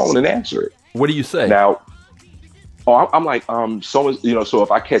take the phone and answer it. What do you say? Now, I'm like, someone's, you know, so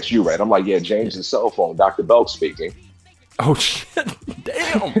if I catch you right, I'm like, yeah, James's cell phone, Dr. Belk speaking. Oh shit!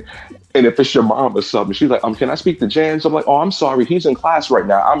 Damn. And if it's your mom or something, she's like, can I speak to James? I'm like, oh, I'm sorry, he's in class right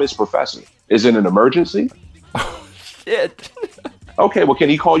now. I'm his professor. Is it an emergency? Oh shit. Okay, well, can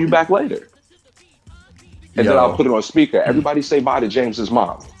he call you back later? And then I'll put it on speaker. Everybody say bye to James's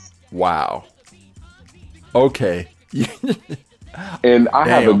mom. Wow. Okay. And I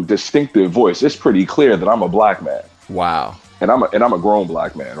have a distinctive voice. It's pretty clear that I'm a black man. Wow. And I'm a grown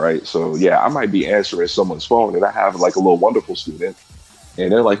black man, right? So yeah, I might be answering someone's phone, and I have like a little wonderful student,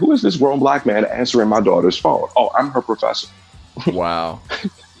 and they're like, "Who is this grown black man answering my daughter's phone?" Oh, I'm her professor. Wow.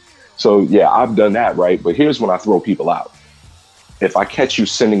 So yeah, I've done that, right? But here's when I throw people out. If I catch you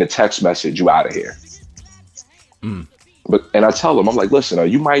sending a text message, you out of here. And I tell them, I'm like, listen,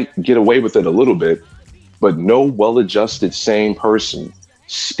 you might get away with it a little bit, but no well-adjusted, sane person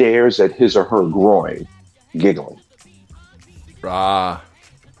stares at his or her groin, giggling. And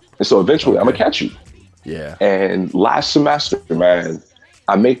so eventually I'm going to catch you. Yeah. And last semester, man,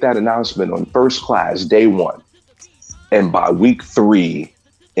 I make that announcement on first class, day 1. And by week 3,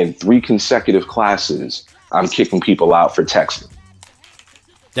 in 3 consecutive classes, I'm kicking people out for texting.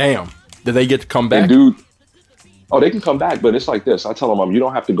 Damn. Did they get to come back? And dude, they can come back, but it's like this. I tell them, you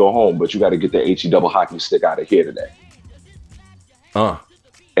don't have to go home, but you got to get the HE double hockey stick out of here today.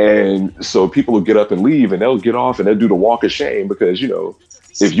 And so people will get up and leave, and they'll get off and they'll do the walk of shame because, you know,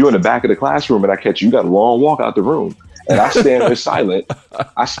 if you're in the back of the classroom and I catch you, you got a long walk out the room. And I stand there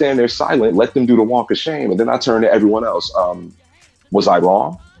silent. Let them do the walk of shame. And then I turn to everyone else. Was I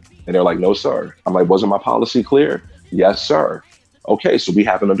wrong? And they're like, no, sir. I'm like, wasn't my policy clear? Yes, sir. Okay, so we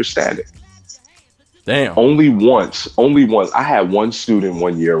have an understanding. Damn. Only once. I had one student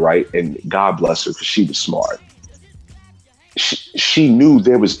one year, right? And God bless her because she was smart. She knew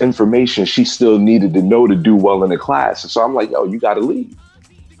there was information she still needed to know to do well in the class. And so I'm like, yo, you got to leave.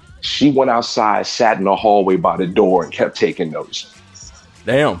 She went outside, sat in the hallway by the door and kept taking notes.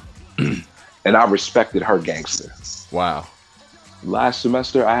 Damn. And I respected her gangster. Wow. Last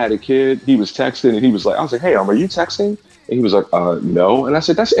semester, I had a kid. He was texting and he was like, I was like, hey, are you texting? And he was like, no. And I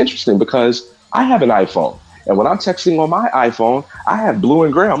said, that's interesting because I have an iPhone. And when I'm texting on my iPhone, I have blue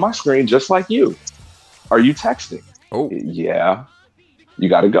and gray on my screen just like you. Are you texting? Oh, yeah. You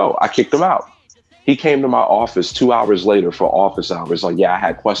got to go. I kicked him out. He came to my office 2 hours later for office hours. Like, yeah, I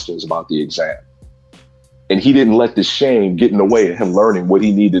had questions about the exam. And he didn't let the shame get in the way of him learning what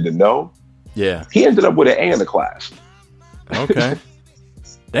he needed to know. Yeah. He ended up with an A in the class. Okay.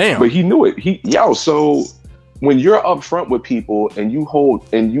 Damn. But he knew it. So when you're upfront with people and you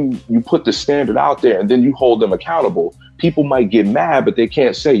put the standard out there and then you hold them accountable, people might get mad, but they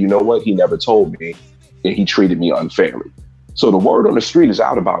can't say, you know what, he never told me and he treated me unfairly. So the word on the street is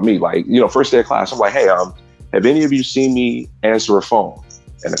out about me. Like, first day of class, I'm like, hey, have any of you seen me answer a phone?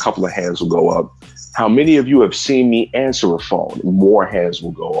 And a couple of hands will go up. How many of you have seen me answer a phone? And more hands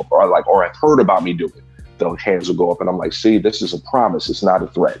will go up. Or have heard about me do it. The hands will go up. And I'm like, see, this is a promise. It's not a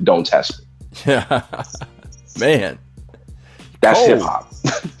threat. Don't test me. Yeah. Man. That's hip hop.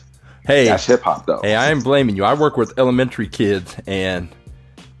 Hey. That's hip hop, though. Hey, I ain't blaming you. I work with elementary kids, and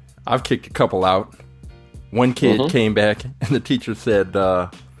I've kicked a couple out. One kid came back, and the teacher said,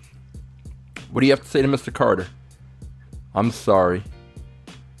 what do you have to say to Mr. Carter? I'm sorry.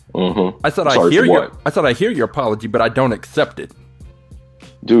 I said, I hear your apology, but I don't accept it.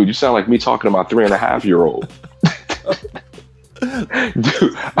 Dude, you sound like me talking to my 3.5-year-old.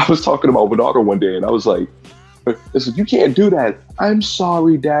 Dude, I was talking to my daughter one day, and I was like, I said, you can't do that. I'm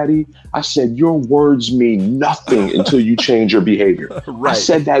sorry, Daddy. I said, your words mean nothing until you change your behavior. Right. I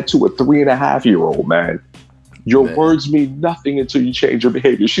said that to a 3.5-year-old, man. Your words mean nothing until you change your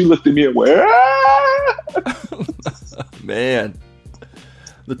behavior. She looked at me and went, ah! Man.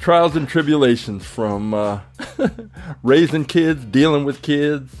 The trials and tribulations from raising kids, dealing with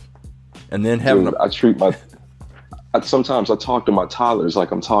kids, and then having sometimes I talk to my toddlers like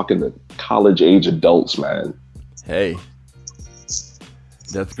I'm talking to college age adults, man. Hey,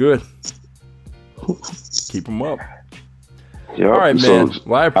 that's good. Keep them up. Yeah. All right, man.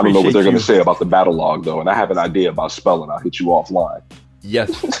 Well, I don't know what they're going to say about the battle log, though, and I have an idea about spelling. I'll hit you offline.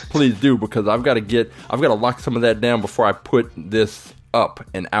 Yes, please do, because I've got to lock some of that down before I put this up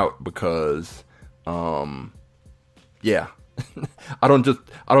and out, because yeah. I don't just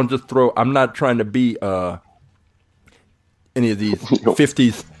throw. I'm not trying to be any of these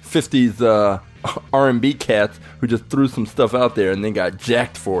 50s R&B cats who just threw some stuff out there and then got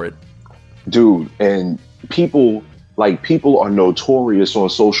jacked for it. Dude, and people are notorious on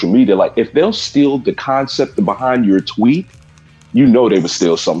social media. Like, if they'll steal the concept behind your tweet, they would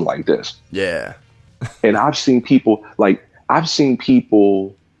steal something like this. Yeah. And I've seen people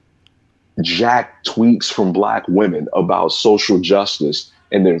jack tweets from black women about social justice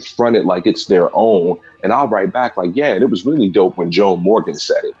and then front it like it's their own. And I'll write back like, yeah, it was really dope when Joan Morgan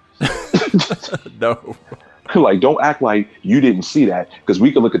said it. No. Like, don't act like you didn't see that, because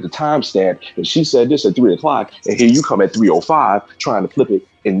we can look at the timestamp and she said this at 3:00 and here you come at 3:05 trying to flip it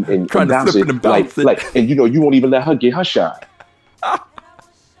and bounce it. And you won't even let her get her shine.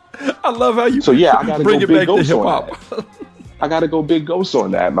 I love how you I gotta bring it back to hip hop. I gotta go big ghost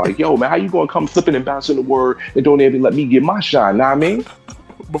on that. I'm like, yo, man, how you gonna come flipping and bouncing the word and don't even let me get my shine? Know what I mean?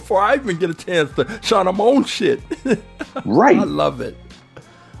 Before I even get a chance to shine on my own shit. Right. I love it.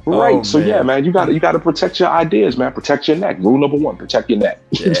 Right. Oh, so man. Yeah, man, you gotta protect your ideas, man. Protect your neck. Rule number 1, protect your neck.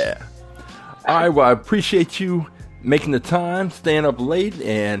 Yeah. All right. Well, I appreciate you making the time, staying up late,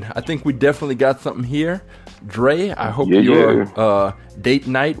 and I think we definitely got something here. Dre, I hope your date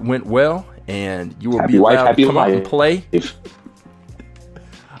night went well, and you will be allowed to come out and play.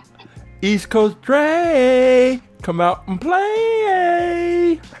 East Coast Dre, come out and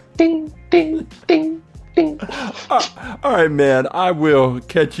play. Ding, ding, ding, ding. All right, man. I will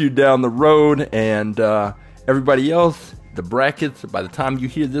catch you down the road, and everybody else, the brackets, by the time you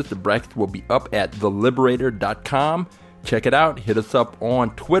hear this, the brackets will be up at theliberator.com. Check it out. Hit us up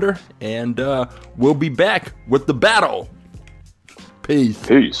on Twitter, and we'll be back with the battle. Peace.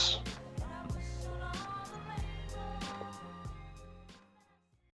 Peace.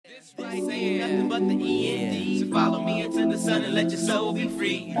 Nothing but the END. So follow me into the sun and let your soul be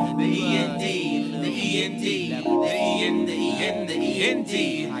free. The END, the END, the END, the END, the END.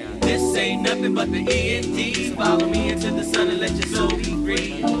 This ain't nothing but the END. So follow me into the sun and let your soul be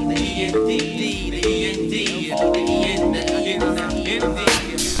free. The END, the END, the END, the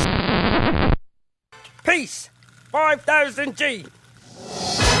END. Peace. 5000 G.